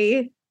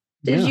 Why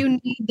did yeah. you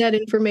need that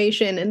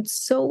information and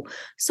so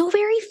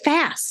very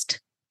fast?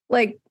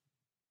 Like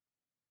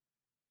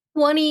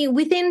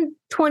within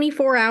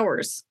 24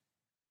 hours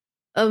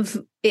of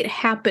it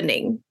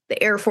happening,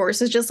 the Air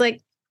Force is just like,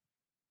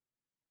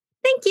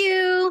 thank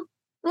you.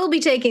 We'll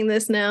be taking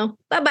this now.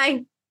 Bye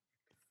bye.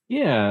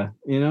 Yeah.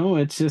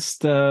 It's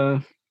just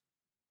it's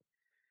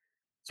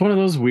one of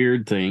those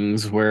weird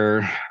things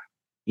where,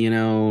 you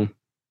know,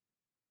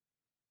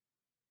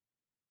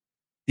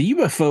 the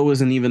UFO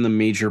isn't even the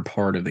major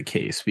part of the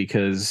case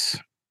because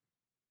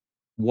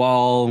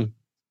while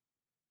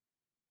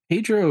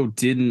Pedro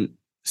didn't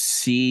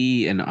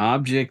see an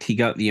object, he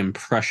got the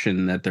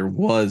impression that there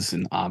was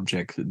an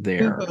object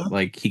there. Mhm.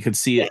 Like he could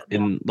see Yeah. it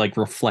in like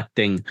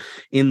reflecting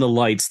in the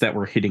lights that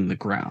were hitting the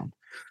ground.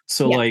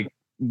 So Yeah. like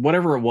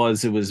whatever it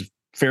was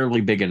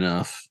fairly big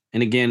enough.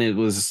 And again, it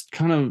was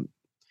kind of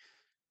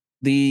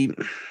the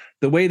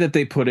the way that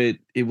they put it,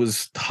 it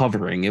was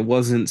hovering. It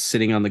wasn't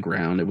sitting on the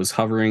ground. It was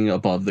hovering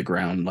above the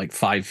ground, like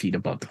 5 feet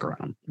above the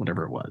ground,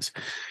 whatever it was.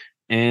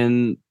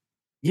 And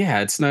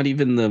yeah, it's not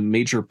even the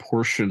major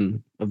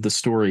portion of the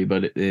story,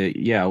 but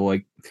yeah,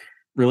 like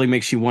really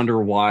makes you wonder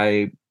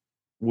why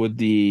would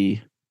the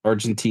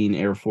Argentine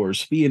Air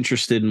Force be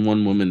interested in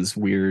one woman's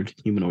weird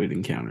humanoid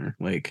encounter?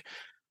 Like,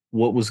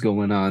 what was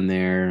going on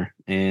there?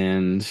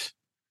 And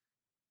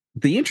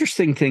the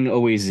interesting thing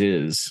always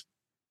is,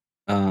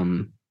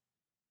 um,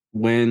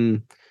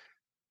 when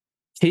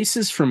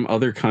cases from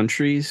other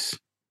countries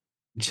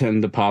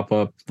tend to pop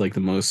up, like the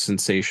most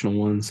sensational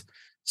ones.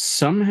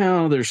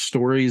 Somehow there's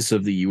stories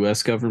of the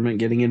US government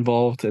getting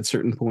involved at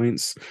certain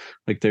points.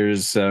 Like there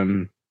was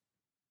an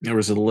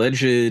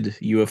alleged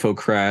UFO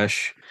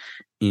crash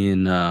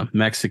in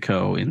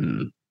Mexico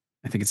in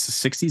I think it's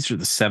the 60s or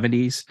the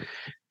 70s,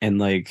 and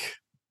like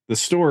the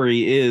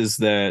story is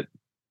that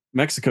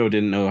Mexico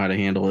didn't know how to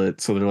handle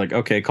it, so they're like,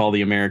 okay, call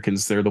the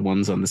Americans. They're the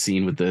ones on the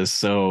scene with this.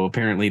 So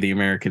apparently, the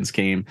Americans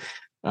came,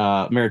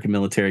 American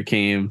military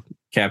came,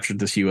 captured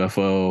this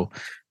UFO,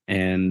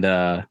 and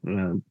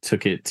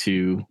took it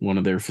to one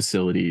of their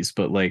facilities.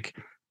 But like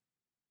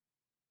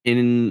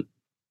in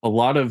a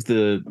lot of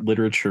the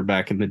literature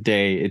back in the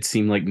day, it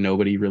seemed like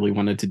nobody really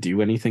wanted to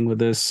do anything with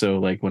this. So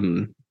like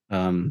when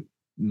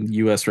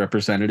U.S.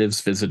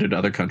 representatives visited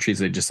other countries,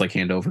 they just like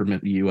hand over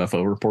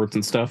UFO reports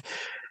and stuff.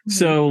 Mhm.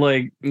 So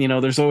like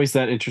there's always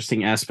that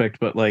interesting aspect,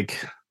 but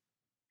like,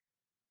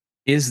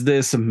 is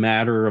this a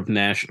matter of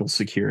national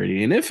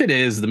security? And if it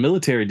is, the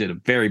military did a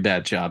very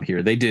bad job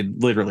here. They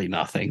did literally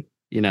nothing,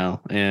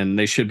 and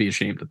they should be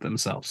ashamed of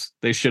themselves.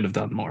 They should have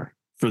done more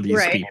for these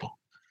Right. people.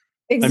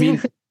 I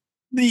mean,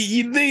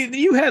 Exactly.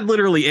 you had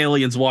literally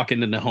aliens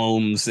walking into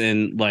homes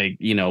and like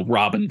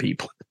robbing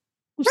people.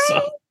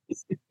 So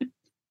Right.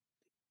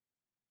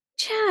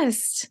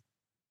 Just.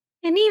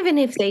 And even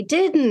if they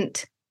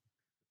didn't,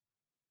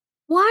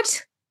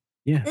 what?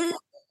 yeah, Uh,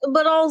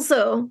 But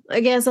also, I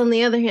guess on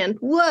the other hand,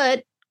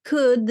 what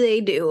could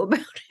they do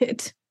about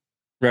it?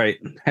 right.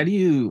 How do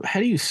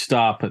you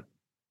stop a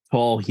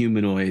tall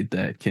humanoid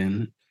that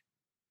can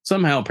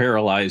somehow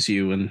paralyze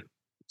you and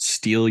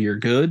steal your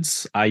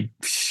goods? I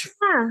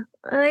Yeah,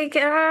 like,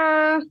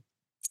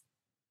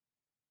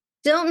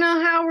 don't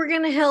know how we're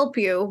gonna help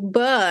you,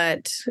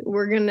 but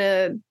we're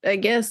gonna, I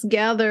guess,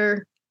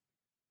 gather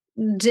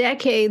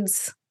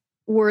decades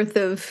worth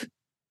of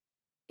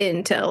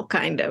intel,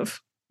 kind of.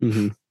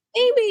 Mhm.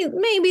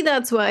 Maybe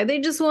that's why they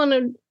just want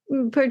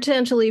to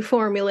potentially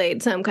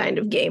formulate some kind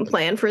of game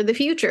plan for the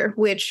future,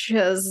 which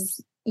has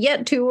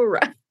yet to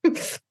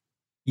arrive.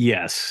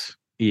 Yes.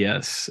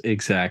 Yes,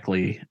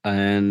 exactly.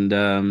 And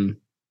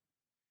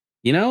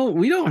we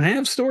don't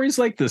have stories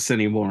like this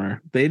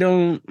anymore. You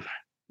don't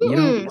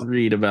Mm-mm.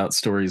 read about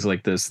stories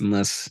like this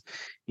unless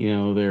they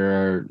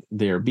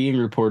are being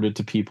reported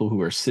to people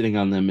who are sitting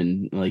on them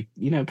and like,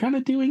 kind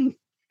of doing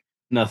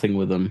nothing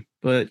with them.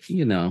 But,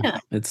 Yeah.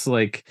 it's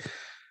like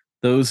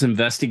those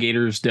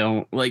investigators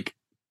don't like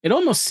it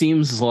almost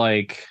seems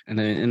like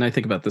and I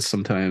think about this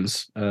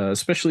sometimes,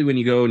 especially when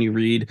you go and you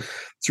read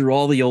through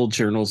all the old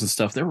journals and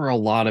stuff. There were a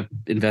lot of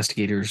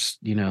investigators,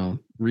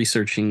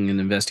 researching and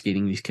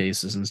investigating these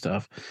cases and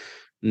stuff.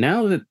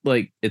 Now that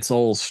like it's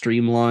all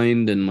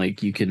streamlined and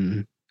like you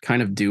can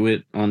kind of do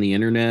it on the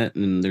internet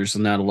and there's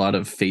not a lot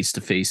of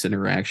face-to-face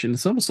interaction.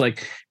 It's almost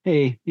like,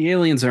 hey, the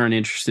aliens aren't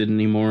interested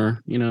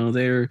anymore.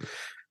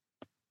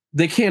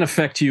 They can't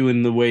affect you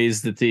in the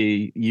ways that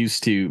they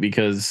used to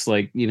because,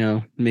 like,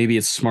 maybe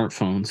it's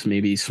smartphones.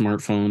 Maybe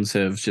smartphones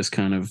have just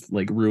kind of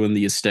like ruined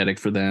the aesthetic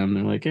for them.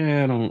 They're like,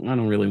 I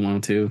don't really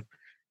want to.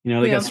 They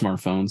got Yeah.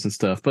 smartphones and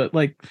stuff, but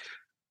like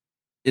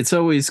it's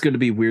always going to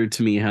be weird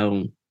to me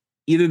how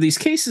either these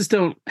cases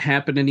don't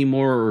happen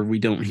anymore or we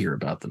don't hear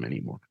about them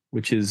anymore,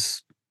 which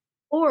is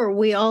Or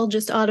we all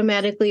just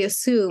automatically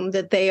assume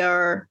that they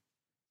are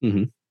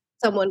mhm,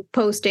 someone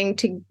posting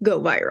to go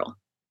viral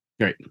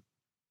right.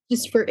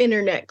 just for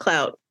internet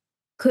clout.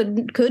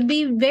 Could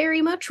be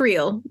very much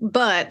real,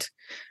 but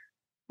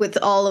with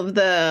all of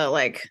the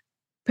like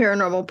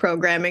paranormal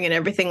programming and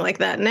everything like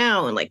that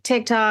now, and like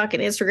TikTok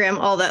and Instagram,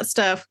 all that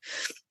stuff,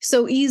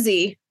 so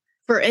easy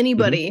for Mhm.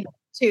 anybody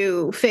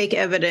to fake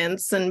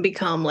evidence and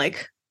become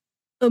like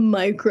a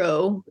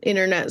micro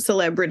internet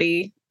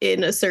celebrity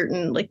in a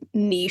certain like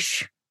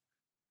niche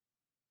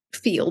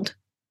field.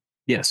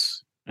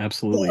 Yes,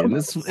 absolutely. And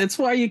it's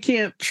why you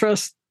can't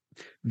trust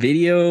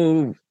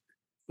video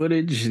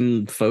footage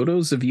and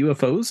photos of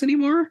UFOs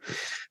anymore.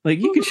 Like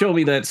you could show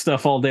me that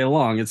stuff all day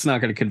long. It's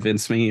not going to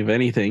convince me of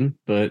anything,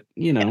 but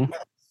Yeah,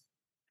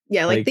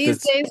 like like these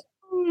that's days,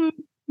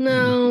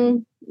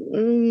 no.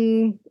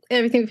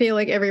 Everything feel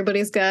like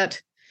everybody's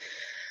got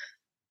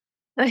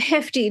a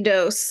hefty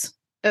dose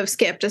of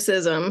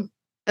skepticism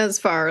as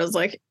far as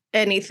like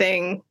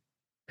anything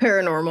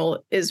paranormal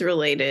is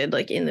related,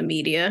 like in the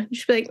media. You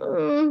should be like,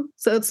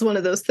 so it's one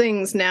of those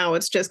things now.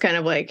 It's just kind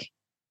of like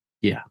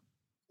yeah.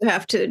 you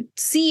have to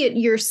see it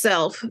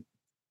yourself,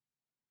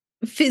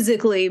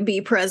 physically be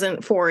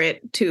present for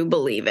it to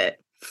believe it.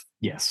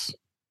 Yes.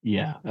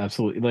 Yeah,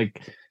 absolutely.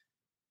 Like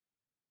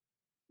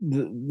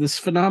this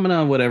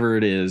phenomena, whatever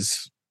it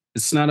is,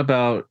 it's not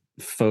about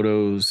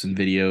photos and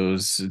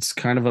videos. It's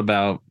kind of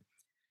about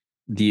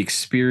the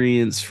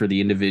experience for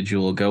the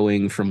individual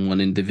going from one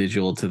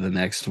individual to the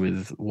next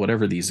with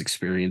whatever these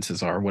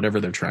experiences are, whatever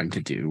they're trying to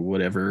do,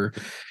 whatever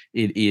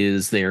it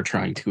is they are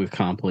trying to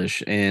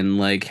accomplish. And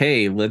like,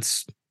 hey,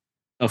 let's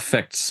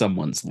affect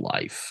someone's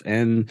life.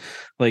 And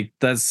like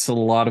that's a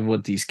lot of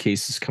what these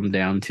cases come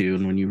down to.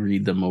 And when you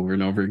read them over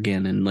and over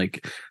again, and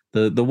like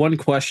the one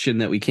question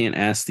that we can't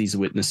ask these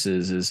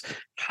witnesses is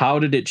how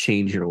did it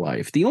change your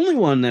life? The only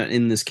one that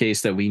in this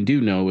case that we do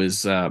know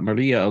is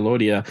Maria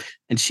Alodia,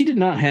 and she did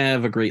not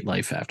have a great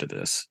life after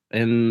this.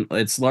 And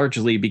it's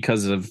largely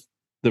because of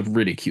the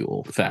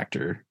ridicule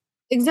factor.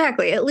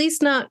 Exactly. At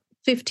least not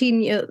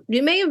 15 years.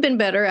 It may have been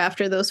better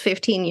after those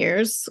 15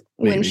 years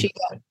when Maybe. she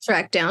got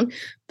tracked down,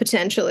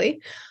 potentially.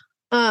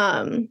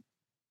 Um,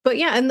 but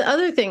yeah, and the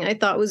other thing I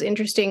thought was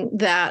interesting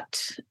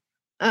that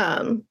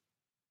um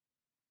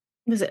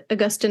was it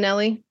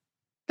Augustinelli,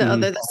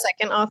 Mhm. the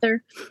second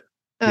author,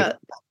 Yep. uh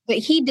that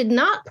he did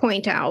not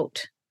point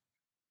out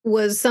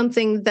was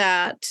something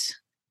that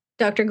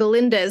Dr.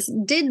 Galindez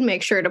did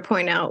make sure to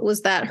point out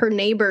was that her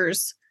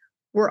neighbors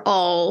were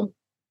all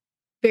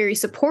very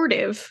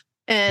supportive.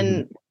 Mhm.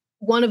 And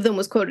one of them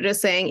was quoted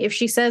as saying, if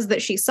she says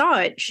that she saw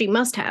it, she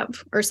must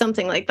have, or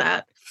something like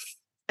that.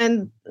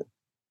 And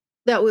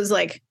that was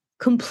like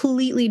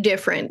completely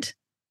different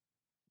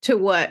to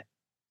what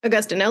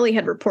Augustinelli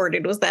had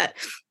reported, was that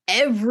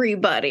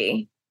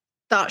everybody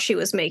thought she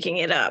was making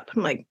it up.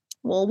 I'm like,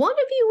 well, one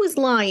of you was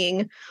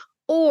lying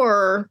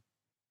or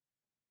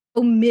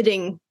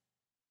omitting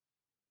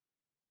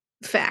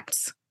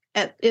facts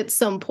at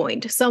some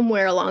point,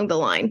 somewhere along the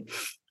line.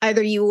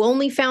 Either you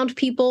only found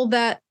people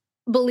that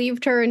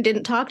believed her and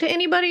didn't talk to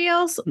anybody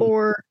else, Mm.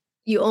 or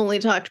you only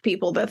talked to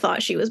people that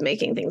thought she was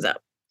making things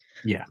up.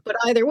 Yeah. But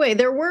either way,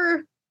 there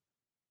were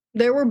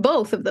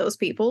both of those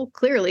people,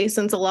 clearly,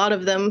 since a lot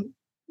of them,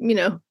 you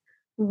know,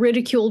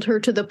 ridiculed her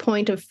to the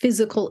point of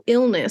physical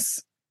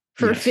illness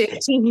for Yes.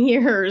 15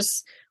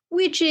 years,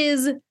 which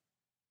is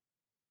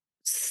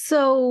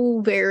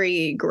so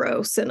very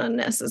gross and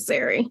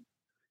unnecessary.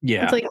 It's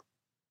Yeah. like,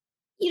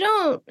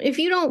 if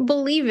you don't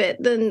believe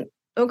it, then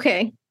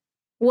okay.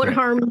 What Right.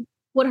 harm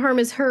what harm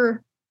is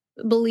her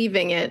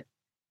believing it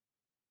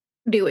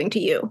doing to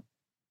you?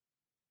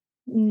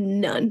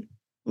 None.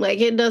 Like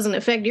it doesn't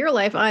affect your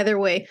life either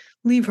way.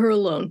 Leave her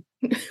alone.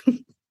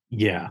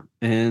 Yeah.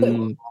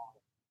 And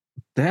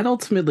that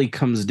ultimately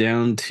comes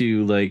down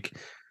to like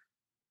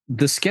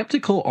the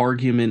skeptical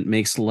argument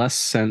makes less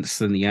sense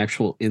than the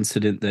actual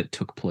incident that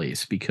took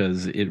place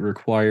because it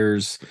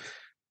requires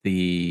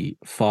the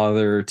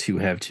father to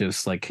have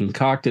just like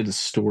concocted a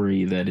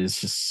story that is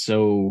just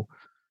so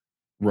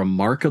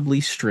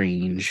remarkably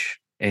strange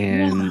Yeah.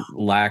 and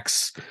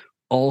lacks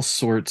all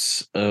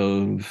sorts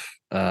of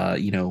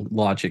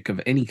logic of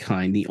any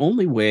kind. The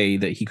only way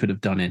that he could have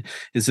done it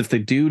is if the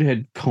dude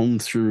had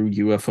combed through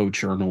UFO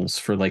journals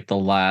for like the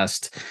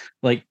last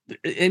like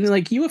and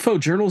like UFO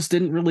journals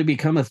didn't really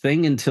become a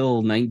thing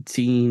until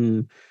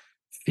 1950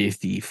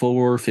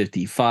 54,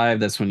 55.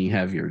 That's when you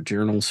have your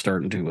journals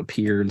starting to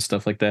appear and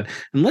stuff like that.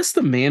 Unless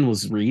the man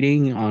was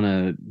reading on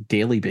a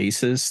daily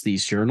basis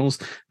these journals,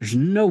 there's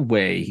no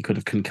way he could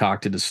have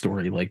concocted a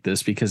story like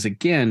this because,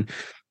 again,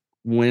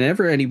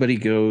 whenever anybody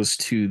goes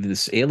to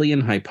this alien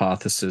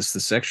hypothesis,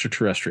 this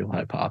extraterrestrial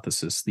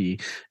hypothesis, the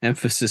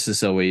emphasis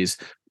is always,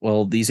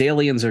 well, these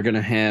aliens are going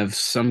to have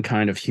some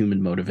kind of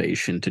human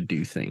motivation to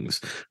do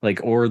things,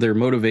 like, or their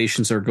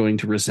motivations are going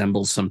to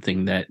resemble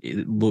something that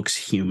it looks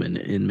human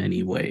in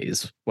many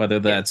ways, whether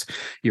Yeah. that's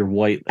your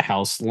White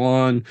House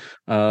lawn,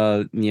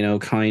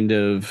 kind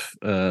of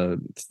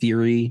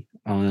theory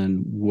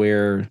on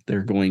where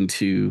they're going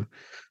to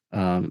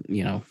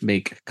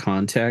make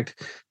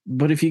contact.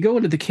 But if you go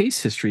into the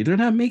case history, they're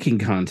not making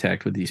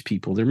contact with these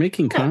people. They're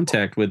making Yeah.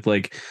 contact with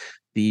like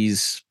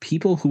these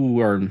people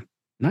who are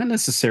not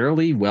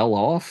necessarily well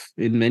off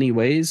in many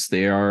ways.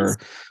 They are,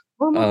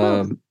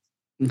 Normal folks.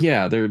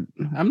 yeah, they're.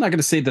 I'm not going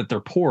to say that they're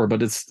poor,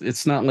 but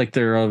it's not like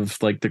they're of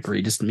like the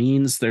greatest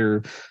means.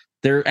 They're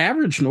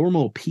average,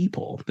 normal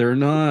people. They're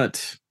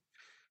not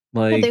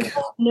Yeah, they like,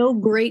 hold no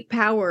great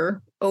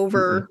power mm-mm,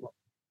 over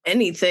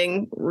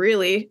anything,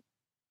 really.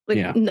 Like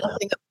yeah,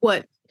 nothing of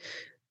what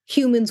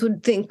humans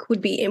would think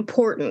would be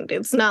important.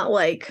 It's not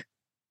like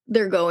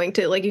they're going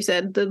to, like you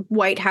said, the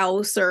White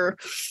House or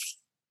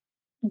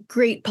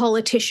great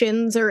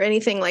politicians or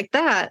anything like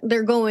that.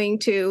 They're going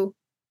to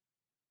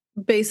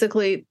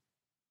basically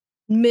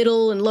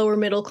middle and lower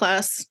middle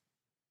class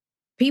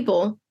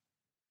people.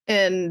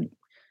 And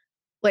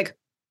like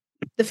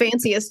the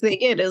fanciest they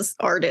get is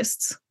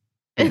artists.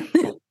 yeah,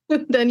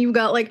 And then you've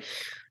got like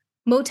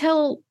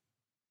motel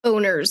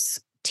owners,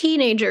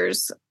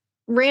 teenagers,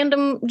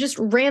 just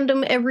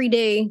random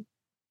everyday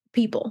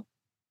people,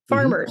 mhm,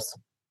 farmers,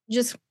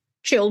 just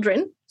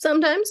children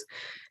sometimes.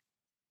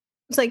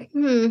 It's like,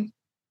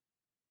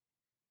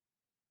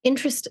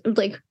 interest,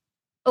 like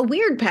a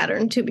weird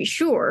pattern to be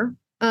sure.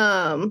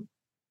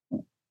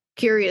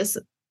 Curious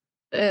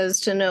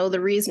as to know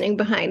the reasoning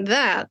behind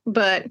that,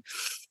 but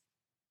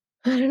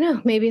I don't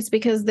know. Maybe it's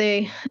because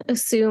they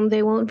assume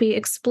they won't be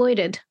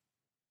exploited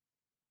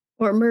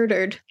or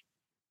murdered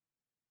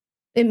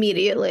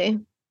immediately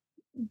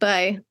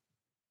by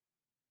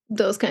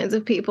those kinds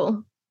of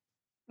people.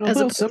 As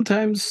Although opposed,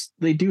 sometimes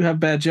they do have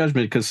bad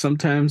judgment because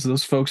sometimes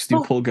those folks do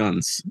oh, pull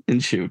guns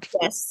and shoot.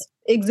 yes,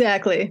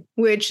 exactly.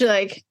 Which,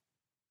 like,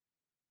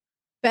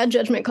 bad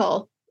judgment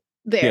call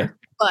Yeah, there.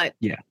 But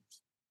yeah,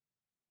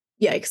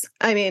 yikes.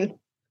 I mean,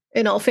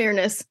 in all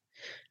fairness,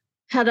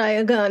 had I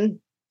a gun,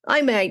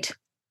 I might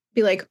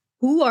be like,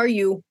 who are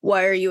you?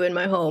 Why are you in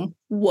my home?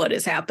 What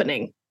is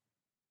happening?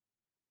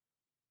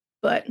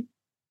 But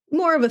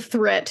more of a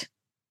threat,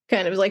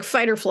 kind of like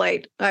fight or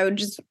flight. I would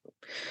just,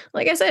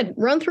 like I said,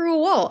 run through a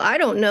wall. I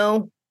don't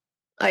know.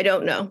 I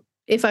don't know.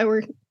 If I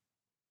were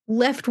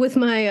left with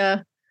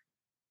my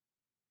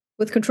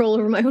with control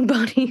over my own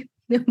body,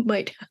 it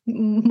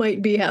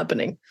might be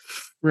happening.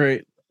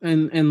 right.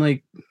 And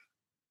like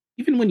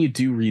even when you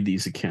do read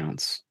these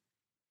accounts,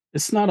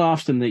 it's not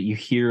often that you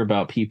hear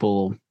about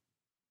people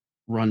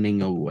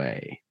running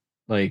away.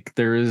 Like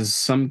there is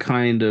some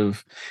kind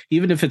of,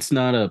 even if it's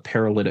not a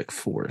paralytic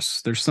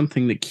force, there's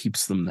something that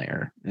keeps them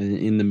there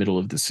in the middle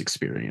of this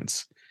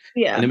experience,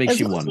 and Yeah, it makes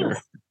you wonder.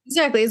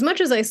 exactly. As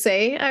much as I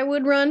say I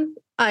would run,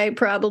 I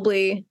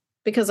probably,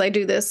 because I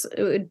do this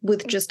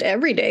with just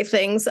everyday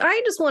things,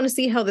 I just want to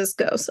see how this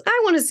goes.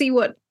 I want to see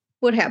what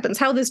happens,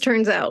 how this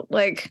turns out.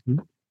 Like Mhm.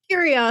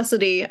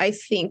 curiosity, I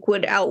think,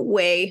 would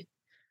outweigh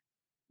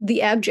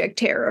the abject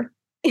terror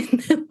in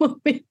the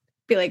moment.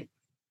 Be like,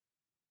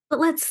 but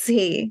let's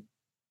see.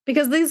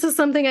 Because this is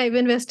something I've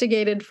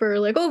investigated for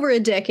like over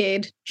a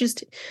decade,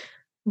 just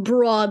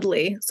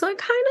broadly. So I kind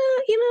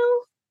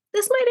of,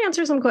 this might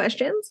answer some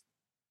questions.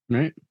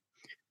 Right.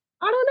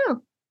 I don't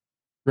know.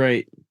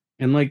 Right.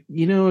 And like,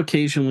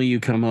 occasionally you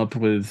come up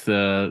with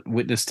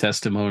witness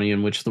testimony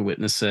in which the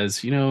witness says,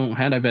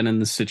 had I been in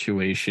this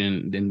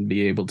situation and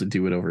be able to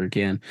do it over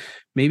again,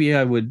 maybe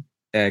I would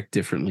act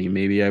differently.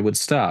 Maybe I would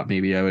stop.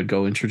 Maybe I would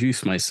go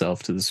introduce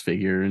myself to this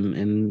figure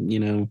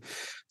and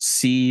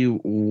see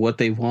what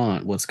they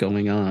want, what's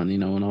going on,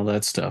 and all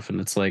that stuff. And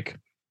it's like,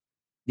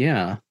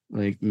 yeah,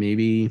 like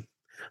maybe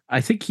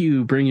I think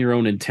you bring your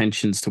own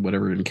intentions to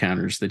whatever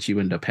encounters that you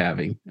end up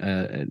having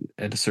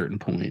at a certain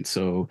point.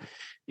 So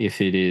if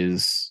it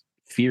is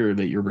fear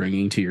that you're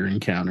bringing to your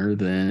encounter,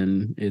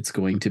 then it's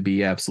going to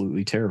be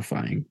absolutely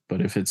terrifying. But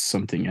if it's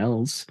something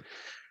else,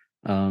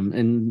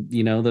 and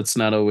that's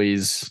not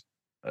always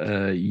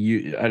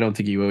I don't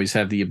think you always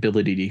have the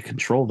ability to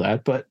control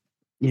that, but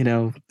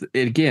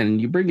again,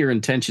 you bring your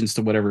intentions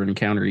to whatever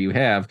encounter you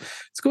have,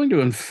 it's going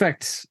to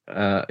affect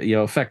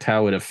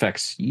how it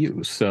affects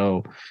you.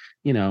 So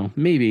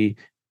maybe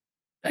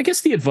I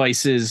guess the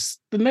advice is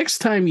the next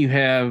time you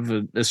have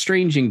a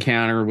strange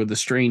encounter with a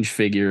strange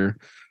figure,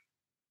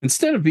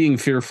 instead of being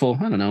fearful,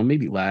 I don't know,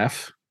 maybe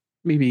laugh,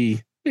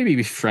 maybe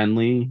be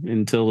friendly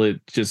until it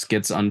just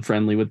gets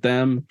unfriendly with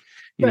them.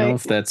 Right.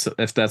 If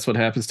that's what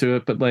happens to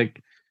it, but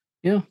like,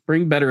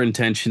 bring better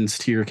intentions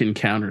to your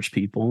encounters,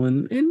 people,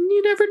 and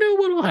you never know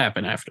what what'll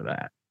happen after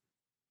that.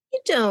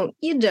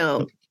 You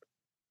don't.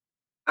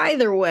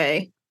 Either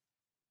way,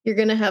 you're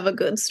going to have a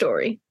good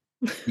story.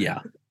 Yeah.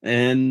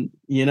 And,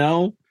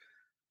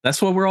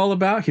 that's what we're all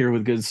about here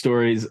with good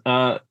stories.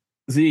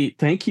 Z,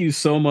 thank you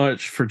so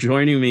much for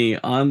joining me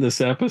on this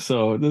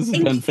episode. This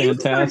has been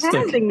fantastic. Thank you for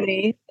having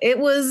me. It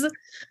was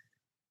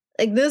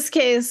like, this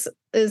case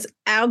is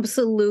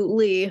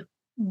absolutely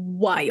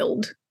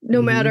wild.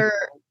 No matter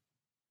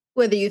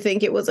whether you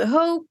think it was a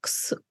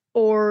hoax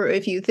or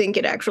if you think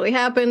it actually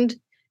happened,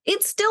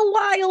 it's still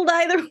wild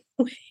either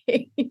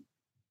way.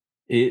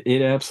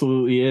 It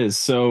absolutely is.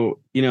 So,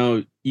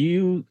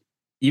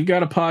 you've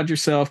got a pod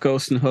yourself,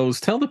 Ghost and Hose.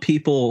 Tell the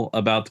people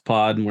about the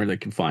pod and where they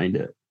can find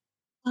it.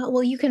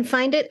 Well, you can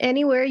find it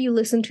anywhere you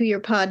listen to your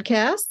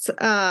podcasts.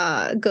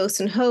 Ghost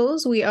and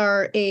Hose. We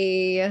are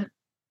a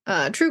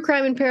true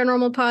crime and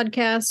paranormal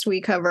podcast.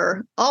 We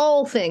cover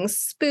all things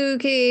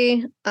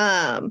spooky.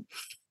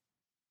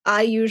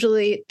 I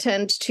usually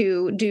tend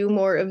to do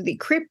more of the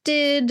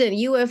cryptid and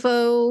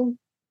UFO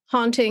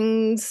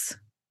hauntings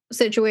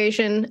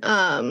situation.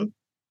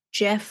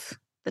 Jeff,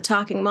 the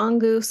talking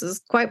mongoose, is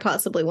quite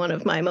possibly one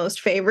of my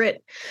most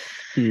favorite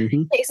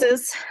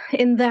cases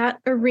in that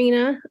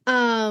arena.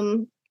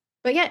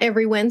 But yeah,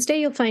 every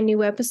Wednesday you'll find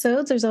new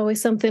episodes. There's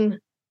always something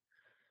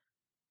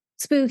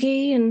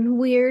spooky and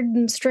weird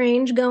and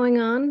strange going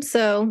on.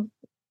 So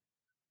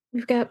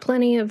we've got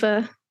plenty of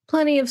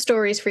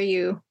stories for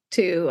you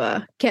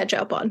to catch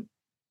up on.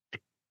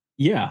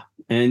 Yeah,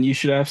 and you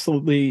should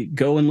absolutely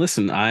go and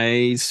listen.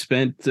 I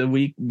spent a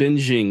week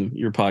binging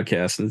your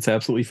podcast, and it's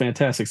absolutely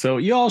fantastic. So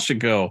you all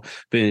should go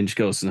binge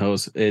Ghosts and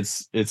Hosts.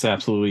 It's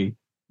absolutely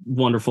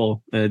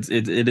wonderful.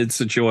 It's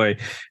a joy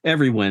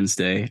every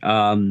Wednesday.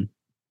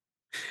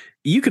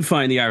 You can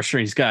find the Our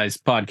Strange Guys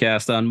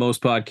podcast on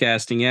most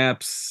podcasting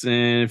apps,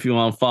 and if you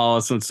want to follow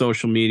us on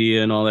social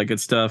media and all that good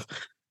stuff,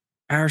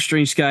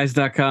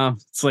 OurStrangeGuys.com.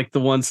 It's like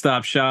the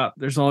one-stop shop.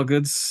 There's all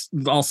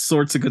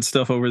sorts of good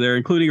stuff over there,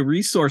 including a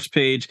resource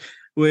page,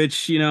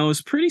 which,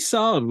 is pretty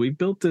solid. We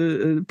built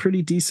a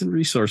pretty decent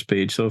resource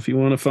page. So if you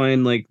want to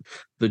find like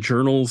the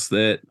journals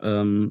that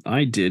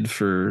I did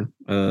for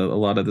a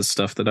lot of the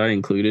stuff that I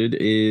included,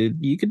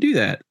 you could do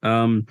that.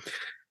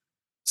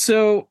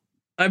 So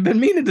I've been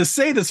meaning to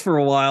say this for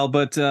a while,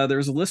 but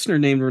there's a listener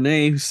named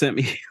Renee who sent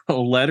me a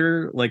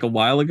letter like a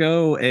while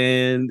ago,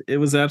 and it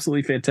was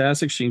absolutely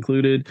fantastic. She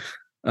included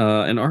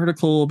an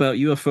article about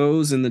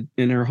UFOs in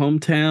her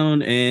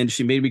hometown, and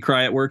she made me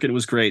cry at work, and it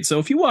was great. So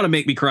if you want to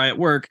make me cry at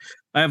work,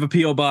 I have a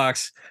P.O.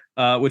 box,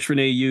 which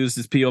Renee used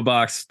as P.O.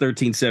 Box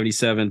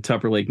 1377,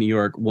 Tupper Lake, New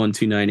York,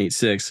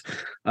 12986.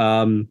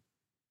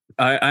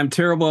 I'm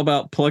terrible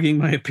about plugging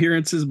my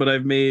appearances, but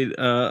I've made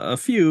a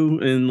few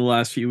in the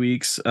last few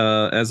weeks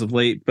as of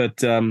late.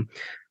 But I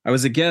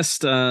was a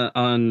guest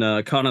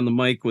on Caught on the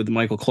Mic with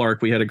Michael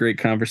Clark. We had a great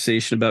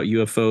conversation about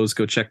UFOs.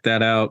 Go check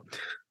that out.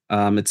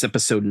 It's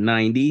episode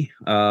 90.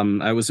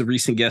 I was a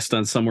recent guest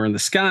on Somewhere in the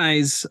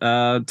Skies.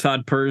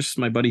 Todd Purse,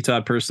 my buddy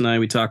Todd Purse, and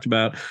we talked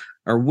about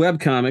our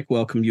webcomic,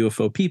 Welcome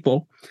UFO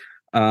People.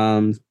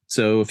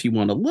 So if you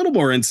want a little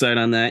more insight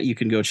on that, you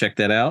can go check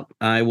that out.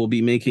 I will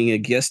be making a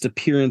guest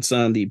appearance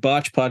on the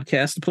Botch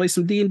podcast to play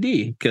some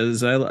D&D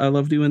because I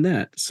love doing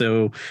that.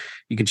 So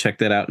you can check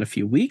that out in a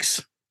few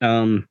weeks.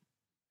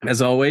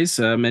 As always,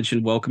 I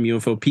mentioned Welcome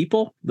UFO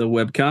People, the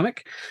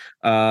webcomic.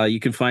 You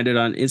can find it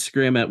on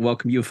Instagram at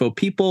Welcome UFO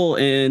People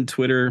and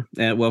Twitter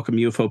at Welcome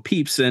UFO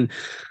Peeps. And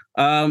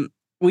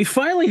we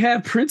finally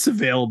have prints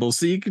available,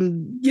 so you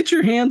can get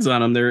your hands on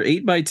them. They're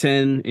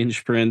 8x10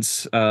 inch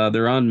prints.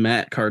 They're on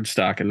matte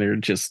cardstock, and they're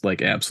just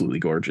like absolutely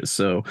gorgeous.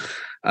 So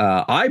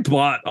I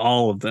bought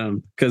all of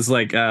them because,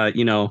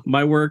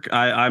 my work,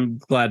 I'm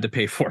glad to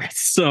pay for it.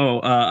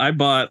 So I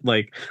bought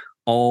like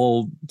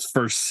all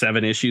first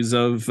 7 issues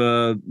of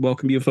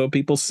Welcome UFO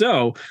People.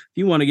 So if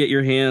you want to get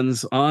your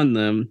hands on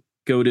them,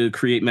 go to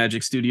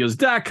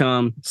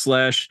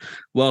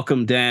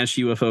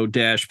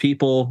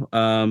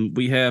createmagicstudios.com/welcome-UFO-people.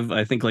 We have,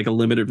 I think, like a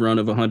limited run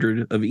of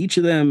 100 of each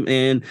of them,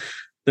 and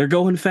they're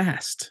going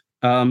fast.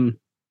 And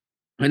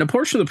a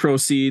portion of the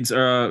proceeds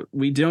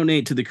we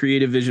donate to the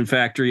Creative Vision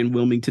Factory in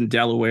Wilmington,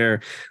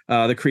 Delaware.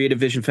 The Creative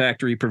Vision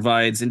Factory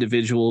provides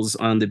individuals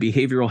on the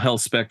behavioral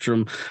health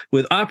spectrum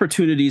with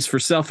opportunities for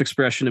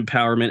self-expression,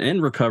 empowerment,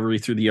 and recovery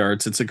through the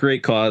arts. It's a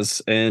great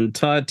cause, and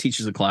Todd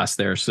teaches a class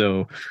there.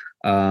 So,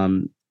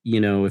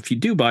 if you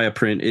do buy a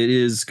print, it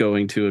is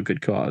going to a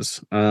good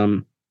cause.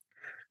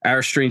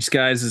 Our Strange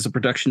Skies is a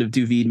production of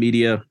Duvid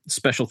Media.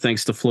 Special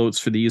thanks to Floats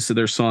for the use of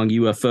their song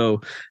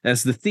UFO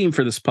as the theme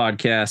for this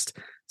podcast.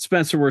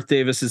 Spencer Worth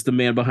Davis is the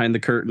man behind the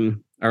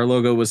curtain. Our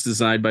logo was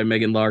designed by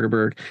Megan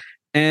Lagerberg,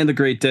 and the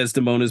great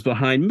Desdemona is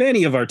behind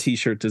many of our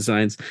t-shirt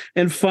designs.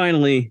 And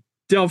finally,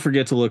 don't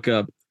forget to look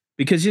up,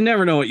 because you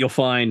never know what you'll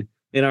find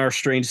in Our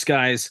Strange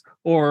Skies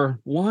or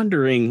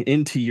wandering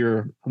into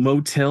your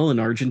motel in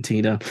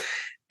Argentina.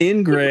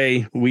 In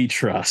gray, we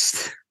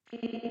trust.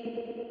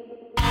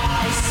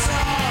 I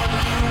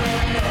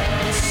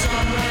saw you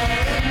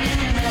somewhere in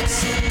New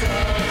Mexico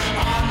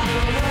on the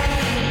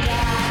way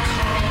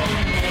back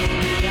home.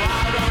 Maybe,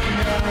 I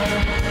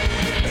don't know.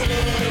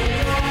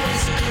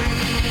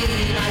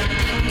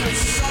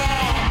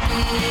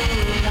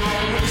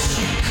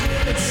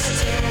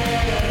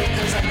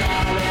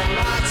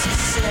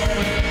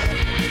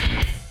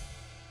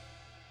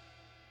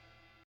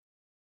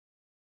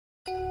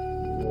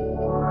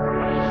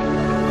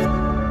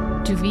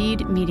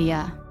 Duvid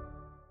Media.